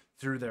 some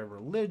through their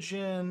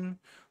religion,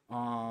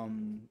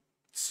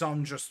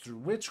 some just through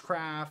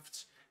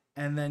witchcraft,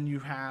 and then you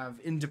have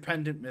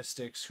independent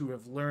mystics who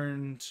have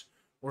learned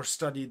or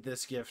studied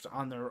this gift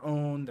on their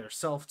own. They're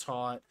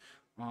self-taught,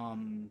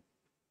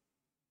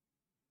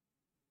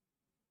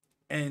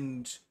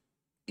 and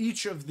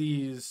each of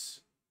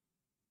these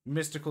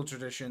mystical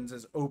traditions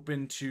is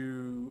open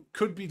to,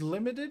 could be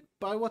limited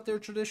by what their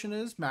tradition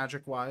is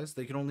magic wise.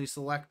 They can only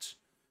select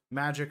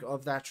magic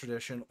of that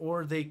tradition,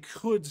 or they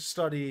could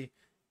study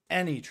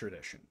any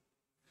tradition,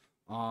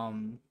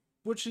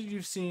 which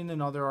you've seen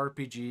in other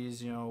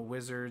RPGs.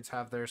 Wizards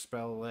have their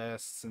spell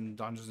lists, and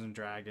Dungeons and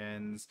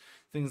Dragons,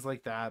 things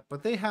like that,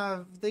 but they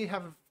have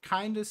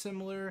kind of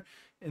similar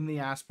in the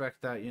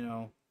aspect that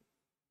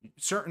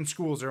certain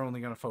schools are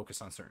only going to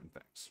focus on certain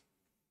things.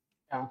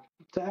 Yeah.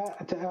 To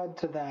add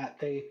to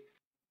that,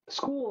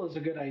 school is a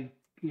good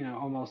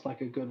almost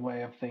like a good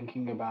way of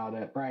thinking about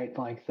it, right?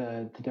 Like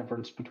the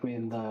difference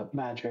between the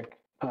magic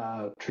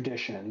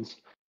traditions.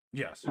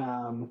 Yes.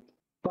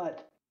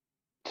 But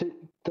to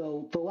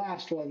the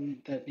last one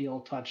that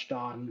Neil touched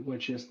on,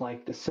 which is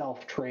like the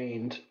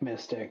self-trained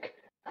mystic,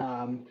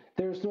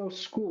 there's no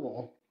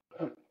school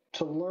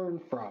to learn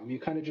from. You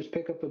kind of just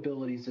pick up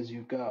abilities as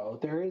you go.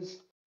 There is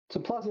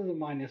some pluses and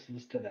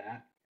minuses to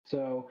that.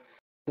 So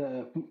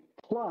the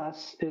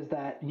plus is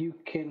that you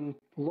can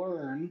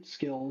learn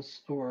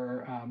skills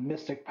or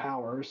mystic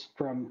powers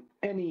from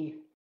any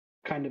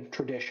kind of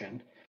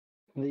tradition.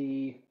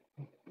 The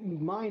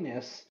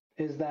minus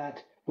is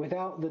that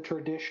without the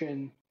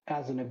tradition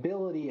as an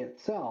ability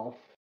itself,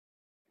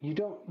 you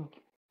don't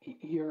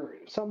you're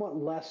somewhat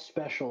less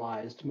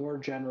specialized, more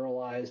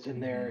generalized in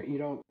there. You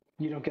don't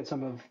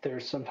get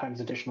there's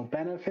sometimes additional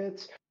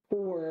benefits,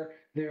 or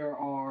there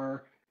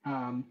are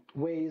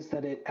ways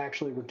that it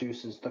actually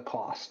reduces the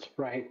cost,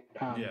 right,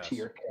 to Yes.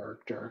 your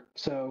character.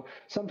 So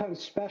sometimes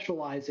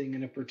specializing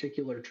in a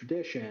particular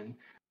tradition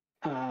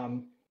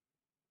um,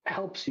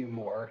 helps you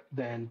more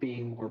than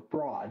being more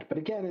broad. But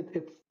again,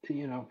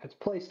 it's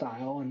play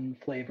style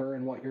and flavor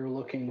and what you're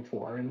looking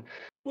for,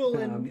 Well,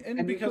 and and your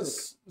group.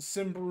 because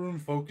Symbaroum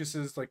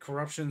focuses, like,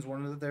 corruption is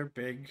one of their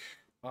big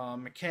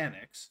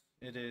mechanics.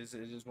 It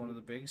is one of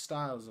the big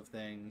styles of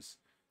things.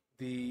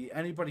 The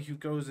Anybody who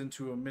goes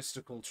into a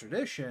mystical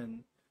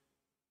tradition,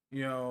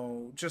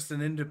 just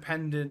an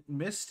independent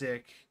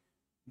mystic,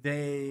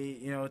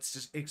 it's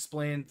just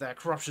explained that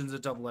corruption's a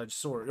double-edged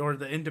sword, or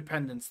the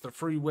independence, the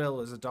free will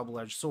is a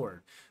double-edged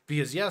sword.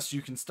 Because yes,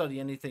 you can study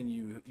anything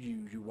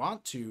you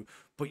want to,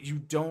 but you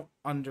don't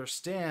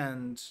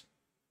understand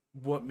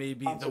what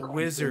maybe the Consequences.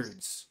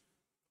 wizards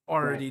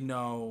already Right.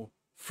 know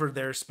for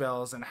their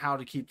spells and how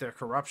to keep their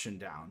corruption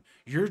down.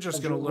 You're just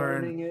As going you're to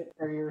learn, learning it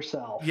for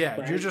yourself, yeah,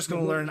 you're right? just The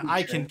going to good learn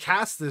I can teacher.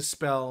 cast this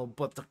spell,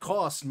 but the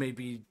cost may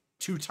be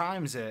two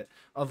times it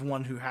of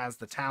one who has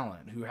the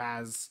talent, who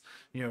has,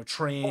 Oh,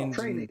 trained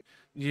training.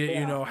 and,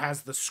 Yeah.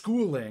 has the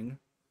schooling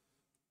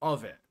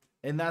of it.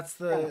 And that's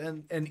Yeah.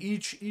 and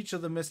each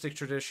of the mystic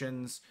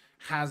traditions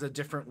has a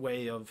different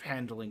way of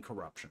handling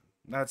corruption.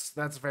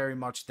 That's very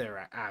much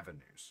their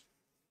avenues.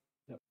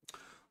 Yep.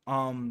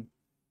 Um,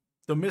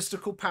 the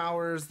mystical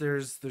powers,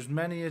 there's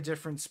many a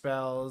different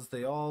spells.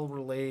 They all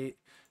relate,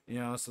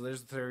 so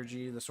there's the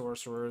theurgy, the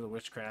sorcerer, the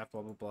witchcraft,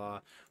 blah blah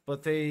blah.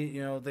 But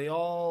they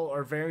all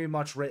are very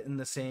much written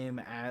the same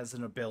as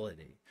an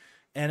ability.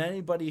 And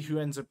anybody who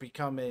ends up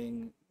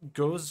becoming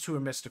goes to a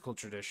mystical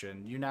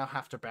tradition, you now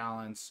have to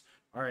balance,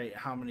 all right,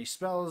 how many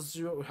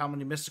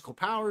mystical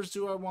powers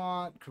do I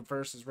want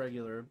versus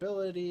regular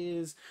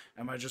abilities?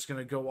 Am I just going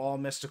to go all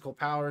mystical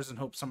powers and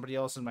hope somebody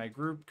else in my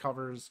group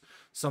covers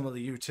some of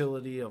the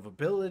utility of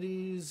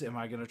abilities? Am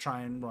I going to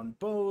try and run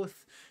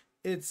both?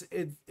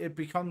 It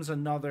becomes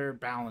another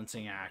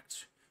balancing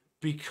act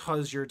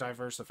because you're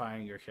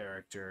diversifying your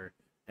character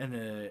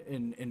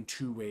in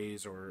two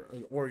ways, or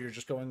you're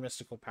just going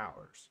mystical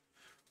powers.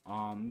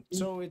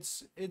 So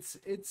it's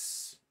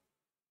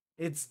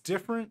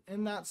different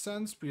in that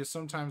sense, because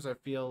sometimes I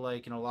feel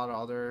like in a lot of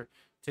other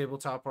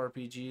tabletop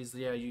RPGs,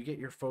 yeah, you get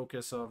your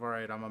focus of, all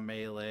right, I'm a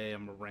melee,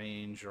 I'm a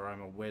range, or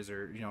I'm a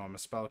wizard, I'm a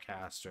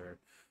spellcaster.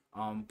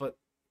 But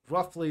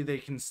roughly they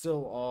can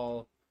still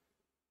all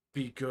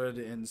be good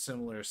in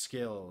similar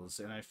skills.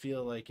 And I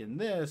feel like in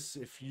this,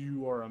 if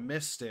you are a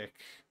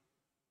mystic,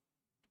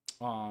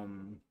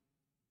 um,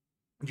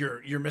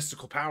 your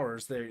mystical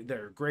powers,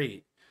 they're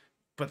great,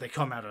 but they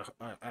come at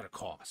a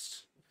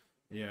cost.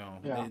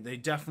 Yeah. They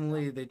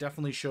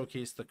definitely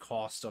showcase the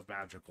cost of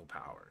magical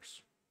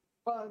powers.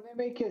 Well,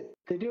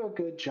 they do a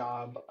good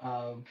job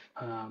of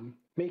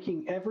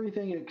making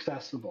everything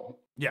accessible.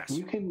 Yes.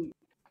 You can,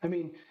 I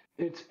mean,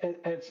 it's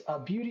a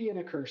beauty and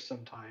a curse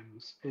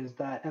sometimes, is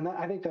that, and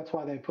I think that's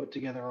why they put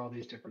together all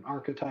these different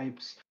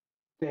archetypes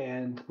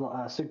and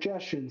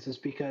suggestions, is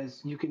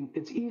because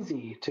it's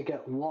easy to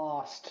get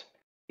lost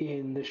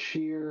in the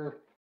sheer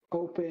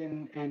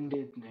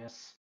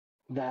open-endedness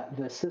that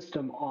the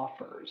system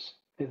offers,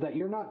 is that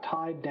you're not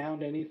tied down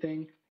to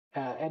anything.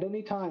 At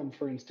any time,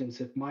 for instance,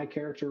 if my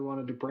character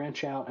wanted to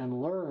branch out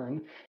and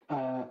learn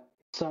uh,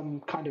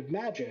 some kind of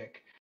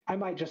magic, I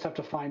might just have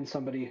to find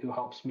somebody who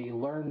helps me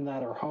learn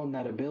that or hone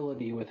that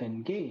ability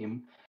within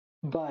game.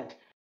 But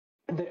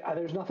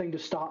there's nothing to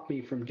stop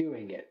me from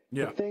doing it.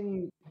 The Yeah.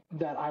 thing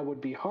that I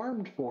would be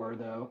harmed for,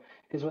 though,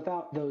 is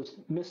without those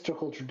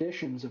mystical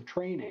traditions of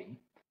training,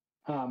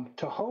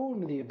 to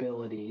hone the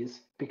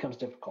abilities becomes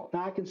difficult.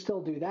 Now, I can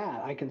still do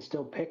that. I can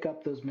still pick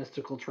up those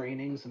mystical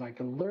trainings and I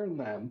can learn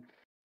them.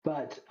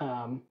 But,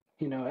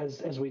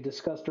 as we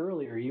discussed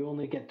earlier, you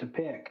only get to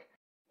pick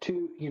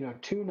two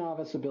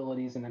novice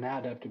abilities and an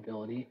adept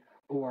ability,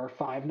 or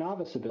five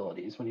novice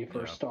abilities when you Yeah.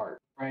 first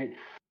start, right?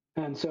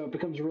 And so it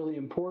becomes really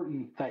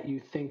important that you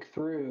think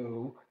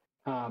through,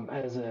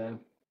 as a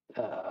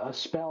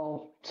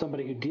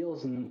somebody who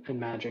deals in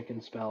magic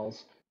and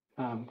spells,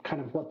 kind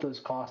of what those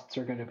costs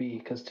are going to be.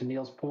 Because to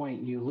Neil's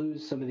point, you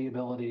lose some of the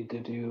ability to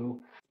do,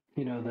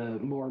 the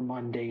more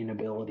mundane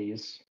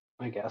abilities,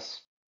 I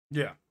guess.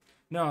 Yeah.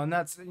 No, and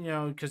that's,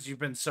 because you've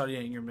been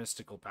studying your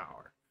mystical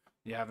power.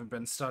 You haven't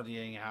been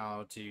studying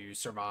how to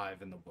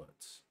survive in the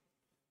woods.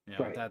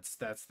 Right. That's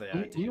the You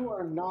idea.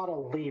 are not a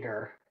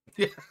leader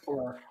Yeah.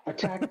 or a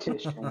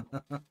tactician.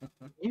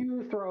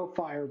 You throw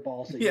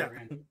fireballs at Yeah, your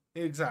enemy,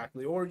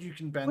 exactly. Or you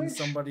can bend which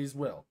somebody's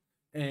will.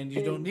 And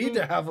you don't need to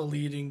indeed have a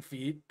leading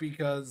feat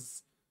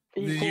because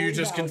you equally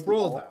just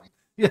control valuable. them.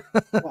 Yeah.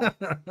 Yeah.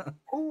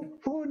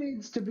 Who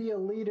needs to be a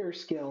leader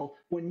skill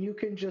when you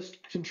can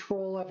just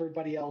control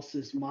everybody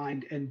else's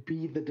mind and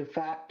be the de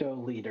facto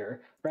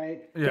leader,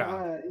 right?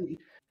 Yeah.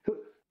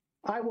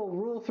 I will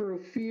rule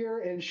through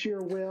fear and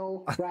sheer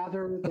will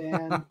rather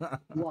than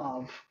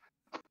love.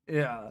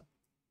 Yeah.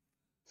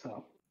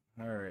 So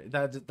All right,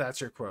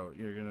 that's your quote.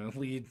 You're gonna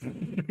lead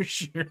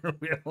sheer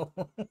will.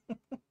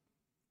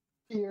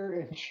 Fear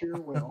and sheer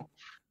will.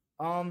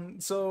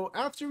 So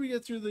after we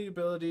get through the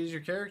abilities,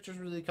 your character's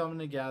really coming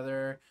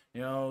together.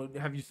 You know,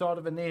 have you thought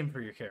of a name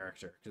for your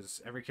character? Because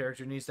every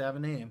character needs to have a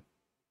name.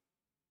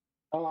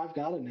 Oh, I've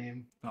got a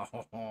name.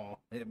 Oh,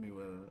 hit me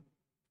with it.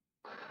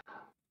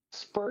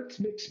 Spurts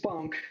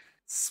McSpunk.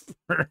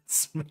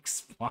 Spurts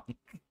McSpunk.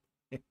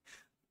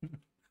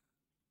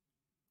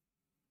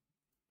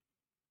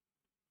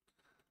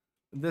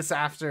 This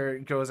after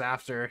goes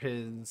after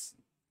his.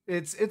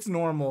 It's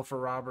normal for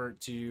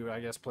Robert to, I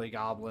guess, play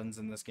goblins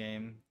in this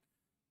game.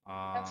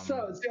 That's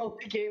so. It's the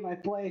only game I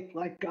play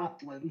like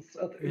goblins.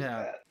 So there's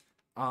Yeah.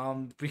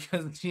 that.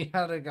 Because he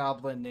had a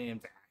goblin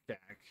named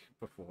Akak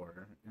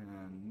before,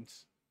 and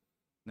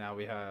now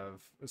we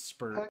have a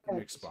Spurt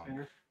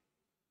McSpunk.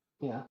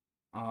 Yeah.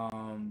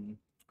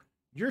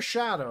 Your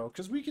shadow,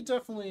 because we could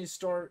definitely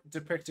start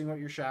depicting what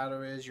your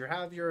shadow is. You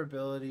have your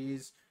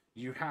abilities.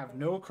 You have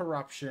no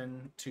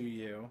corruption to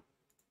you.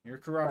 Your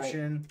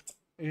corruption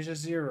is a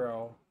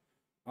 0.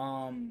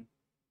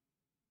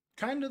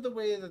 Kind of the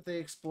way that they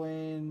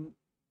explain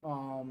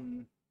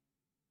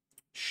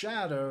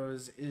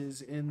shadows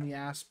is in the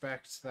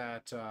aspect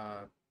that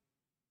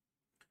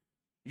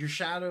your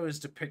shadow is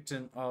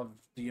depictant of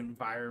the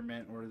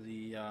environment or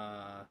the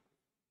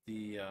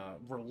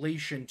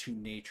relation to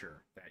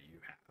nature that you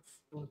have.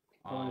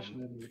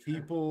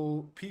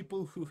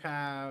 People who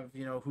have,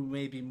 you know, who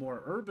may be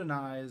more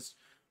urbanized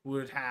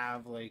would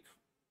have like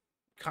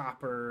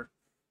copper.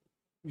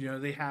 You know,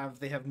 they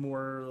have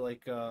more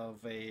like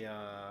of a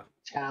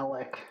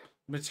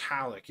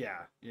metallic,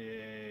 yeah.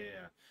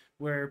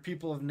 Where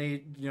people of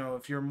you know,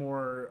 if you're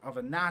more of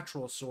a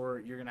natural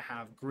sort, you're gonna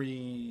have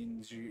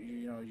greens.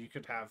 You know, you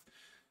could have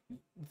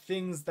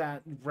things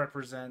that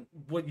represent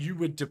what you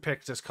would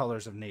depict as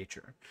colors of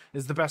nature.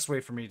 Is the best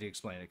way for me to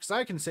explain it, because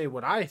I can say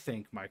what I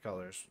think my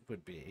colors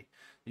would be.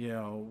 You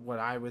know, what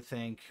I would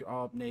think,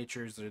 oh,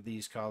 nature's are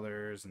these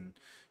colors, and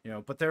you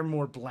know, but they're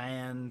more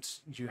bland.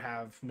 You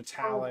have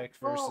metallic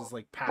versus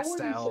like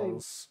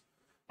pastels.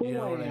 You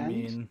know what I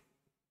mean?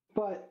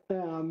 But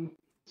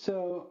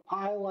so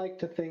I like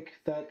to think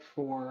that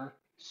for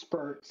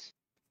Spurts,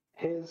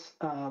 his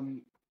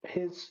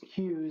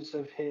hues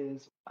of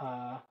his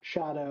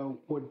shadow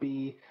would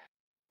be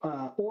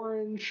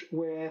orange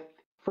with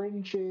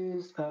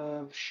fringes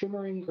of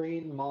shimmering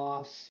green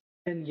moss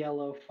and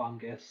yellow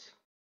fungus.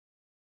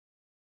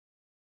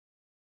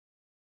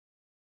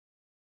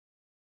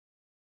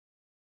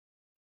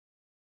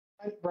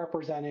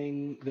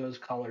 Representing those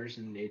colors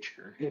in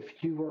nature.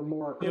 If you were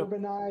more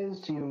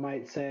urbanized, you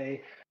might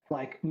say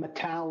like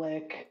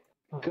metallic,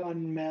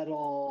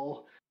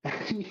 gunmetal,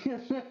 you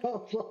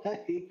know,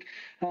 like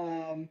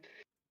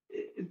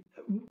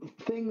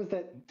things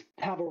that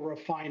have a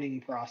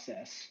refining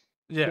process.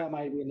 Yeah. That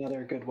might be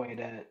another good way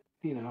to,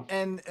 you know.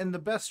 And the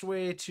best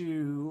way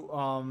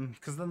to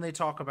because then they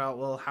talk about,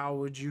 well, how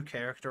would you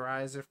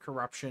characterize if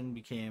corruption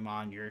became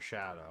on your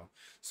shadow?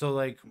 So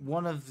like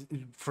one of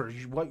for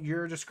what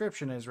your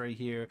description is right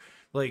here,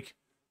 like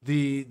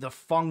the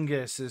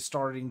fungus is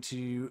starting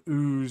to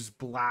ooze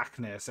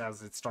blackness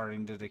as it's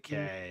starting to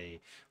decay.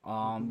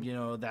 You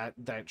know,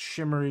 that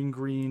shimmering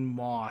green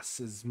moss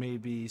is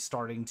maybe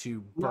starting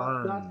to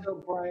burn. Not so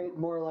bright,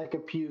 more like a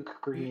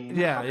puke green.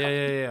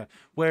 Yeah.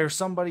 Where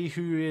somebody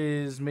who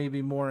is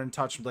maybe more in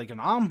touch with, like an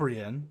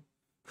Umbrian,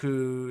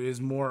 who is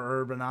more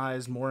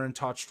urbanized, more in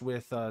touch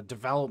with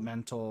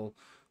developmental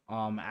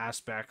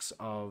aspects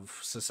of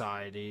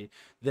society,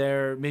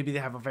 maybe they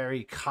have a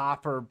very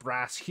copper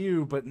brass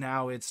hue, but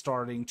now it's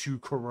starting to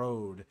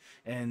corrode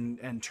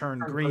and turn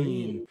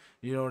green.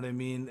 You know what I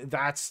mean?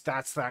 That's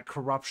that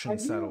corruption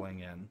settling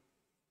in.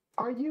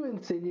 Are you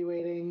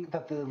insinuating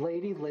that the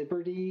Lady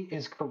Liberty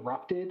is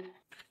corrupted?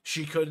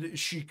 She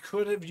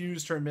could have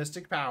used her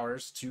mystic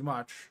powers too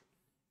much,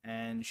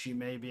 and she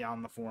may be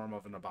on the form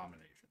of an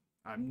abomination.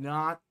 I'm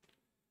not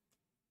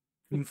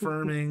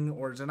confirming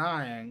or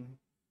denying.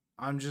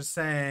 I'm just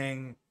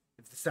saying,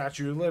 if the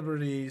Statue of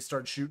Liberty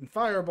starts shooting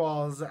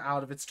fireballs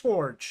out of its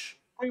torch,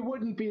 we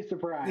wouldn't be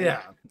surprised.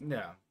 Yeah,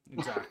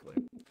 exactly.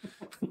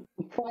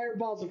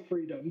 Fireballs of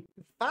freedom.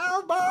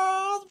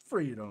 Fireballs of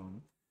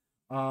freedom.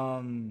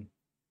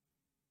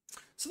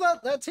 So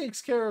that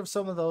takes care of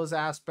some of those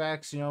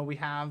aspects. You know, we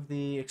have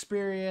the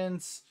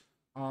experience.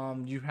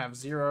 You have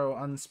 0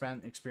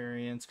 unspent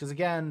experience, because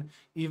again,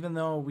 even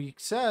though we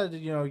said,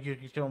 you know, you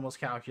can almost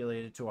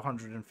calculate it to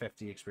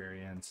 150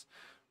 experience,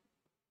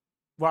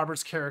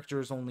 Robert's character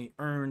has only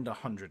earned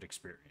 100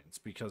 experience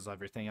because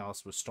everything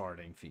else was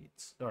starting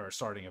feats or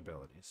starting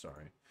abilities.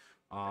 Sorry.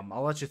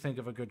 I'll let you think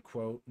of a good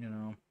quote. You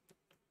know,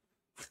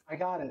 I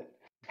got it.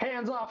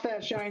 Hands off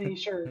that shiny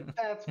shirt.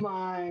 That's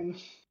mine.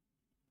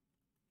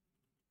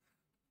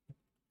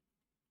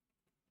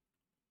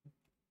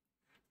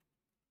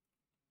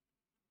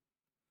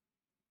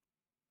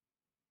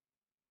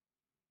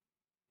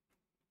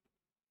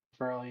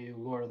 For all you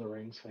Lord of the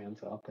Rings fans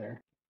out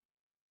there.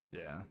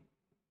 Yeah.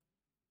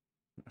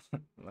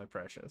 My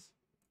precious.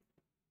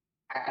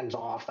 Hands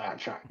off that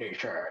shiny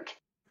shirt.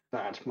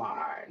 That's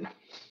mine.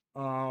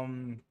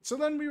 So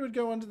then we would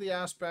go into the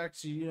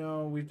aspects.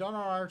 We've done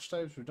our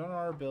archetypes, we've done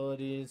our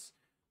abilities.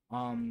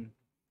 Um,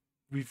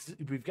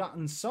 we've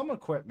gotten some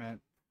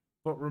equipment,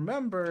 but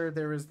remember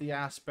there is the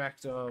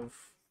aspect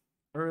of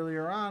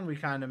earlier on we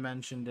kind of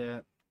mentioned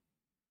it.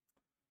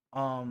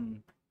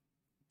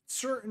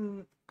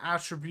 Certain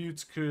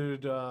attributes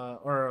could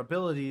or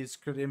abilities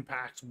could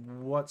impact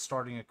what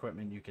starting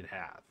equipment you could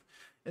have.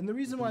 And the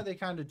reason why they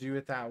kind of do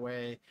it that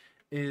way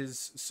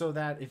is so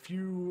that if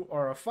you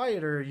are a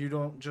fighter, you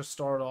don't just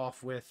start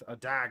off with a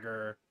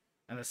dagger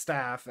and a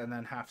staff and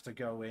then have to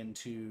go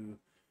into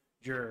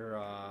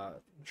your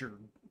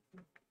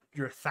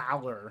your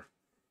thaler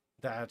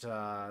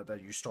that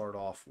you start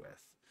off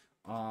with.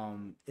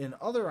 In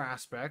other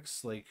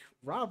aspects, like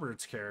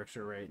Robert's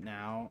character right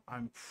now,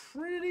 I'm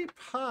pretty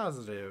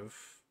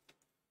positive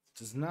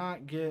does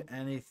not get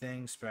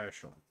anything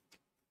special.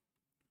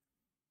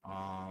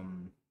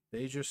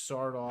 They just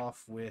start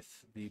off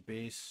with the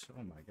base.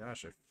 Oh my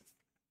gosh, I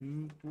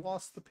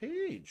lost the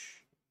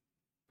page.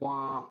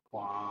 Wah,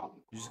 wah.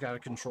 You just gotta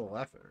control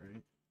F it,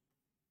 right?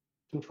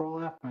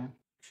 Control F, man.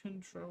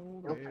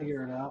 Control You'll F.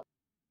 figure it out.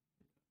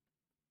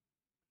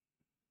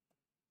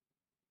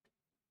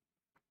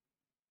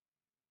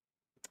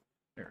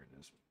 There it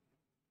is.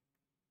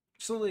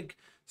 So like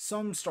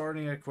some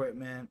starting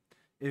equipment,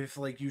 if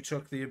like you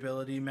took the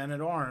ability Men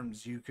at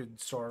Arms, you could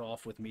start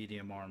off with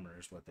medium armor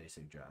is what they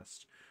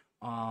suggest.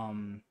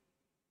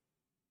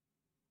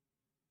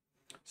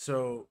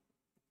 So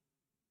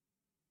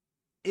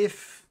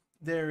if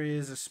there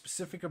is a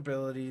specific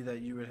ability that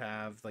you would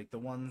have, like the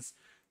ones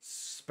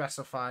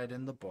specified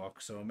in the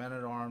book, so Men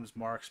at Arms,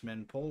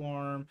 Marksman,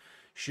 Polearm,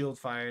 Shield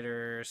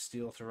Fighter,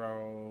 Steel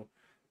Throw,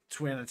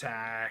 Twin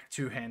Attack,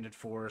 Two-Handed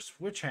Force,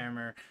 Witch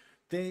Hammer,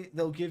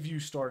 they'll give you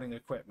starting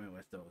equipment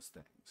with those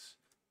things.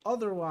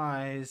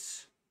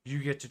 Otherwise, you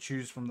get to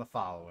choose from the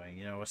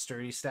following: a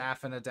sturdy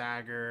staff and a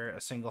dagger, a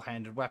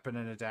single-handed weapon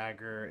and a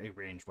dagger, a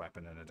ranged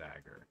weapon and a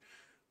dagger.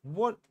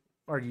 What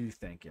are you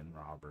thinking,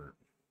 Robert?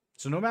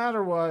 So no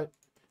matter what,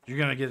 you're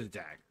gonna get a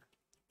dagger.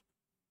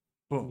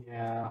 Boom.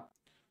 Yeah.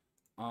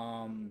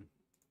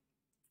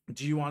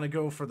 Do you want to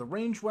go for the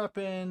ranged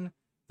weapon,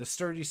 the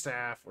sturdy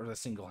staff, or the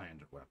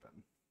single-handed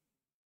weapon?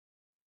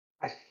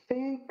 I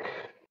think.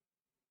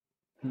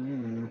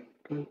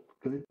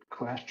 Good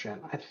question.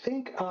 I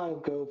think I'll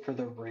go for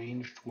the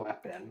ranged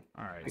weapon.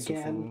 All right.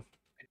 Again,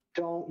 I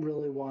don't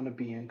really want to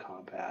be in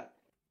combat.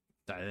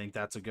 I think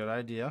that's a good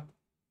idea.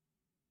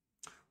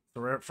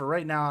 For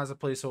right now, as a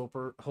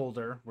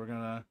placeholder, we're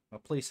gonna a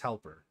place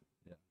helper.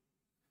 Yeah.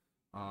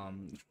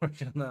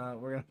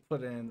 We're gonna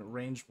put in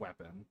ranged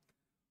weapon.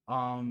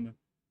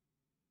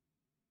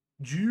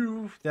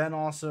 You then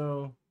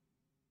also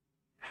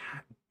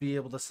be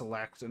able to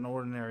select an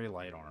ordinary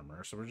light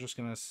armor. So we're just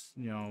gonna,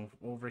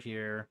 over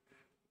here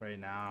right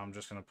now, I'm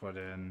just gonna put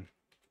in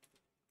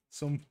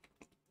some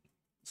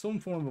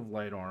form of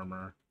light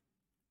armor,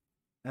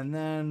 and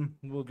then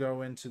we'll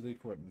go into the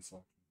equipment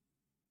selection.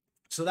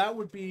 So that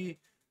would be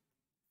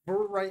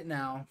for right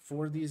now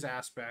for these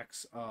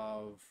aspects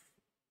of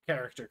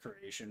character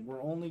creation.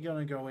 We're only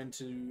going to go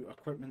into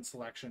equipment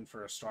selection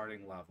for a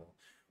starting level.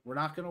 We're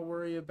not going to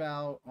worry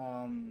about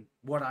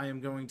what I am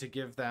going to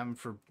give them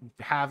for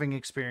having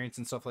experience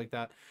and stuff like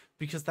that,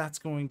 because that's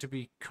going to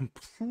be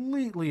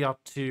completely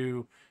up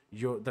to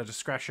the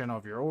discretion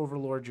of your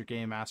overlord, your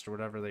game master,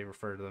 whatever they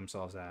refer to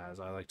themselves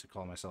as. I like to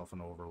call myself an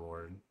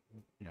overlord,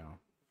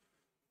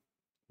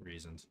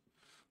 reasons.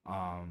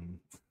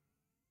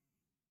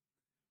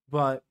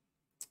 But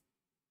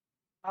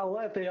I'll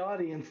let the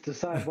audience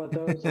decide what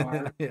those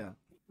are. Yeah.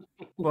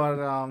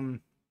 But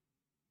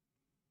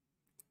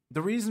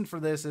the reason for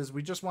this is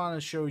we just want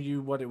to show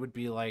you what it would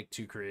be like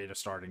to create a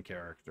starting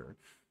character.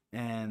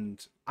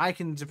 And I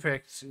can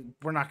depict,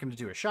 we're not going to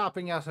do a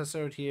shopping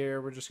episode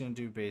here. We're just going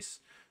to do base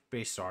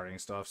starting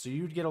stuff. So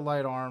you'd get a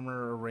light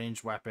armor, a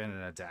ranged weapon,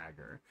 and a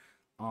dagger.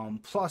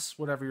 Plus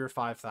whatever your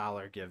 5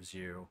 thaler gives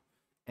you.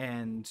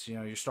 And,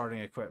 your starting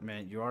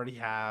equipment, you already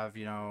have,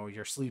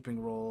 your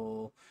sleeping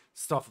roll,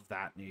 stuff of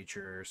that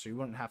nature. So you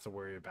wouldn't have to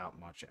worry about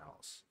much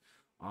else.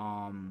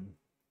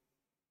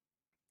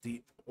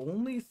 The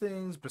only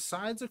things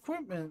besides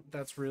equipment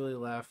that's really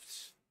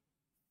left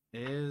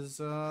is,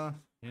 more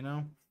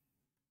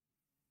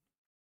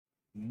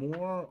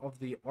of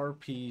the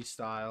RP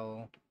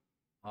style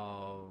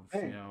of,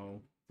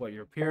 what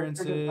your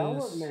appearance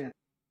is.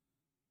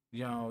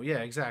 Yeah,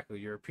 exactly.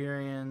 Your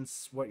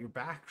appearance, what your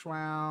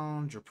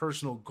background, your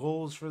personal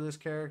goals for this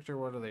character,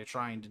 what are they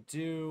trying to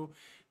do?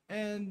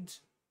 And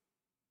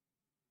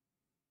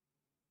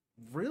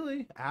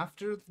really,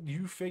 after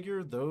you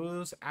figure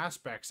those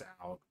aspects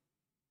out,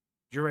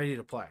 you're ready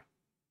to play.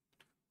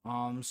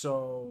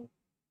 So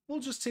we'll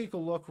just take a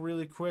look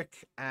really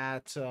quick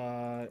at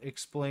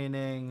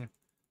explaining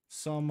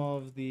some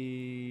of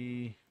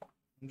the...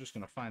 I'm just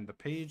going to find the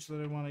page that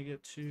I want to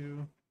get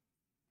to.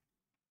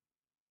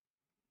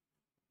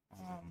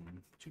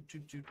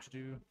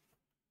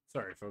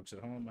 Sorry, folks at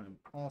home. I'm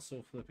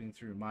also flipping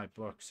through my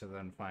books to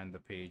then find the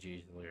page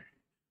easier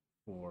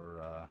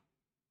for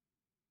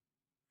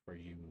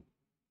you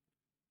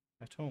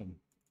at home.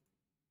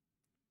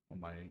 Oh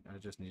my! I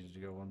just needed to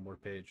go one more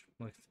page.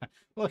 Look at that!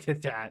 Look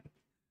at that!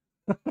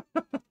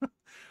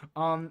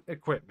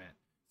 Equipment.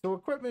 So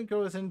equipment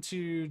goes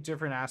into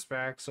different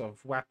aspects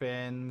of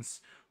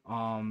weapons.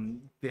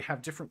 They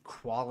have different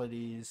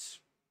qualities.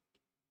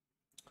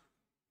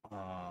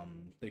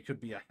 They could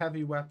be a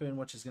heavy weapon,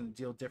 which is going to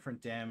deal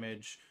different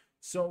damage.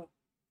 So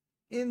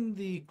in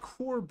the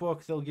core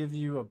book, they'll give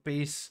you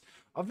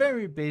a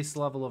very base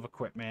level of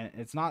equipment.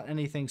 It's not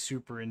anything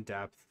super in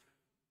depth,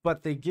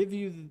 but they give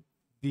you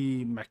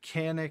the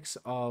mechanics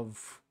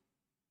of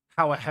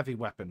how a heavy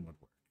weapon would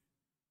work.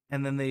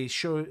 And then they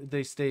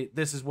state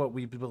this is what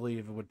we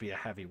believe would be a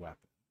heavy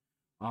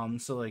weapon.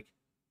 So like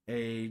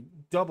a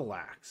double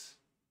axe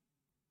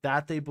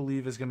that they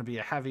believe is going to be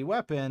a heavy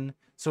weapon,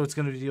 so it's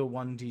going to deal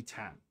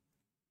 1d10.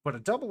 But a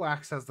double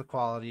axe has the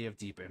quality of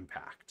deep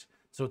impact,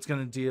 so it's going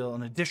to deal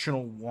an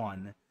additional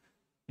one,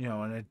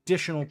 an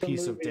additional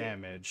piece of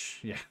damage.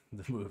 Yeah,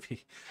 the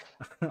movie.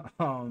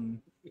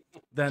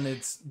 Then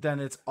it's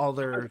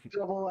other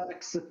double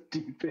axe of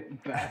deep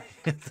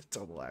impact. the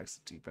double axe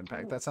of deep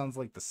impact. That sounds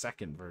like the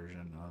second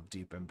version of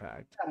deep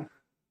impact.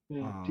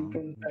 Yeah, deep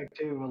impact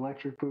 2,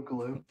 electric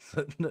boogaloo.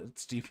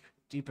 It's deep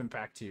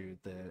impact 2,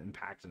 the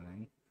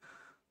impacting.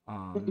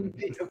 The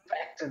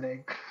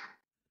impacting.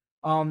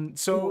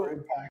 So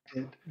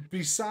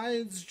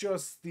besides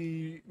just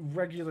the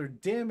regular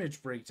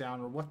damage breakdown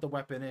or what the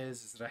weapon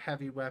is it a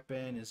heavy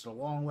weapon, is it a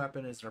long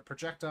weapon, is it a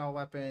projectile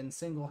weapon,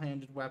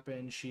 single-handed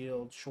weapon,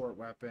 shield, short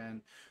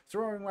weapon,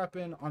 throwing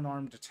weapon,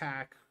 unarmed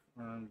attack,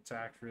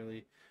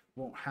 really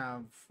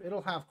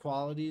it'll have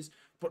qualities,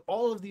 but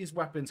all of these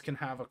weapons can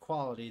have a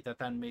quality that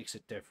then makes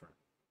it different.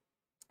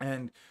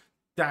 And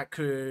that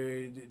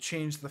could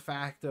change the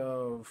fact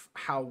of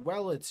how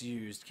well it's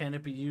used. Can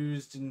it be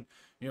used in,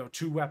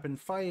 two weapon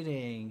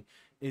fighting?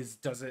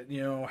 Does it,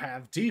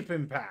 have deep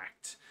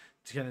impact?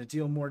 Can it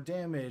deal more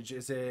damage?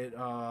 Is it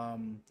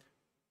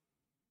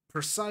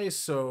precise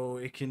so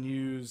it can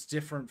use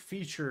different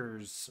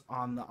features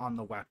on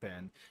the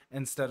weapon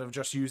instead of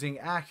just using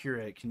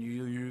accurate? Can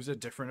you use a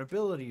different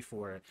ability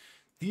for it?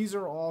 These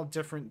are all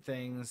different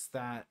things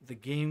that the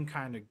game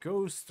kind of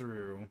goes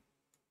through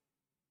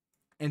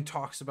and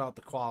talks about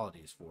the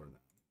qualities for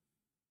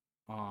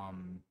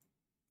them.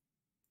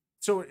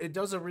 So it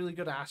does a really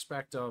good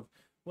aspect of,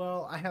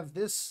 well, I have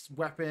this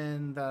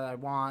weapon that I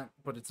want,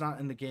 but it's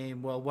not in the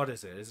game. Well, what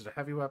is it? Is it a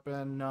heavy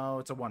weapon? No,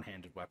 it's a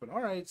one-handed weapon.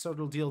 All right, so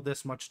it'll deal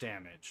this much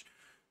damage.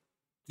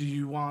 Do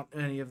you want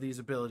any of these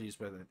abilities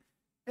with it?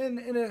 And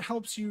it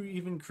helps you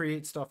even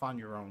create stuff on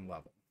your own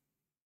level.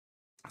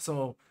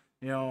 So,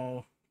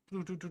 a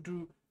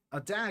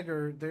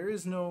dagger, there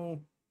is no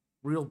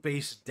real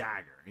base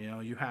dagger.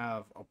 You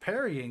have a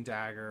parrying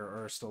dagger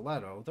or a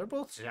stiletto. They're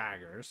both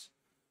daggers.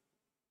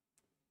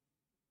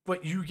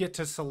 But you get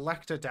to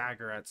select a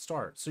dagger at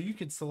start. So you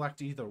could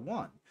select either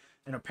one.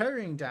 And a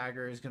parrying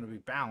dagger is going to be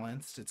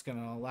balanced. It's going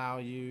to allow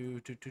you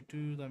to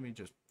let me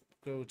just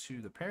go to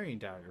the parrying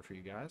dagger for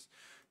you guys.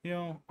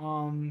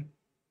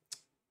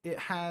 It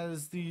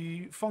has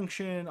the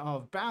function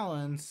of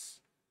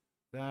balance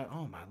that,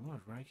 oh my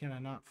lord, why can I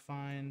not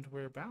find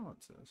where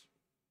balance is?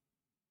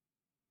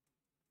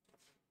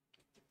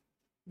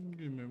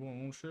 Give me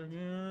 1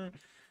 second.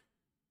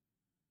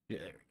 Yeah,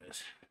 there it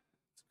is.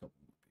 It's a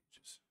couple more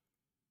pages.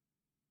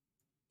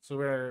 So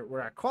we're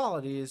at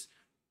qualities.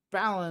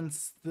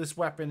 Balance, this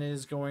weapon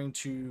is going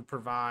to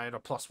provide a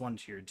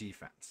 +1 to your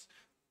defense.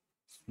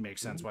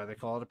 Makes sense why they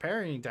call it a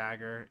parrying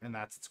dagger, and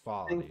that's its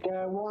quality. I think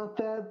I want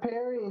that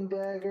parrying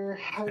dagger.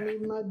 I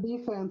need my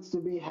defense to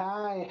be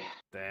high.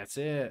 That's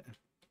it.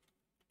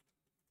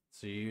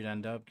 So you'd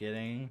end up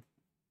getting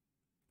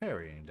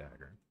parrying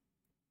dagger.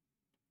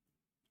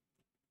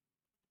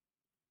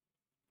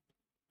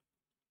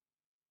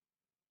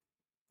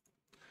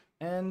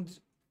 And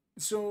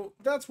so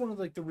that's one of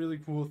the really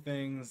cool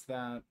things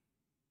that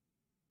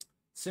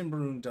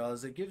SYMBAROUM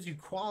does. It gives you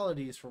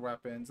qualities for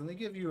weapons and they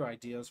give you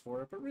ideas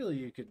for it, but really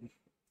you could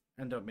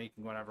end up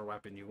making whatever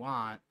weapon you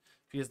want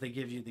because they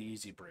give you the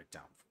easy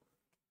breakdown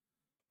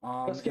for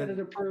it. Let's get it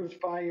approved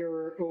by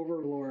your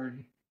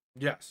overlord.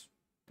 Yes,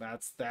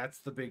 that's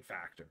the big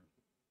factor.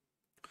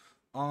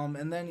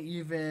 And then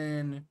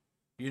even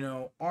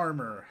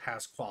armor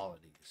has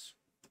qualities.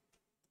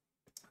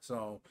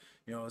 So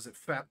is it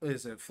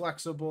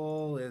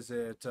flexible? Is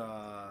it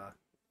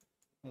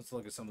let's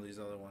look at some of these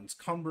other ones.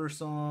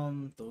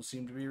 Cumbersome. Those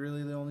seem to be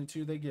really the only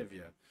two they give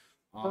you.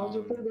 Those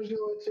are pretty much the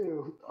only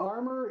two.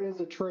 Armor is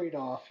a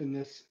trade-off in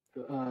this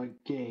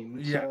game.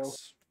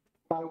 Yes.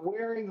 So by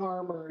wearing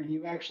armor,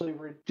 you actually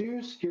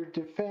reduce your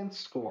defense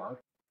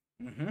score.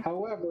 Mm-hmm.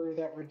 However,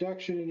 that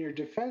reduction in your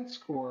defense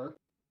score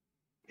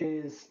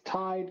is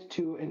tied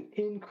to an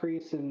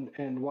increase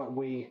in what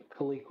we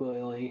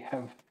colloquially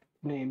have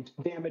named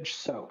damage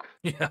soak.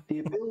 Yeah. The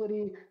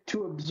ability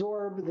to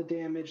absorb the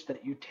damage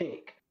that you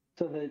take.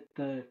 So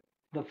the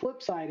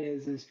flip side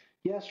is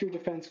yes, your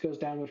defense goes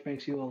down, which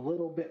makes you a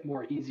little bit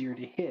more easier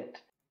to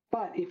hit.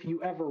 But if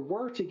you ever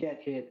were to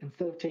get hit,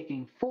 instead of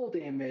taking full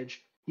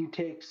damage, you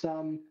take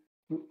some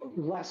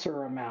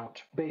lesser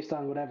amount based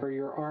on whatever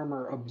your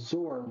armor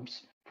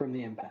absorbs from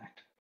the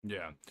impact.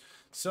 Yeah.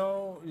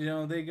 So,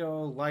 they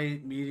go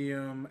light,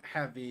 medium,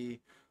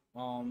 heavy,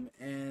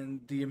 and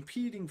the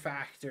impeding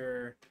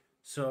factor.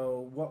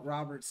 So, what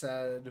Robert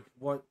said,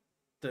 what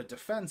the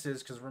defense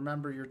is, because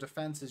remember, your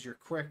defense is your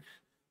quick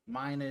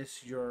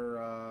minus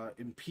your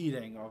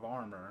impeding of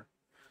armor.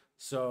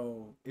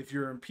 So, if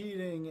your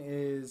impeding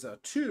is a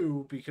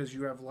 2 because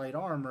you have light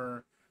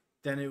armor,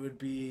 then it would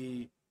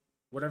be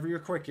whatever your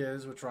quick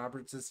is, which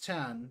Robert's is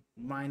 10,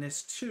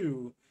 minus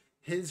 2.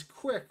 His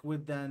quick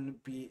would then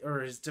be, or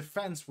his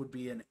defense would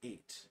be an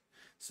 8.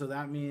 So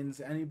that means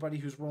anybody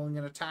who's rolling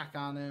an attack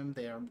on him,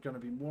 they are going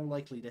to be more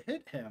likely to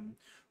hit him.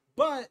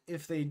 But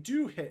if they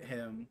do hit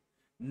him,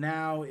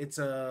 now it's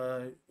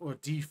a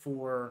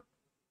D4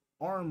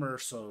 armor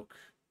soak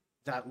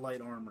that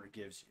light armor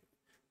gives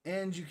you.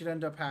 And you could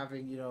end up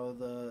having,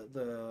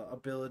 the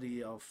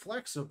ability of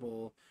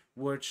flexible,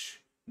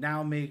 which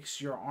now makes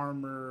your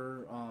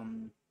armor,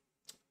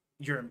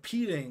 your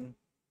impeding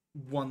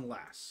 1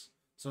 less.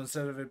 So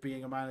instead of it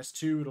being a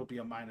 -2, it'll be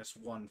a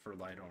 -1 for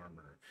light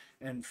armor.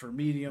 And for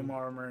medium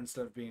armor,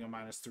 instead of being a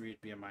 -3,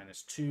 it'd be a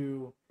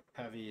 -2.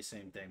 Heavy,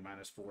 same thing,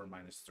 -4,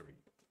 -3.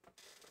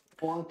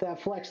 Want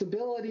that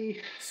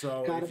flexibility.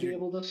 So gotta be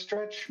able to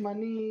stretch my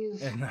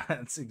knees. And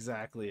that's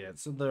exactly it.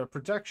 So the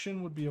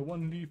protection would be a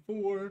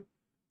 1d4.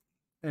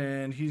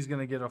 And he's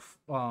gonna get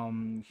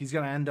he's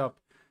gonna end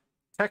up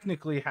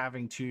technically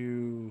having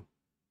to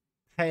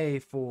pay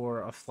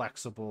for a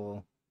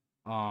flexible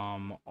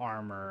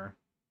armor,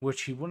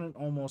 which he wouldn't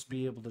almost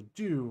be able to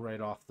do right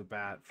off the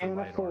bat for Can't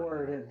light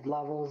afford armor. it.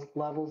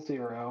 Level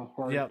 0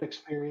 or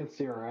experience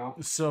 0.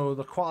 So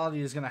the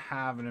quality is going to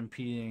have an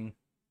impeding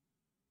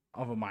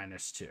of a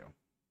 -2.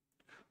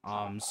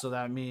 So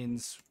that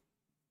means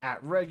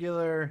at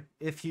regular,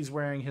 if he's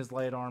wearing his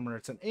light armor,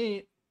 it's an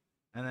 8.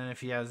 And then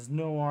if he has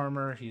no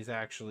armor, he's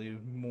actually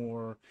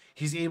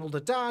he's able to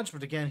dodge,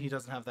 but again, he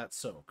doesn't have that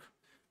soak.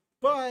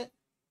 But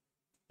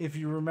if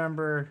you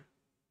remember,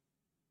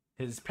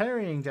 his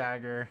parrying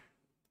dagger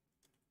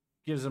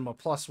gives him a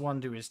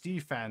 +1 to his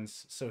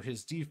defense, so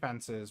his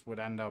defenses would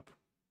end up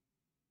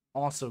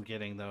also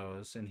getting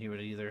those, and he would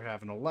either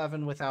have an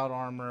 11 without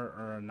armor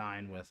or a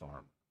 9 with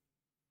armor.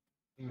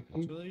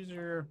 Mm-hmm. So these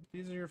are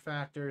your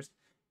factors,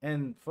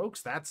 and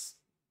folks,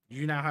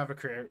 you now have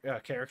a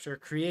character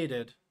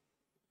created,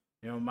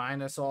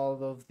 minus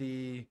all of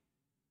the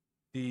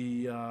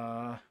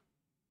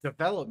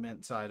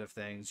development side of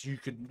things.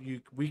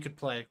 We could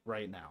play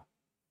right now,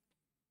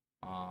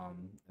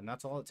 and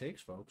that's all it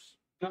takes, folks.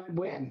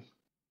 Win.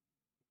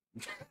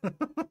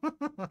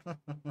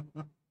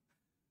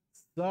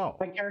 So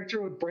my character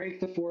would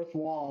break the 4th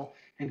wall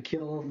and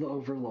kill the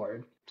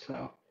Overlord.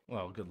 So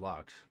well, good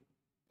luck.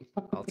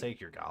 I'll take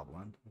your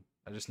goblin.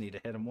 I just need to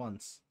hit him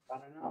once. I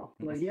don't know.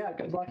 Like, yeah,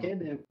 good luck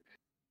hitting him.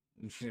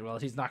 Well,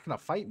 he's not gonna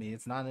fight me.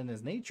 It's not in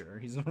his nature.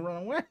 He's gonna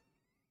run away.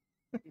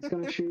 He's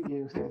gonna shoot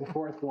you through the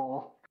 4th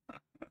wall.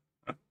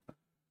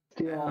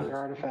 Steal all your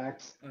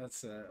artifacts.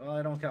 That's it. Well,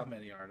 I don't got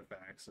many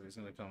artifacts, so he's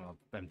gonna come up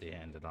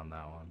empty-handed on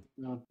that one.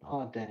 No,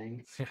 oh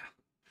dang. Yeah.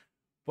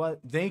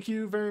 But thank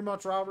you very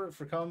much, Robert,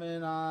 for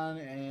coming on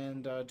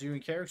and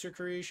doing character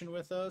creation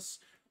with us.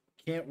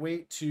 Can't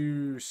wait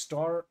to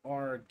start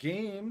our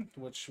game,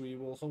 which we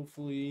will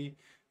hopefully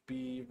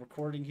be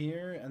recording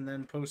here and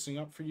then posting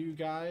up for you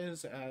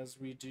guys as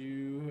we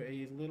do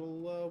a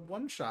little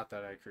one-shot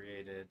that I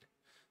created.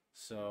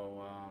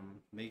 So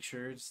make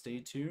sure to stay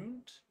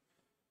tuned.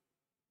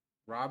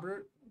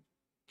 Robert,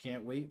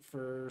 can't wait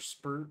for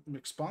Spurt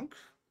McSpunk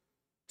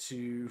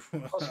to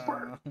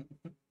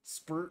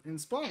spurt and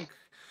spunk.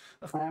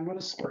 I'm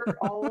gonna spurt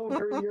all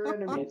over your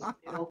enemies.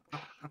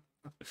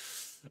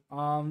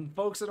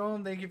 Folks at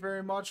home, thank you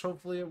very much.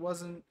 Hopefully it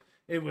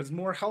was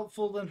more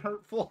helpful than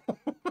hurtful.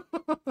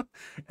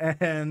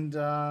 And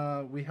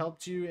we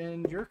helped you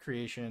in your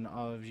creation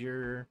of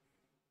your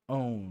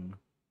own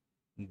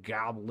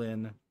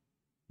goblin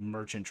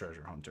merchant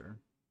treasure hunter.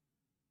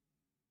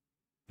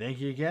 Thank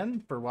you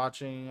again for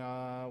watching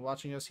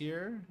us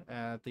here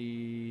at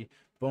the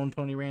Bone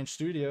Pony Ranch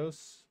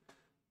Studios.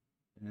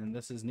 And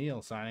this is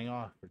Neil signing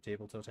off for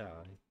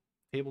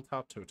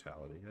Tabletop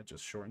Totality. I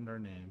just shortened our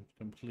name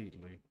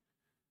completely.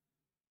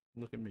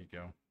 Look at me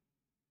go.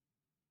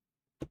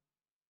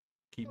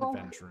 Keep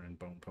adventuring,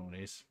 Bone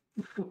Ponies.